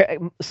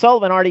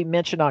 Sullivan already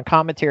mentioned on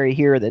commentary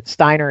here that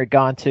Steiner had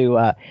gone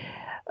to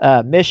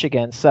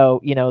Michigan,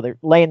 so they're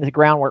laying the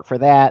groundwork for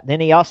that.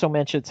 Then he also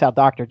mentions how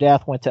Dr.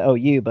 Death went to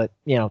OU, but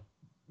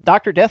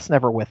Dr. Death's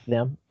never with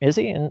them, is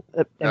he? Am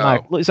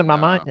I losing my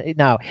mind?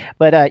 No.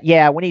 But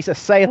when he's a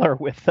sailor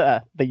with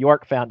the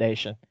York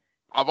Foundation.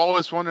 I've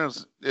always wondered,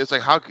 it's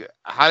like,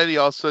 how did he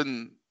all of a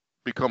sudden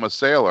become a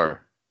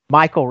sailor?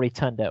 Michael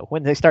Rotunda,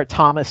 when they start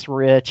Thomas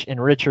Rich and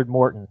Richard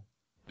Morton.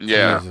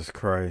 Yeah. Jesus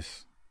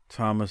Christ.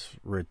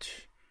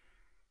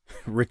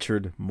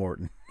 Richard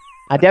Morton.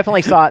 I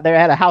definitely saw it. They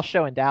had a house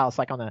show in Dallas,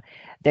 like on the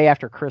day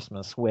after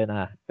Christmas, when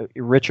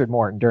Richard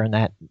Morton during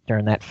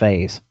that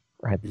phase.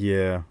 Right.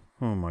 Yeah.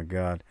 Oh my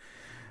God.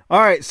 All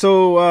right,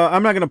 so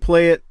I'm not gonna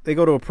play it. They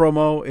go to a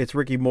promo. It's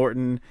Ricky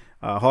Morton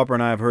Harper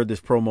and I have heard this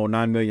promo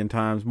 9 million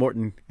times.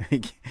 Morton,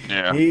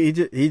 yeah. he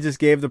just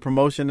gave the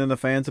promotion and the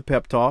fans a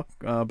pep talk,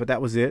 but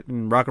that was it.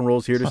 And rock and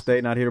roll's here to stay,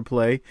 not here to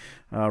play.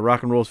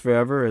 Rock and roll's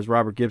forever, as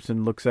Robert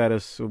Gibson looks at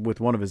us with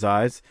one of his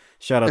eyes.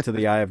 Shout out to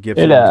the eye of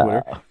Gibson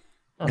on Twitter.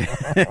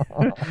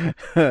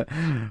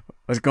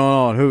 What's going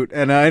on, Hoot?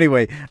 And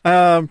anyway,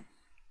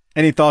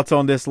 any thoughts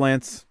on this,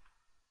 Lance?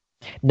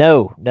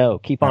 No,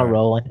 keep on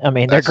rolling. I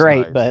mean, they're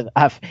great, nice.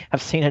 but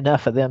I've seen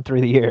enough of them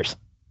through the years.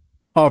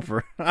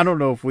 Harper, I don't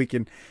know if we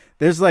can.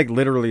 There's like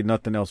literally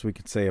nothing else we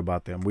can say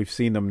about them. We've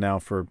seen them now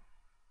for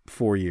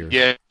 4 years.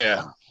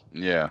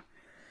 Yeah.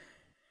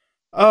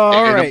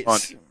 All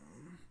right.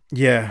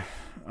 Yeah.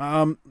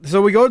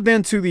 So we go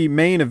then to the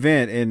main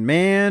event, and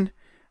man,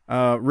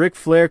 Ric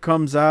Flair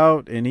comes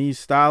out and he's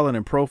styling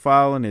and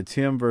profiling. It's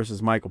him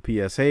versus Michael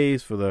P.S.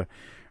 Hayes for the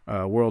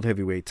World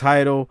Heavyweight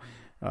title.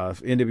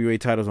 NWA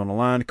titles on the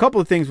line. A couple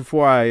of things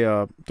before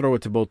I throw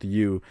it to both of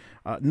you.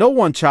 No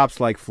one chops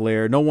like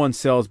Flair. No one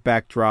sells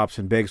backdrops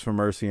and begs for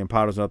mercy and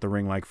powders out the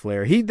ring like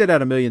Flair. He did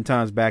that a million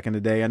times back in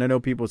the day, and I know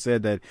people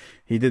said that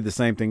he did the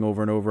same thing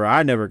over and over.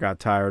 I never got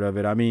tired of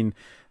it. I mean,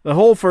 the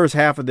whole first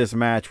half of this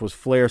match was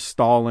Flair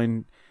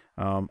stalling.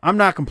 I'm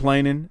not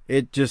complaining.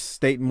 It just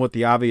stating what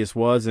the obvious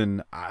was,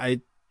 and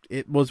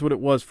it was what it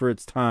was for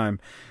its time.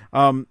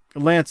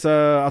 Lance,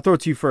 I'll throw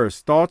it to you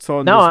first. Thoughts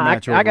on this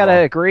match overall? I gotta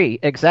agree.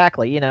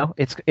 Exactly.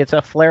 It's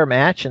a Flair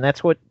match, and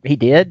that's what he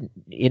did.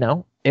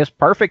 It's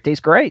perfect. He's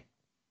great.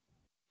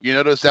 You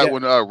notice that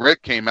when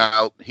Rick came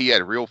out, he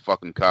had real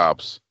fucking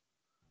cops.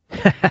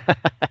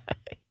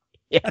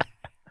 Yeah.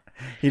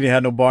 He didn't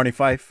have no Barney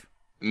Fife?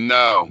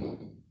 No.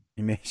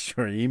 He made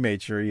sure he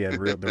had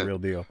the real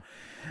deal.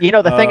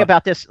 The thing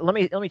about this, let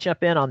me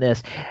jump in on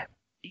this.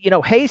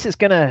 Hayes is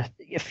going to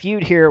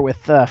feud here with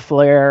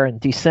Flair in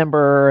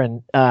December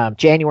and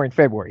January and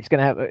February. He's going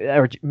to have,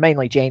 or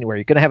mainly January,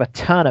 you're going to have a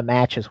ton of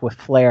matches with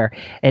Flair.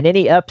 And then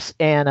he ups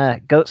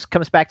and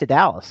comes back to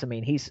Dallas. I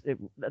mean, he's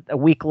a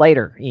week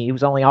later. He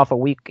was only off a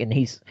week, and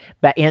he's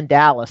back in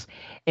Dallas.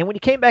 And when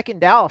he came back in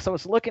Dallas, I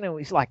was looking and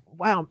he's like,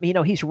 wow,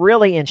 he's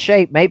really in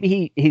shape.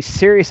 Maybe he's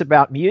serious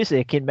about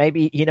music, and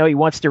maybe, he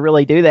wants to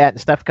really do that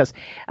and stuff. Because,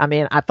 I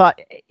mean, I thought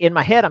in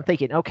my head, I'm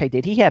thinking, okay,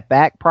 did he have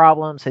back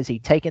problems? Has he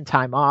taken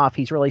time off?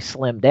 He's really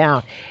slimmed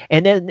down.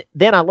 And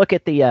then I look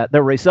at the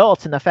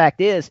results, and the fact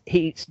is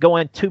he's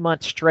going 2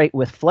 months straight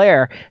with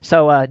Flair.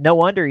 So no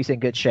wonder he's in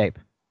good shape.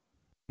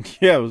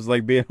 Yeah, it was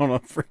like being on a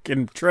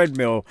freaking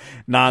treadmill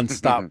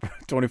nonstop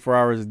 24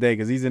 hours a day,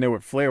 because he's in there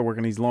with Flair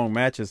working these long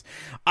matches.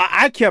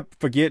 I kept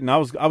forgetting. I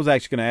was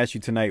actually going to ask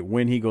you tonight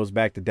when he goes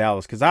back to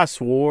Dallas, because I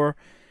swore,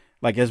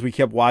 like, as we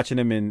kept watching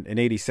him in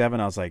 87,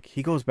 I was like,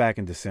 he goes back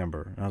in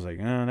December. And I was like,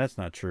 that's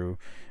not true.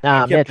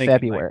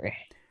 Mid-February.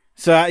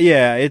 So,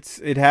 yeah,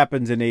 it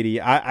happens in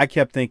 80. I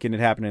kept thinking it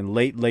happened in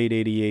late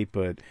 88,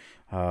 but,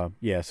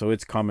 so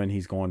it's coming.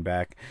 He's going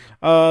back.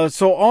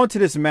 So on to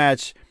this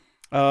match.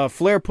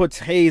 Flair puts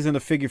Hayes in the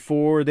figure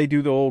four. They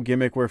do the old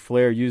gimmick where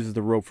Flair uses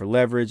the rope for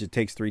leverage. It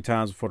takes 3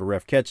 times before the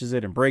ref catches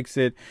it and breaks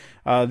it.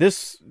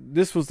 This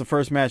was the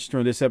first match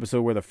during this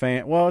episode where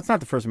it's not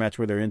the first match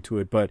where they're into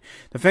it, but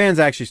the fans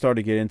actually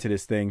started to get into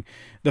this thing.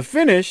 The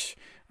finish,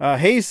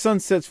 Hayes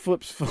sunsets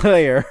flips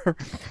Flair.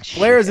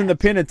 Flair is in the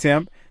pin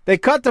attempt. They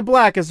cut to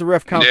black as the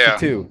ref counts to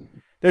 2.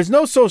 There's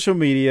no social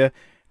media,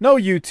 no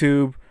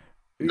YouTube,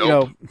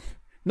 nope.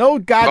 No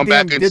goddamn.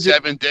 Come back in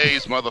 7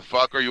 days,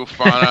 motherfucker. You'll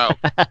find out.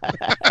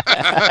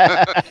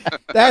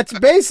 That's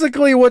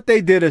basically what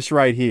they did us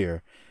right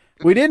here.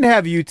 We didn't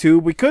have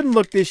YouTube. We couldn't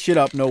look this shit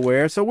up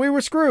nowhere, so we were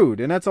screwed,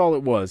 and that's all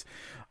it was.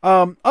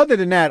 Other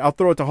than that, I'll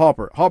throw it to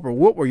Harper. Harper,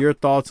 what were your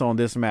thoughts on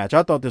this match?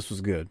 I thought this was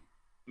good.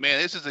 Man,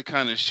 this is the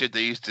kind of shit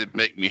that used to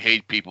make me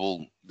hate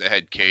people that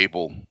had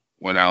cable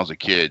when I was a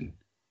kid.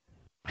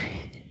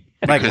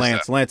 Like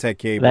Lance. Lance had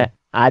cable.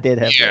 I did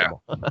have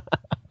cable.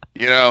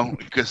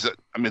 Because,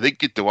 they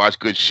get to watch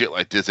good shit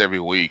like this every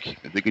week.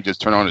 They can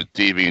just turn on the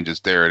TV and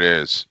just there it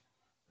is.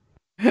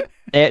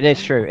 It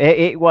is true.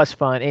 It was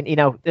fun.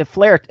 And,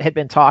 Flair had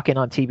been talking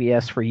on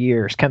TBS for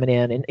years coming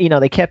in.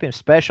 And, they kept him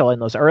special in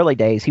those early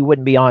days. He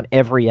wouldn't be on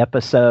every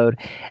episode,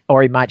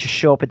 or he might just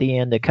show up at the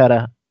end to cut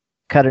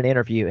an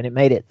interview. And it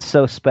made it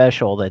so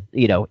special that,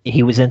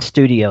 he was in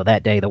studio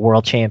that day, the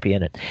world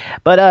champion.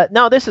 But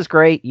no, this is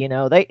great.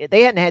 They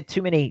hadn't had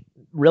too many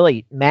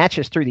really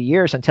matches through the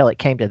years until it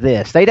came to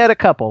this. They'd had a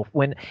couple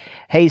when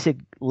Hayes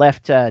had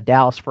left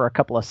Dallas for a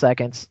couple of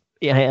seconds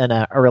in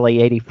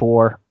early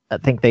 '84. I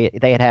think they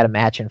had a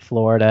match in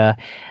Florida.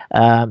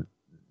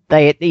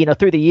 They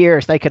through the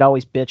years they could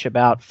always bitch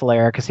about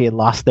Flair because he had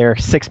lost their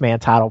 6-man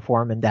title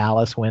for him in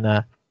Dallas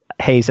when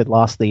Hayes had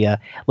lost the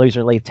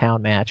loser leave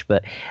town match.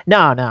 But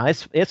no,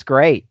 it's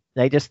great.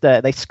 They just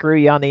they screw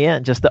you on the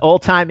end, just the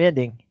old time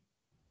ending.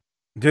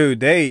 Dude,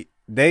 they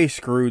they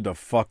screwed the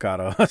fuck out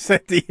of us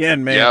at the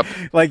end, man. Yep.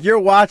 Like, you're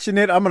watching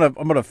it. I'm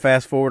gonna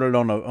fast forward it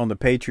on the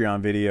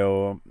Patreon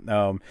video.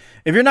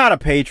 If you're not a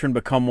patron,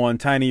 become one.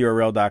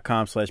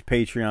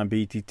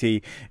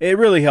 tinyurl.com/PatreonBTT. It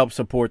really helps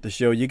support the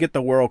show. You get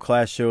the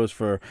world-class shows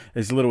for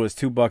as little as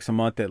 $2 a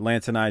month that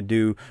Lance and I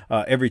do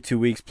every 2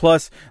 weeks.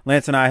 Plus,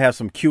 Lance and I have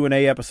some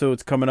Q&A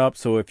episodes coming up.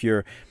 So if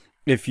you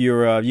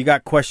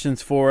got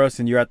questions for us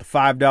and you're at the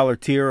 $5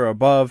 tier or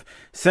above,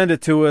 send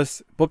it to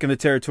us,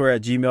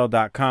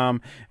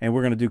 bookingtheterritory@gmail.com, and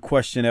we're going to do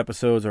question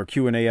episodes or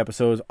Q&A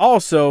episodes.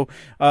 Also,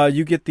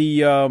 you get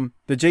the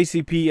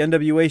JCP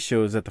NWA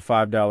shows at the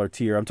 $5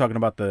 tier. I'm talking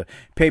about the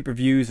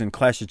pay-per-views and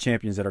Clash of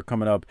Champions that are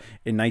coming up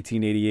in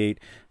 1988.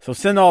 So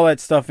send all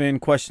that stuff in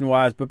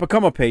question-wise, but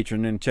become a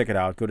patron and check it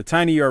out. Go to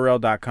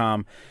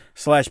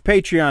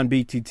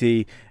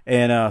tinyurl.com/PatreonBTT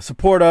and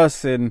support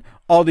us and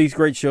all these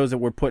great shows that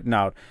we're putting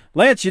out.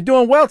 Lance, you're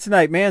doing well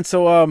tonight, man.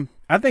 So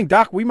I think,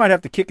 Doc, we might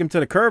have to kick him to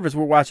the curb as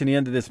we're watching the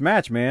end of this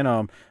match, man.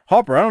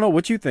 Harper, I don't know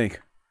what you think.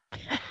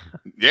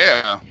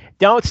 Yeah.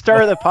 Don't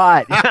stir the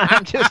pot.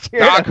 I'm just here.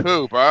 Doc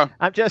who, bro?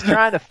 I'm just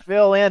trying to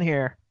fill in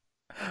here.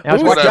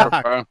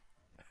 Whatever, bro.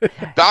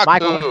 Doc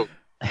Michael, who?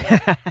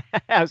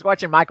 I was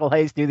watching Michael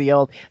Hayes do the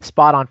old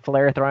spot on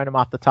Flair, throwing him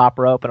off the top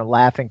rope, and I'm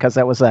laughing because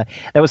that was a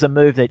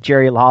move that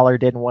Jerry Lawler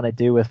didn't want to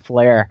do with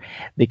Flair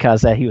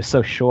because he was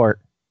so short.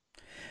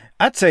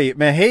 I'd say,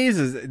 man,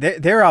 Hayes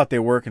they're out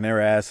there working their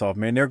ass off,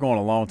 man. They're going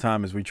a long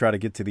time as we try to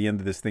get to the end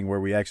of this thing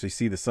where we actually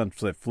see the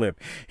sunset flip.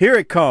 Here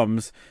it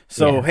comes.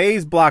 So yeah.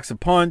 Hayes blocks a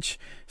punch.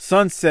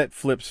 Sunset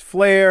flips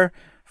Flair.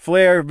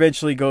 Flair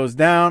eventually goes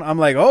down. I'm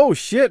like, oh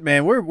shit,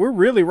 man, we're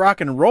really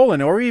rocking and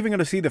rolling. Are we even going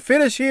to see the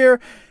finish here?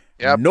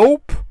 Yep.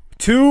 Nope.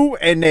 2,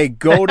 and they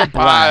go to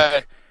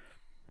black.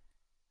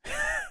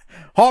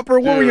 Harper,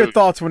 what were your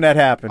thoughts when that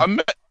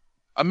happened?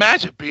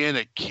 Imagine being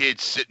a kid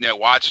sitting there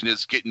watching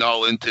this, getting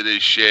all into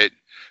this shit,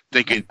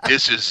 thinking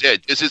this is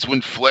it. This is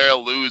when Flair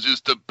loses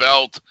the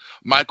belt.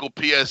 Michael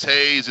P.S.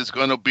 Hayes is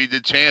going to be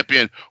the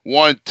champion.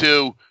 1,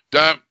 2,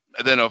 dump,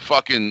 and then a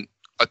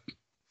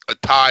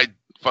Tide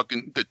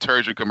fucking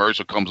detergent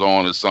commercial comes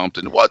on or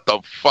something. What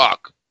the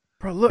fuck?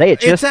 Bro, look, they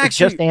just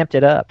amped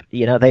it up.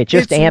 You know, they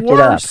just amped it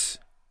up.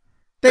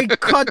 They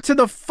cut to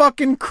the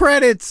fucking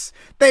credits.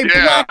 They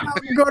black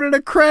out and go to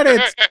the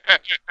credits.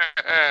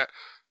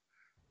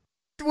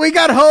 We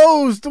got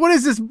hosed. What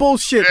is this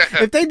bullshit?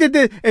 If they did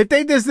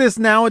this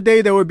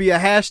nowadays, there would be a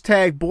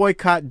hashtag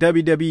boycott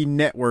WWE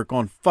Network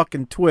on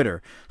fucking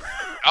Twitter.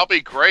 That'll be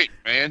great,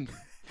 man.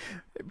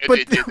 If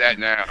they did that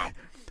now.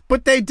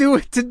 But they do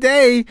it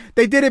today.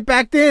 They did it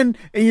back then.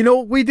 And you know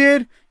what we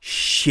did?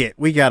 Shit,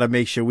 we got to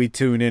make sure we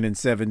tune in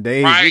 7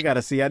 days. Right. We got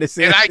to see how this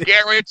ends. And I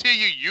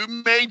guarantee you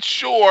made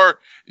sure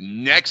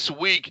next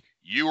week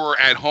you were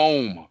at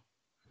home,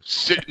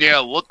 sitting there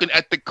looking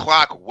at the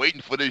clock,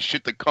 waiting for this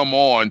shit to come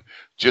on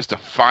just to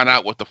find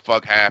out what the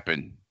fuck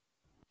happened.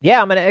 Yeah,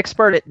 I'm an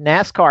expert at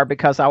NASCAR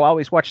because I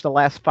always watch the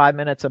last 5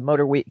 minutes of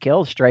Motor Week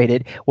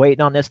Illustrated,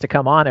 waiting on this to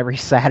come on every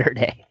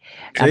Saturday.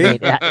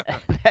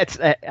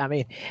 I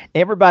mean,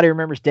 everybody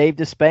remembers Dave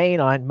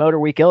Despain on Motor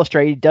Week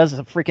Illustrated. He does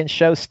a freaking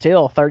show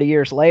still 30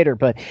 years later,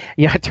 but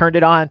I turned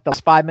it on those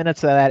 5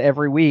 minutes of that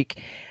every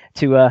week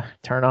to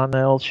turn on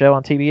the old show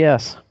on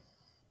TBS.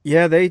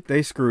 Yeah,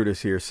 they screwed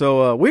us here.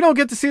 So we don't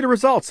get to see the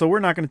results, so we're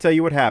not going to tell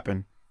you what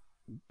happened.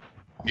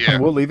 Yeah.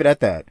 We'll leave it at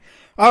that.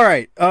 All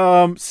right.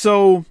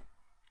 So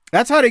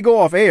that's how they go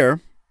off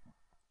air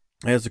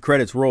as the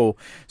credits roll.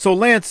 So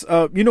Lance,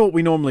 you know what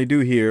we normally do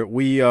here?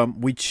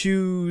 We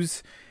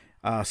choose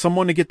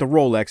someone to get the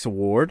Rolex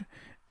award,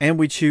 and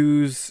we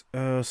choose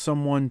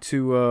someone gets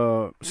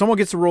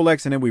the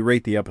Rolex, and then we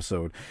rate the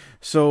episode.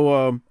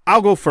 So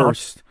I'll go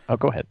first. Oh,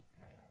 go ahead.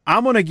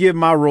 I'm going to give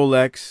my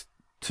Rolex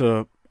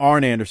to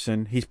Arn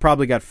Anderson. He's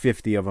probably got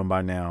 50 of them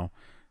by now,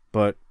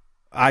 but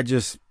I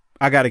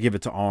got to give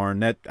it to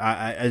Arn.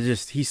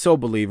 He's so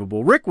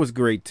believable. Rick was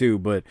great too,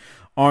 but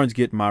Arn's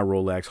getting my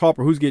Rolex.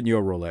 Harper, who's getting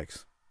your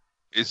Rolex?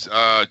 It's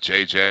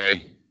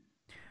JJ.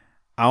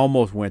 I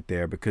almost went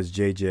there because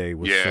JJ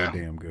was so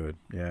damn good.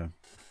 Yeah.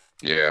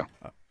 Yeah.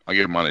 I'll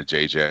give mine to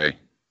JJ.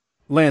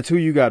 Lance, who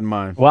you got in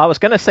mind? Well, I was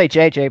going to say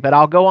JJ, but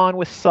I'll go on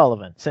with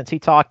Sullivan since he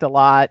talked a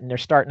lot and they're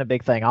starting a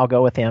big thing. I'll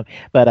go with him,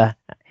 but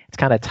it's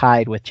kind of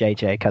tied with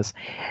JJ because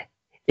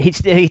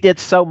he did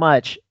so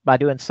much by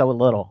doing so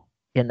little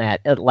in that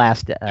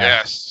last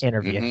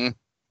interview. Mm-hmm.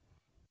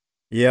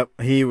 Yep,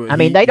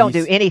 they don't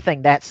do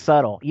anything that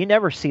subtle. You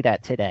never see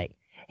that today.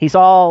 He's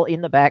all in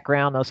the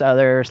background. Those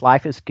others,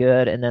 life is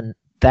good, and then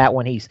that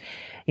one, he's,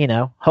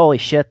 holy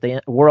shit,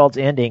 the world's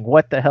ending.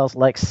 What the hell's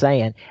Lex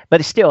saying?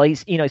 But still,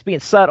 he's being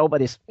subtle,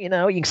 but he's, you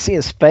can see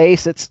his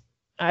face. It's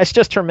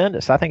just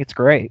tremendous. I think it's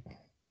great.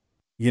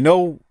 You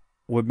know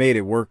what made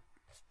it work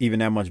even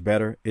that much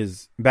better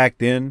is back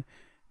then,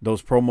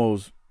 those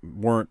promos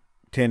weren't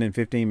 10 and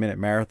 15-minute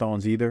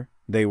marathons either.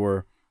 They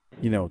were,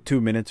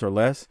 2 minutes or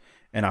less.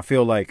 And I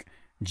feel like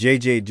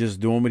JJ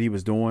just doing what he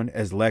was doing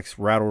as Lex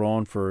rattled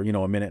on for,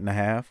 a minute and a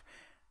half.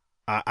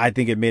 I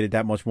think it made it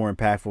that much more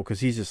impactful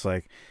because he's just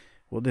like,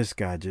 well, this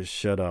guy just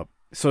shut up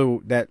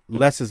so that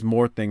less is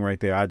more thing right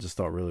there, I just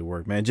thought really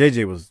worked, man.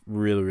 JJ was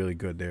really, really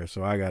good there,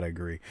 so I gotta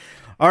agree.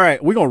 All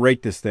right, we're gonna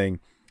rate this thing.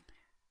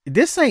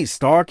 This ain't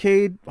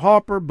Starcade,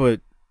 Harper,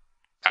 but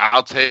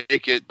I'll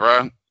take it,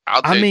 bro.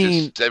 I'll take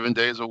this 7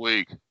 days a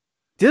week.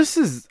 This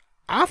is,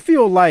 I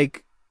feel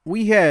like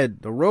we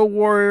had the Road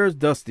Warriors,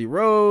 Dusty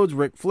Rhodes,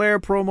 Ric Flair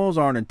promos,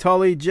 Arn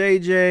Tully,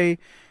 JJ.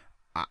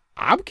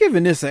 I'm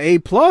giving this an A+.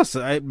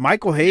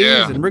 Michael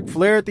Hayes and Ric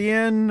Flair at the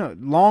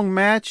end, long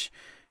match.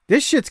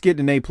 This shit's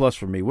getting an A+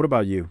 for me. What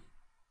about you?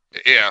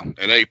 Yeah,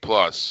 an A+.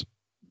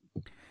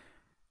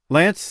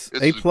 Lance,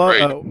 A+.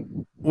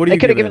 What do you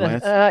give it,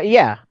 Lance?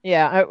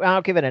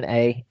 I'll give it an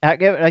A. I'll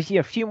give it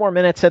a few more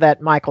minutes of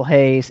that Michael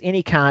Hayes.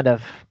 Any kind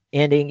of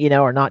ending,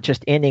 or not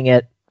just ending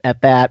it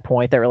at that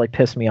point, that really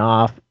pissed me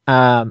off.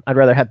 I'd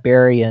rather have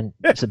Barry and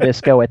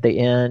Zbyszko at the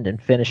end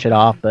and finish it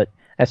off, but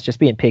that's just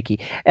being picky.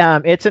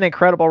 It's an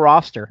incredible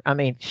roster. I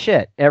mean,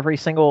 shit. Every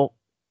single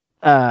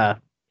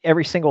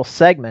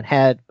segment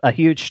had a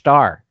huge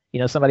star.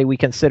 Somebody we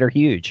consider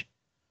huge.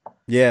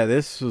 Yeah,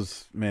 this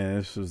was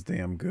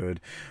damn good.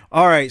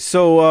 All right,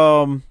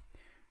 so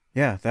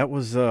that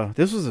was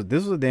this was a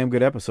damn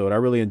good episode. I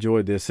really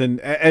enjoyed this,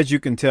 and as you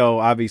can tell,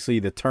 obviously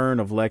the turn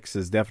of Lex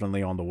is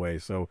definitely on the way.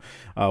 So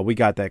we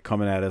got that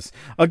coming at us.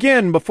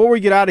 Again, before we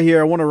get out of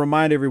here, I want to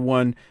remind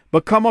everyone: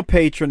 become a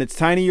patron. It's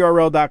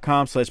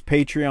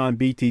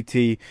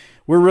tinyurl.com/PatreonBTT.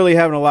 We're really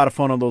having a lot of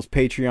fun on those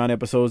Patreon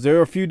episodes. There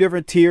are a few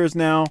different tiers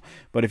now,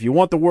 but if you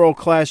want the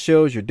world-class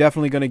shows, you're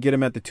definitely going to get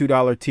them at the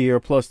 $2 tier,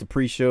 plus the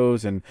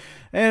pre-shows and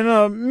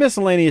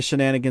miscellaneous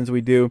shenanigans we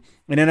do.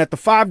 And then at the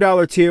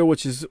 $5 tier,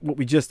 which is what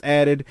we just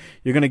added,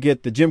 you're going to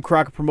get the Jim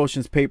Crockett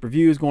Promotions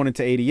pay-per-views going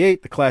into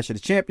 88, the Clash of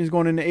the Champions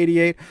going into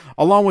 88,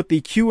 along with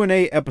the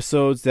Q&A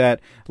episodes that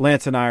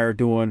Lance and I are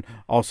doing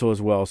also as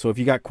well. So if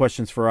you got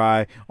questions for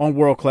I on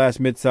World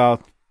Class,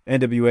 Mid-South,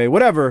 NWA,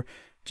 whatever,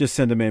 just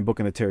send them in,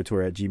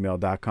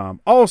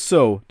 bookingtheterritory@gmail.com.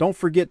 Also, don't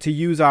forget to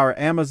use our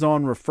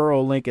Amazon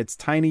referral link. It's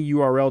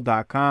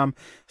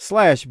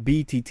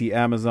tinyurl.com/BTT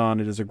Amazon.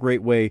 It is a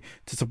great way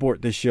to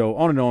support this show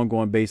on an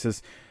ongoing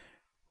basis.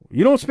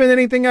 You don't spend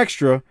anything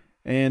extra,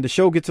 and the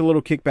show gets a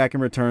little kickback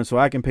in return, so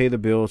I can pay the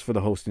bills for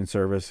the hosting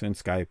service and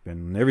Skype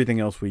and everything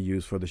else we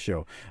use for the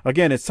show.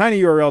 Again, it's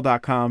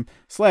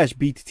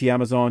tinyurl.com/BTT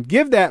Amazon.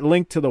 Give that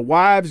link to the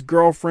wives,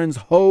 girlfriends,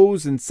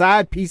 hoes, and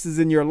side pieces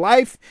in your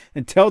life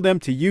and tell them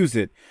to use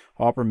it.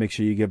 Harper, make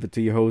sure you give it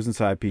to your hoes and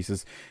side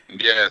pieces.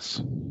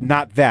 Yes.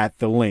 Not that,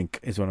 the link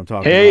is what I'm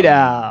talking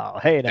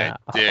about. Hey now.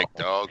 Dick,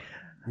 dog.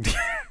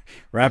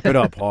 Wrap it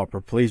up, Harper.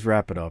 Please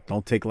wrap it up.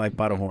 Don't take life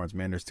by the horns,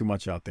 man. There's too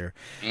much out there.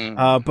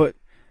 But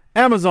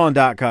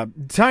Amazon.com,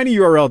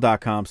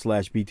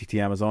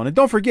 tinyurl.com/BTT Amazon. And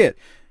don't forget,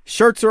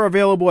 shirts are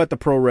available at the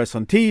Pro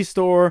Wrestling Tees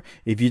store.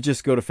 If you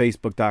just go to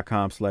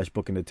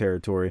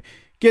facebook.com/bookingtheterritory,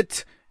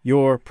 get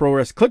your Pro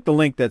Wrestling. Click the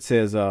link that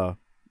says,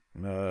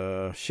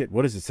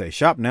 what does it say?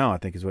 Shop now, I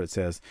think is what it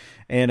says.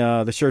 And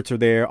the shirts are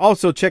there.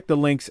 Also, check the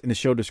links in the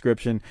show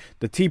description.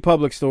 The T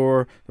Public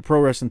store, the Pro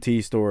Wrestling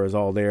T store is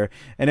all there.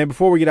 And then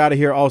before we get out of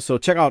here, also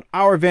check out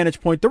our Vantage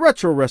Point, the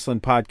Retro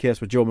Wrestling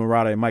Podcast with Joe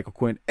Murata and Michael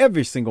Quinn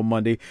every single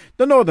Monday.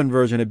 The northern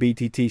version of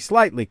BTT,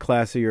 slightly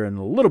classier and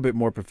a little bit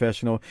more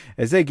professional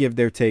as they give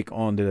their take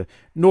on the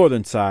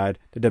northern side,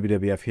 the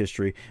WWF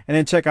history. And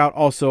then check out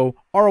also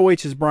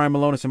ROH's Brian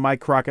Malonis and Mike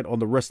Crockett on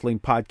the Wrestling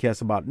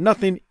Podcast About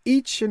Nothing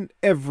each and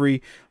every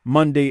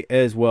Monday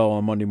as well.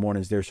 On Monday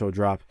mornings, their show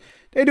drops.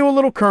 They do a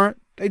little current.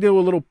 They do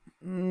a little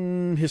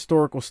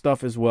historical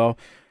stuff as well.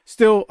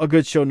 Still a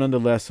good show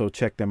nonetheless, so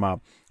check them out.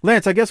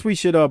 Lance, I guess we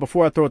should,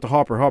 before I throw it to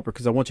Harper,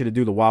 because I want you to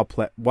do the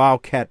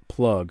Wildcat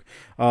plug.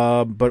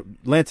 But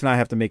Lance and I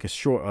have to make a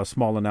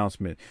small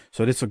announcement,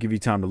 so this will give you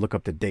time to look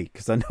up the date,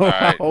 because I know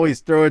I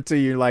always throw it to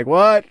you like,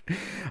 what?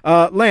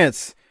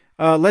 Lance,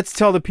 let's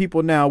tell the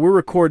people now. We're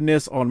recording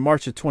this on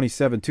March the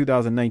 27th,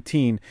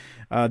 2019.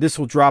 This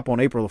will drop on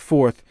April the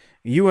 4th.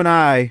 You and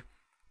I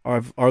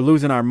are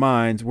losing our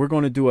minds. We're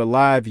going to do a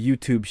live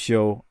YouTube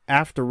show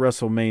after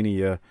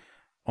WrestleMania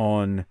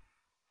on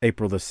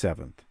April the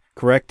 7th,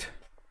 correct?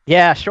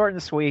 Yeah, short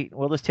and sweet.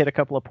 We'll just hit a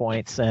couple of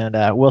points, and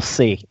we'll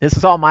see. This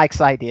is all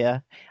Mike's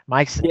idea.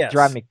 Mike's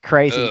driving me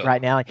crazy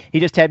right now. He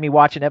just had me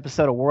watch an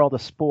episode of World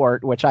of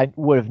Sport, which I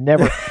would have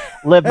never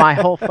lived my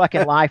whole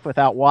fucking life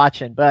without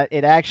watching, but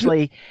it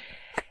actually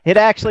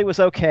was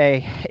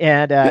okay,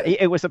 and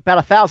it was about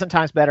 1,000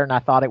 times better than I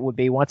thought it would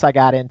be once I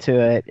got into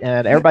it,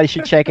 and everybody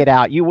should check it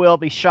out. You will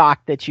be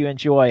shocked that you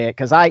enjoy it,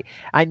 because I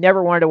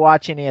never wanted to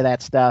watch any of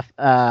that stuff,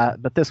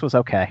 but this was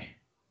okay.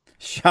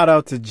 Shout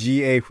out to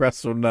GA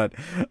WrestleNut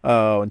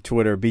on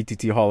Twitter,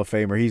 BTT Hall of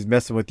Famer. He's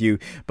messing with you.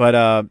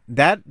 But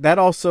that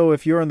also,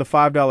 if you're in the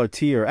 $5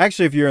 tier,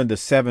 actually if you're in the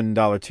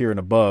 $7 tier and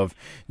above,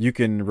 you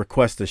can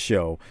request a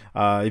show.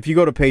 If you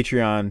go to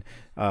Patreon,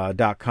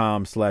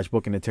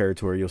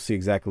 .com/bookintheterritory. You'll see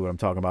exactly what I'm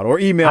talking about. Or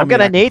email me. I'm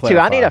gonna need to.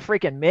 I need a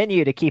freaking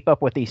menu to keep up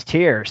with these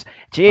tiers.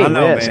 Gee, I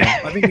know,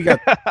 man. I think we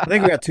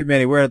got too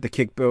many. We're at the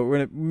kick.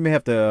 We may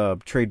have to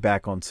trade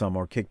back on some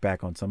or kick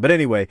back on some. But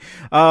anyway,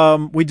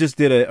 we just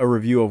did a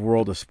review of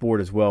World of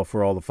Sport as well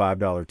for all the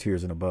 $5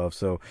 tiers and above,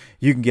 so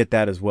you can get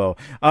that as well.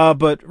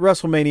 But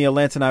WrestleMania,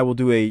 Lance and I will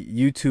do a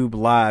YouTube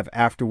live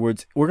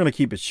afterwards. We're gonna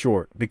keep it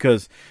short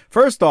because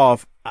first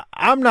off,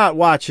 I'm not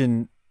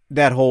watching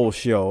that whole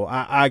show.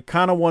 I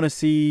kind of want to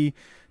see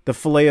the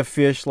fillet of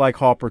fish, like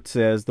Hopper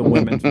says, the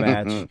women's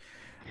match.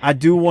 I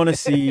do want to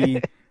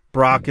see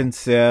Brock and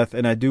Seth,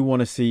 and I do want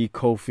to see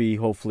Kofi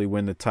hopefully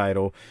win the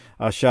title.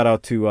 Shout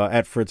out to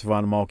at Fritz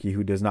Von Malky,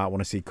 who does not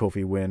want to see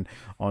Kofi win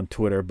on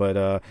Twitter,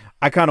 but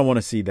I kind of want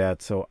to see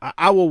that. So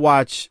I will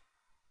watch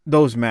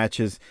those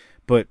matches,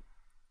 but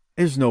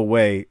there's no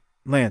way,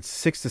 Lance,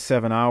 6 to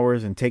 7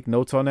 hours and take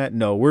notes on that?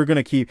 No, we're going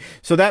to keep.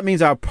 So that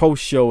means our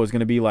post show is going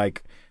to be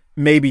like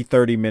maybe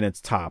 30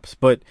 minutes tops,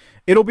 but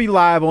it'll be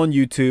live on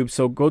YouTube.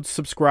 So go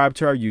subscribe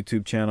to our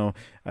YouTube channel.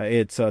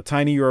 It's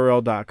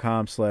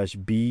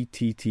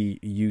tinyurl.com/BTT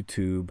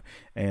YouTube.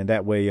 And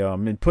that way,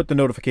 and put the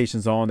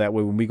notifications on. That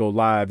way, when we go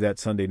live that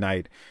Sunday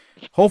night,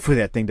 hopefully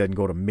that thing doesn't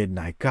go to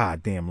midnight.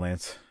 God damn,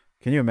 Lance.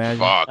 Can you imagine?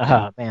 Fuck.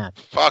 Oh, man.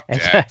 Fuck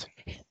that.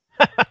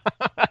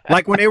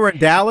 Like when they were in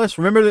Dallas.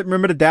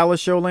 Remember the Dallas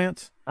show,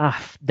 Lance? I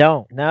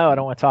don't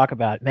want to talk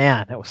about it.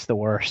 Man, that was the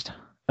worst.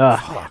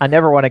 I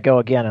never want to go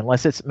again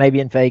unless it's maybe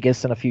in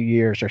Vegas in a few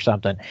years or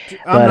something.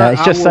 But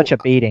it's just such a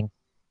beating.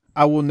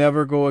 I will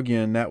never go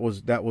again. That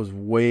was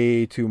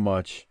way too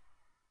much.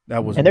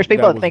 And there's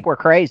people that think we're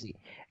crazy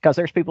because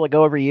there's people that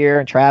go every year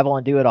and travel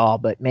and do it all.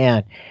 But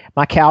man,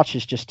 my couch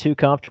is just too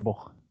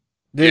comfortable.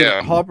 Dude,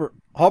 yeah.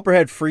 Hopper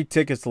had free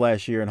tickets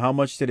last year, and how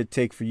much did it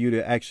take for you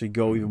to actually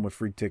go even with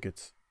free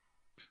tickets?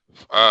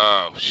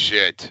 Oh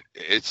shit!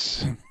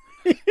 It's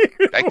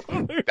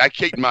that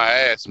kicked my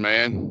ass,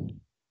 man.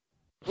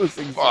 Was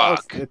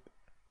exhausted.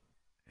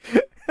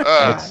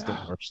 That's the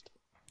worst.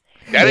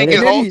 I didn't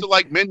get home till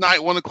like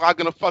midnight, 1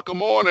 o'clock in the fucking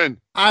morning.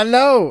 I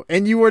know,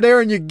 and you were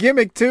there in your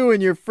gimmick too, in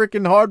your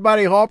freaking hard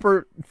body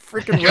Hopper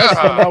freaking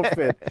wrestling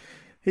outfit.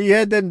 He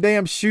had them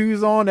damn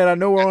shoes on that I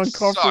know were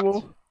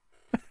uncomfortable.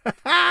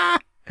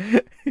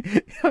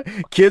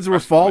 Kids were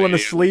falling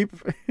asleep.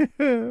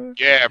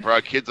 Yeah,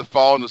 bro, kids are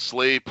falling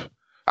asleep.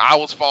 I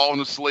was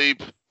falling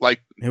asleep, like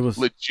it was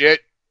legit.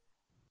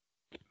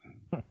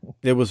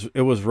 It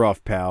was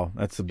rough, pal.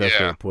 That's the best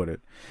way to put it.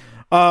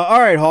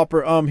 All right,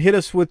 Hopper. Hit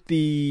us with the.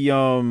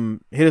 You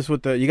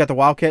got the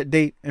Wildcat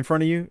date in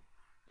front of you.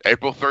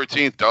 April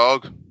 13th,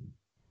 dog.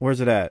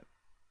 Where's it at?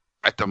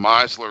 At the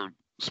Meisler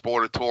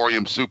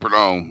Sportatorium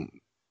Superdome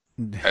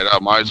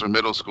at Meisler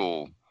Middle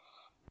School.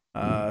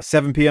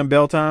 7 p.m.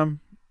 bell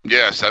time.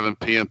 Yeah, 7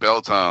 p.m.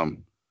 bell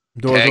time.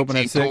 Doors open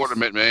at 6.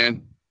 Tournament,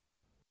 man.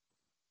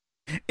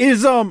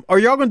 Are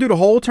y'all gonna do the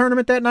whole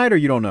tournament that night, or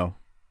you don't know?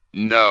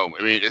 No,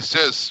 I mean it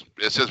says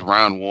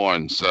round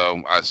 1,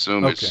 so I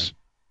assume it's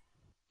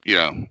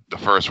the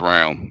first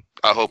round.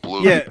 I hope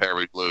Lou and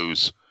Perry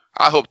lose.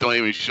 I hope they don't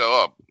even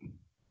show up.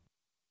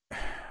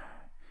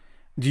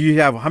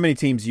 How many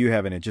teams do you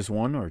have in it? Just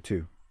 1 or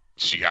 2?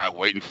 Gee, I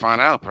wait and find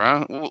out,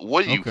 bro.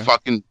 What are you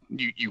fucking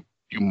you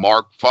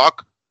Mark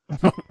fuck?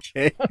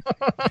 Okay.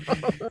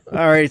 All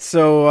right.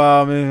 So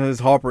as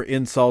Hopper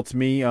insults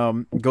me,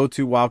 go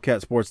to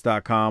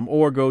wildcatsports.com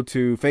or go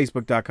to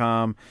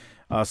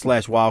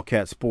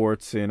facebook.com/Wildcat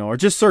Sports, or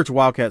just search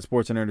Wildcat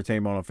Sports and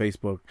Entertainment on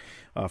Facebook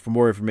for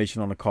more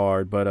information on the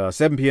card. But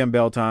 7 p.m.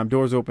 bell time,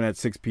 doors open at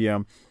 6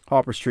 p.m.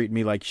 Hopper's treating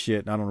me like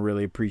shit, and I don't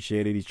really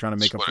appreciate it. He's trying to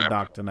make up for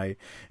Doc tonight.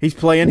 He's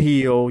playing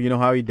heel, you know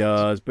how he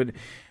does. But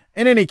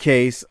in any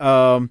case,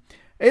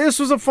 this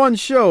was a fun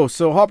show.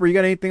 So Hopper, you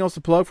got anything else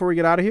to plug before we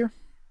get out of here?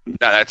 No,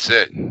 that's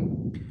it.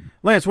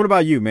 Lance, what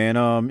about you, man?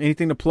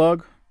 Anything to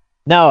plug?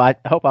 No, I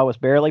hope I was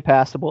barely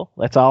passable.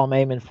 That's all I'm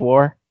aiming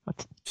for.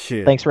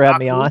 Shit. Thanks for having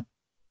me on.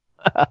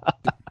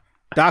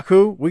 Doc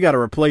who? We got a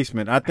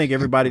replacement. I think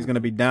everybody's going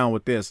to be down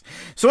with this.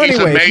 So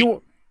anyway,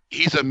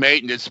 he's a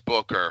maintenance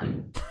booker.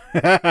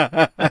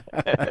 Doc's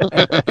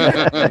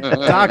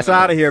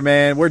out of here,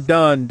 man. We're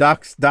done.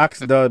 Doc's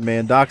done,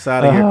 man. Doc's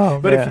out of here.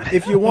 But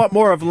if you want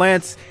more of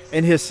Lance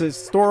and his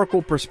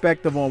historical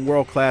perspective on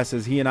world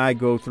classes, he and I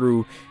go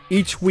through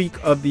each week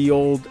of the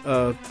old,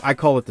 I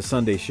call it the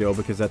Sunday show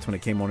because that's when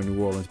it came on in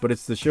New Orleans, but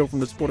it's the show from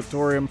the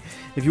Sportatorium.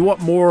 If you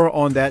want more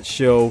on that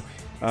show,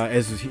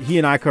 as he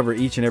and I cover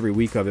each and every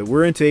week of it.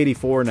 We're into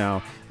 84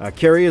 now.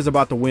 Kerry is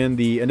about to win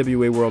the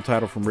NWA World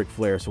Title from Ric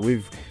Flair. So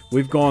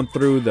we've gone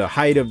through the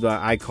height of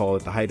I call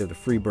it the height of the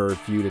Freebird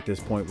feud at this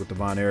point with the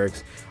Von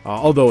Erichs,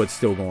 although it's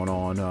still going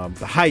on.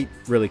 The height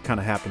really kind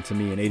of happened to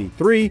me in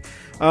 83,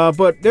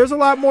 but there's a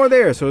lot more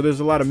there. So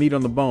there's a lot of meat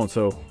on the bone.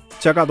 So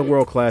check out the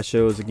world class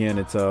shows. Again,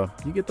 it's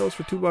you get those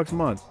for $2 a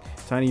month.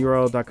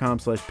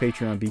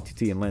 tinyurl.com/Patreon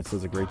BTT, and Lance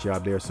does a great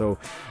job there. So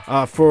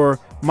for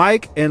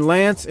Mike and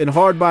Lance and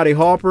Hardbody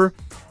Hopper,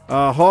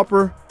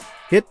 Hopper,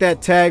 hit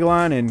that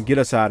tagline and get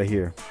us out of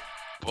here.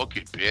 Book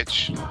it,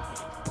 bitch.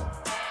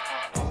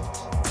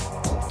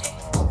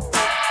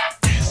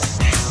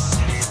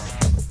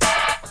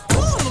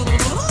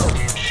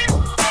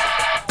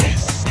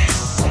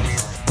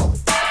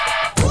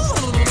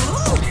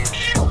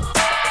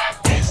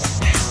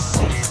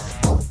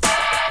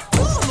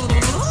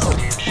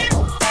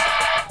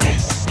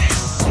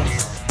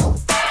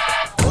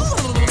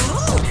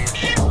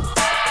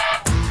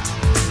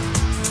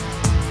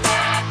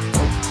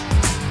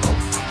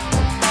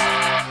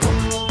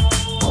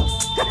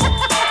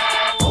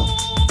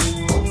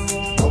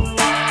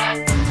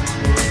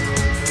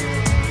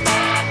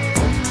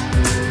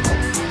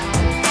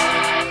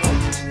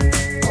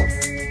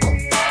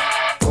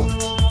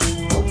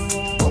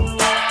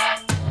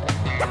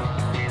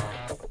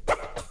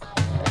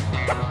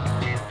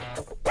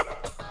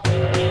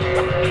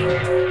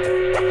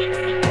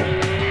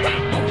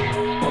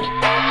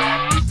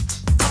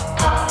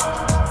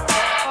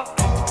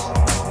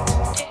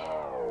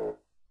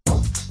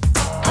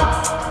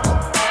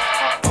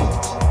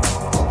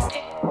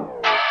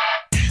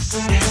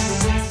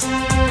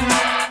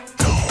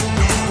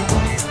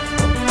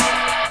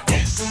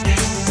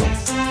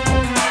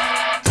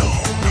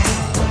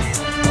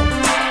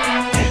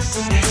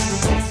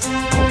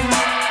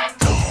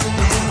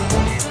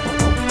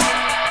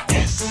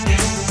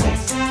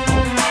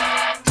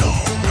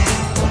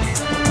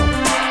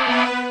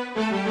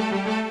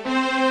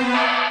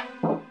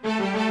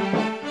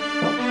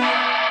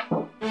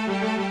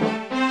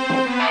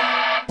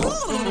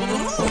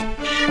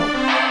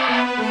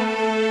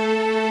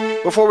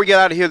 before we get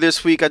out of here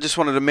this week, I just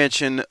wanted to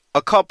mention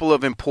a couple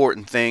of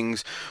important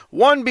things.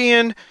 One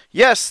being,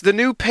 yes, the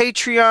new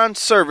Patreon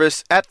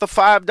service at the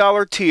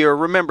 $5 tier.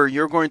 Remember,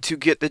 you're going to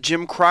get the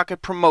Jim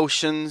Crockett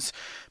promotions,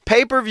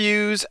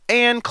 pay-per-views,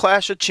 and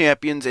Clash of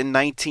Champions in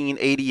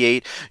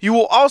 1988. You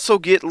will also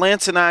get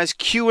Lance and I's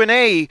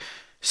Q&A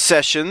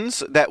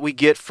sessions that we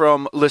get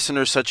from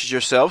listeners such as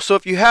yourself. So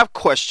if you have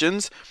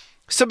questions,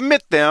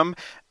 submit them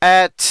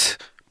at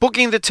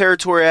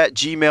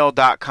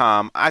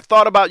bookingtheterritory@gmail.com. I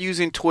thought about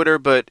using Twitter,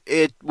 but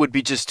it would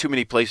be just too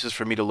many places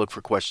for me to look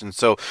for questions.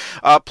 So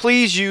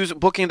please use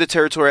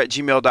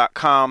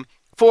bookingtheterritory@gmail.com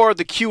for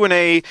the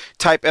Q&A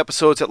type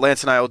episodes that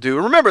Lance and I will do.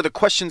 And remember, the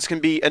questions can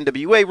be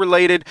NWA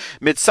related,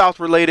 Mid-South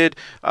related,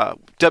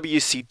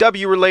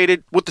 WCW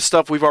related, with the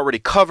stuff we've already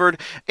covered.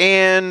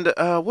 And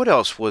what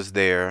else was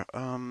there?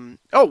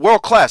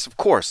 World Class, of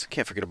course.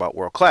 Can't forget about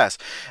World Class.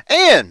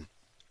 And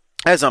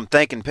as I'm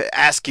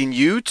asking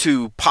you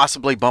to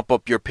possibly bump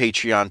up your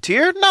Patreon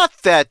tier, not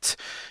that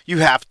you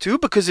have to,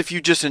 because if you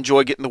just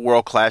enjoy getting the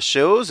world-class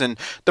shows and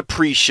the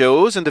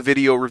pre-shows and the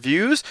video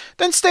reviews,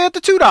 then stay at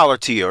the $2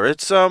 tier.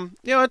 It's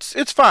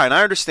it's fine.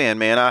 I understand,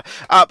 man.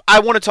 I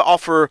wanted to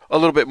offer a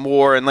little bit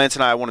more, and Lance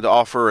and I wanted to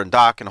offer, and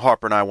Doc and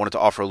Harper and I wanted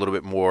to offer a little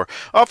bit more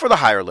for the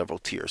higher level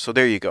tier. So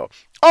there you go.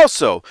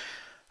 Also,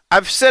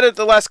 I've said it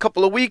the last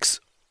couple of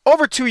weeks.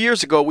 Over 2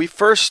 years ago, we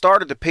first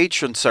started the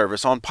Patreon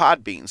service on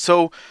Podbean.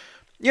 So,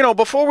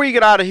 before we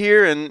get out of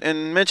here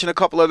and mention a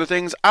couple other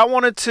things, I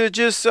wanted to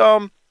just,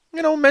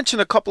 mention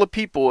a couple of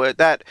people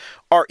that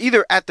are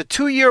either at the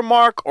 2-year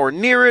mark or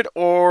near it,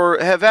 or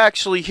have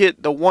actually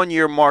hit the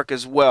 1-year mark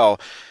as well.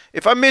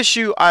 If I miss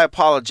you, I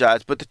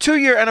apologize, but the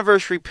 2-year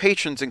anniversary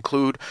patrons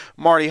include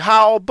Marty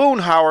Howell, Boone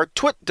Howard,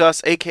 Twit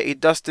Dust, a.k.a.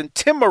 Dustin,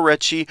 Tim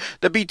Morecci,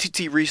 the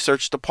BTT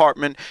Research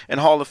Department and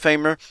Hall of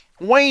Famer,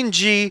 Wayne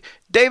G.,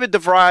 David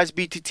DeVries,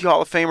 BTT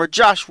Hall of Famer,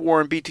 Josh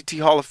Warren,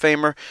 BTT Hall of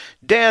Famer,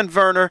 Dan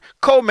Verner,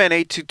 Coleman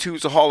 822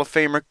 is a Hall of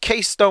Famer,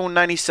 K-Stone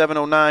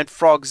 9709,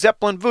 Frog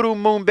Zeppelin, Voodoo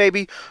Moon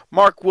Baby,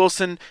 Mark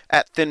Wilson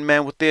at Thin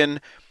Man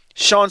Within,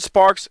 Sean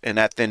Sparks, and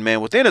at Thin Man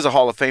Within is a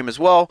Hall of Fame as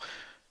well.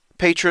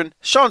 Patron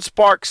Sean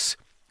Sparks,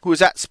 who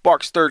is at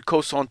Sparks Third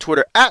Coast on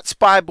Twitter, at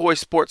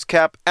Spyboy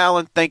Sportscap.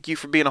 Alan, thank you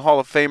for being a Hall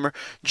of Famer.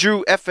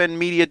 Drew FN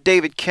Media,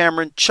 David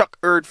Cameron, Chuck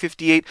Erd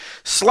 58,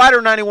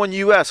 Slider 91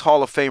 US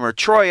Hall of Famer,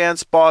 Troy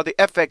Anspaugh, the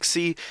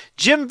FXC,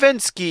 Jim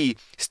Vinsky,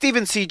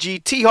 Steven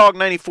CG, T-Hog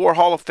 94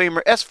 Hall of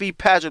Famer, SV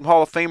Pageant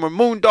Hall of Famer,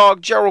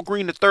 Moondog, Gerald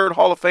Green III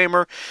Hall of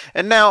Famer.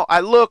 And now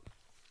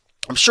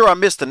I'm sure I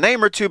missed a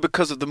name or two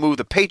because of the move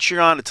to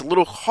Patreon. It's a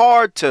little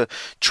hard to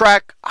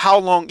track how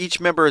long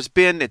each member has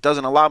been. It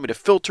doesn't allow me to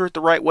filter it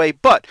the right way.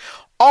 But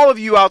all of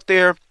you out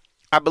there,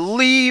 I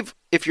believe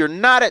if you're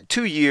not at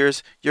 2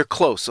 years, you're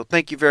close. So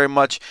thank you very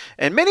much.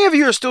 And many of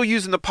you are still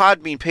using the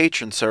Podbean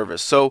Patron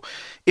service. So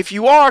if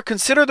you are,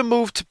 consider the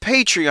move to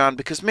Patreon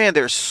because, man,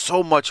 there's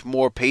so much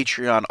more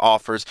Patreon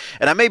offers.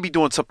 And I may be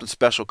doing something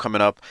special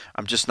coming up.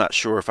 I'm just not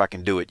sure if I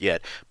can do it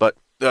yet. But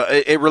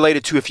it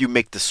related to if you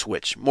make the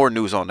switch. More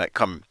news on that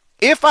coming.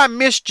 If I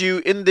missed you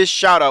in this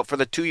shout out for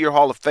the 2-year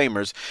Hall of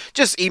Famers,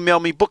 just email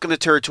me,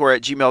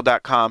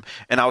 bookingtheterritory@gmail.com,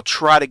 and I'll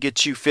try to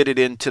get you fitted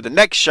into the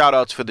next shout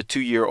outs for the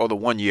 2-year or the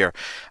 1 year.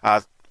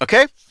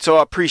 Okay? So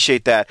I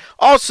appreciate that.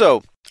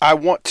 Also, I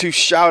want to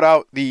shout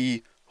out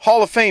the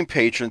Hall of Fame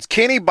patrons,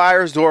 Kenny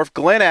Byersdorf,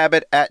 Glenn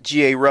Abbott at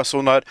GA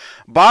WrestleNut,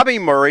 Bobby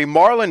Murray,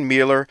 Marlon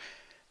Mueller,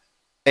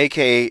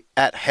 a.k.a.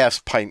 at Hef's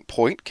Pint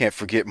Point. Can't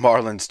forget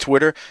Marlon's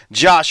Twitter.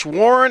 Josh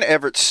Warren,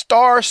 Everett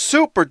Starr,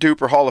 Super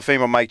Duper Hall of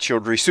Famer Mike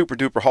Childry, Super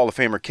Duper Hall of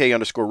Famer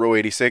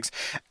K_Row86,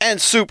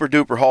 and Super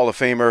Duper Hall of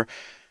Famer,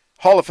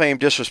 Hall of Fame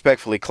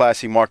Disrespectfully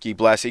Classy Mark E.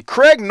 Blassie,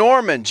 Craig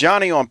Norman,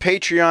 Johnny on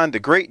Patreon, the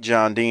great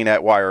John Dean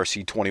at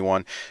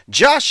YRC21,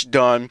 Josh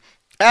Dunn,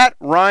 at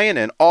Ryan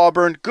and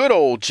Auburn, good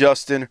old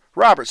Justin,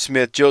 Robert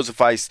Smith,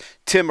 Joseph Ice,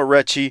 Tim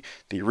Morecci,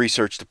 the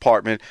Research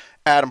Department,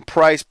 Adam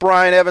Price,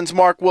 Brian Evans,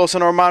 Mark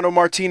Wilson, Armando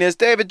Martinez,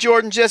 David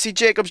Jordan, Jesse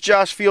Jacobs,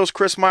 Josh Fields,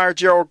 Chris Meyer,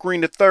 Gerald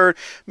Green III,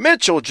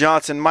 Mitchell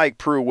Johnson, Mike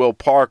Prue, Will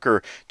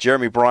Parker,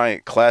 Jeremy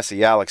Bryant,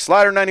 Classy Alex,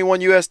 Slider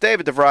 91 US,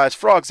 David DeVries,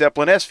 Frog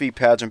Zeppelin, SV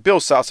Pageant, Bill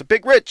Salsa,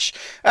 Big Rich,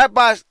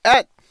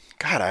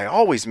 God, I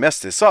always mess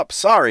this up.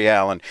 Sorry,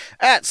 Alan.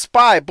 At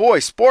Spy Boy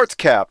Sports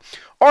Cap,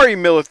 Ari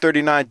Miller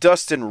 39,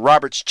 Dustin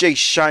Roberts, Jay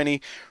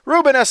Shiny,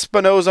 Ruben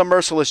Espinoza,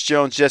 Merciless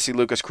Jones, Jesse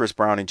Lucas, Chris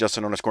Browning,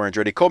 Justin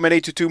 _Andretti, Coleman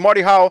 822,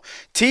 Marty Howell,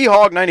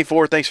 T-Hog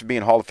 94. Thanks for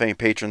being Hall of Fame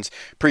patrons.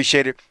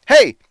 Appreciate it.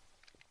 Hey,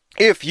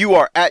 if you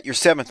are at your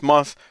 7th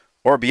month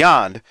or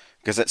beyond,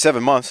 because at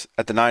 7 months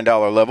at the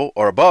 $9 level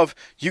or above,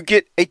 you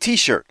get a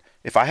t-shirt.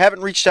 If I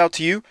haven't reached out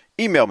to you,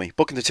 email me,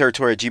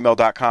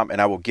 bookingtheterritory@gmail.com,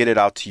 and I will get it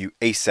out to you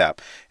ASAP.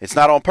 It's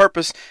not on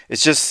purpose.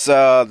 It's just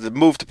the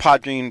move to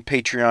Podbean,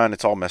 Patreon,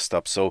 it's all messed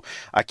up. So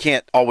I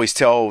can't always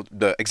tell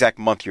the exact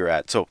month you're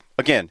at. So,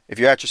 again, if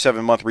you're at your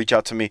 7th month, reach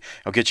out to me.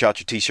 I'll get you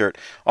out your t-shirt.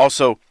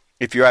 Also,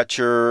 if you're at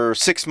your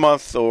 6th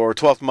month or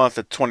 12th month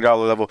at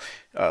 $20 level,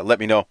 let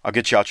me know. I'll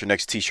get you out your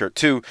next t-shirt,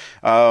 too.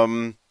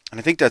 And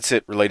I think that's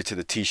it related to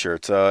the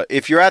T-shirts.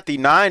 If you're at the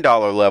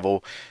 $9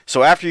 level,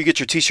 so after you get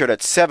your T-shirt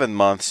at 7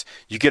 months,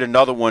 you get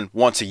another one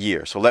once a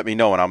year. So let me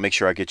know, and I'll make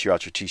sure I get you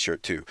out your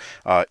T-shirt too,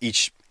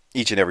 each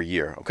and every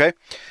year, okay?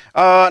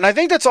 And I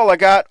think that's all I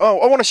got. Oh,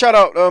 I want to shout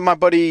out my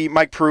buddy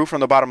Mike Prue from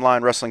the Bottom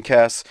Line Wrestling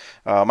Cast.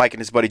 Mike and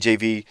his buddy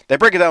JV. They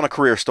break it down a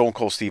career of Stone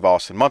Cold Steve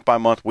Austin, month by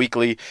month,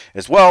 weekly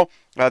as well.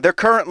 They're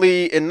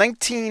currently in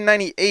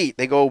 1998.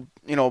 They go,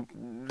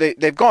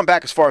 they've gone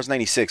back as far as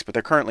 96, but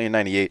they're currently in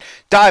 98.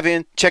 Dive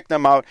in, check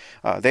them out.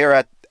 They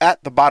are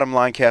at the Bottom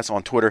Line Cast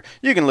on Twitter.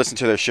 You can listen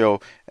to their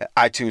show at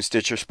iTunes,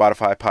 Stitcher,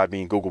 Spotify,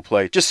 Podbean, Google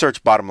Play. Just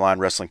search Bottom Line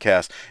Wrestling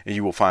Cast, and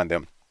you will find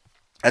them.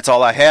 That's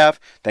all I have.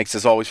 Thanks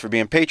as always for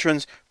being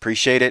patrons.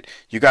 Appreciate it.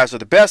 You guys are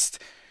the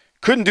best.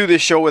 Couldn't do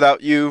this show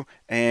without you.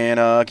 And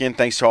again,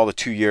 thanks to all the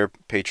 2-year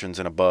patrons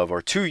and above,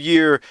 or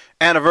 2-year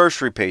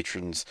anniversary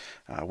patrons.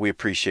 We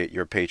appreciate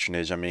your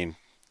patronage. I mean,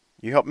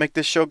 you help make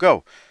this show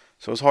go.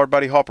 So as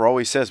Hardbody Harper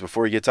always says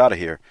before he gets out of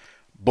here,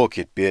 book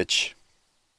it, bitch.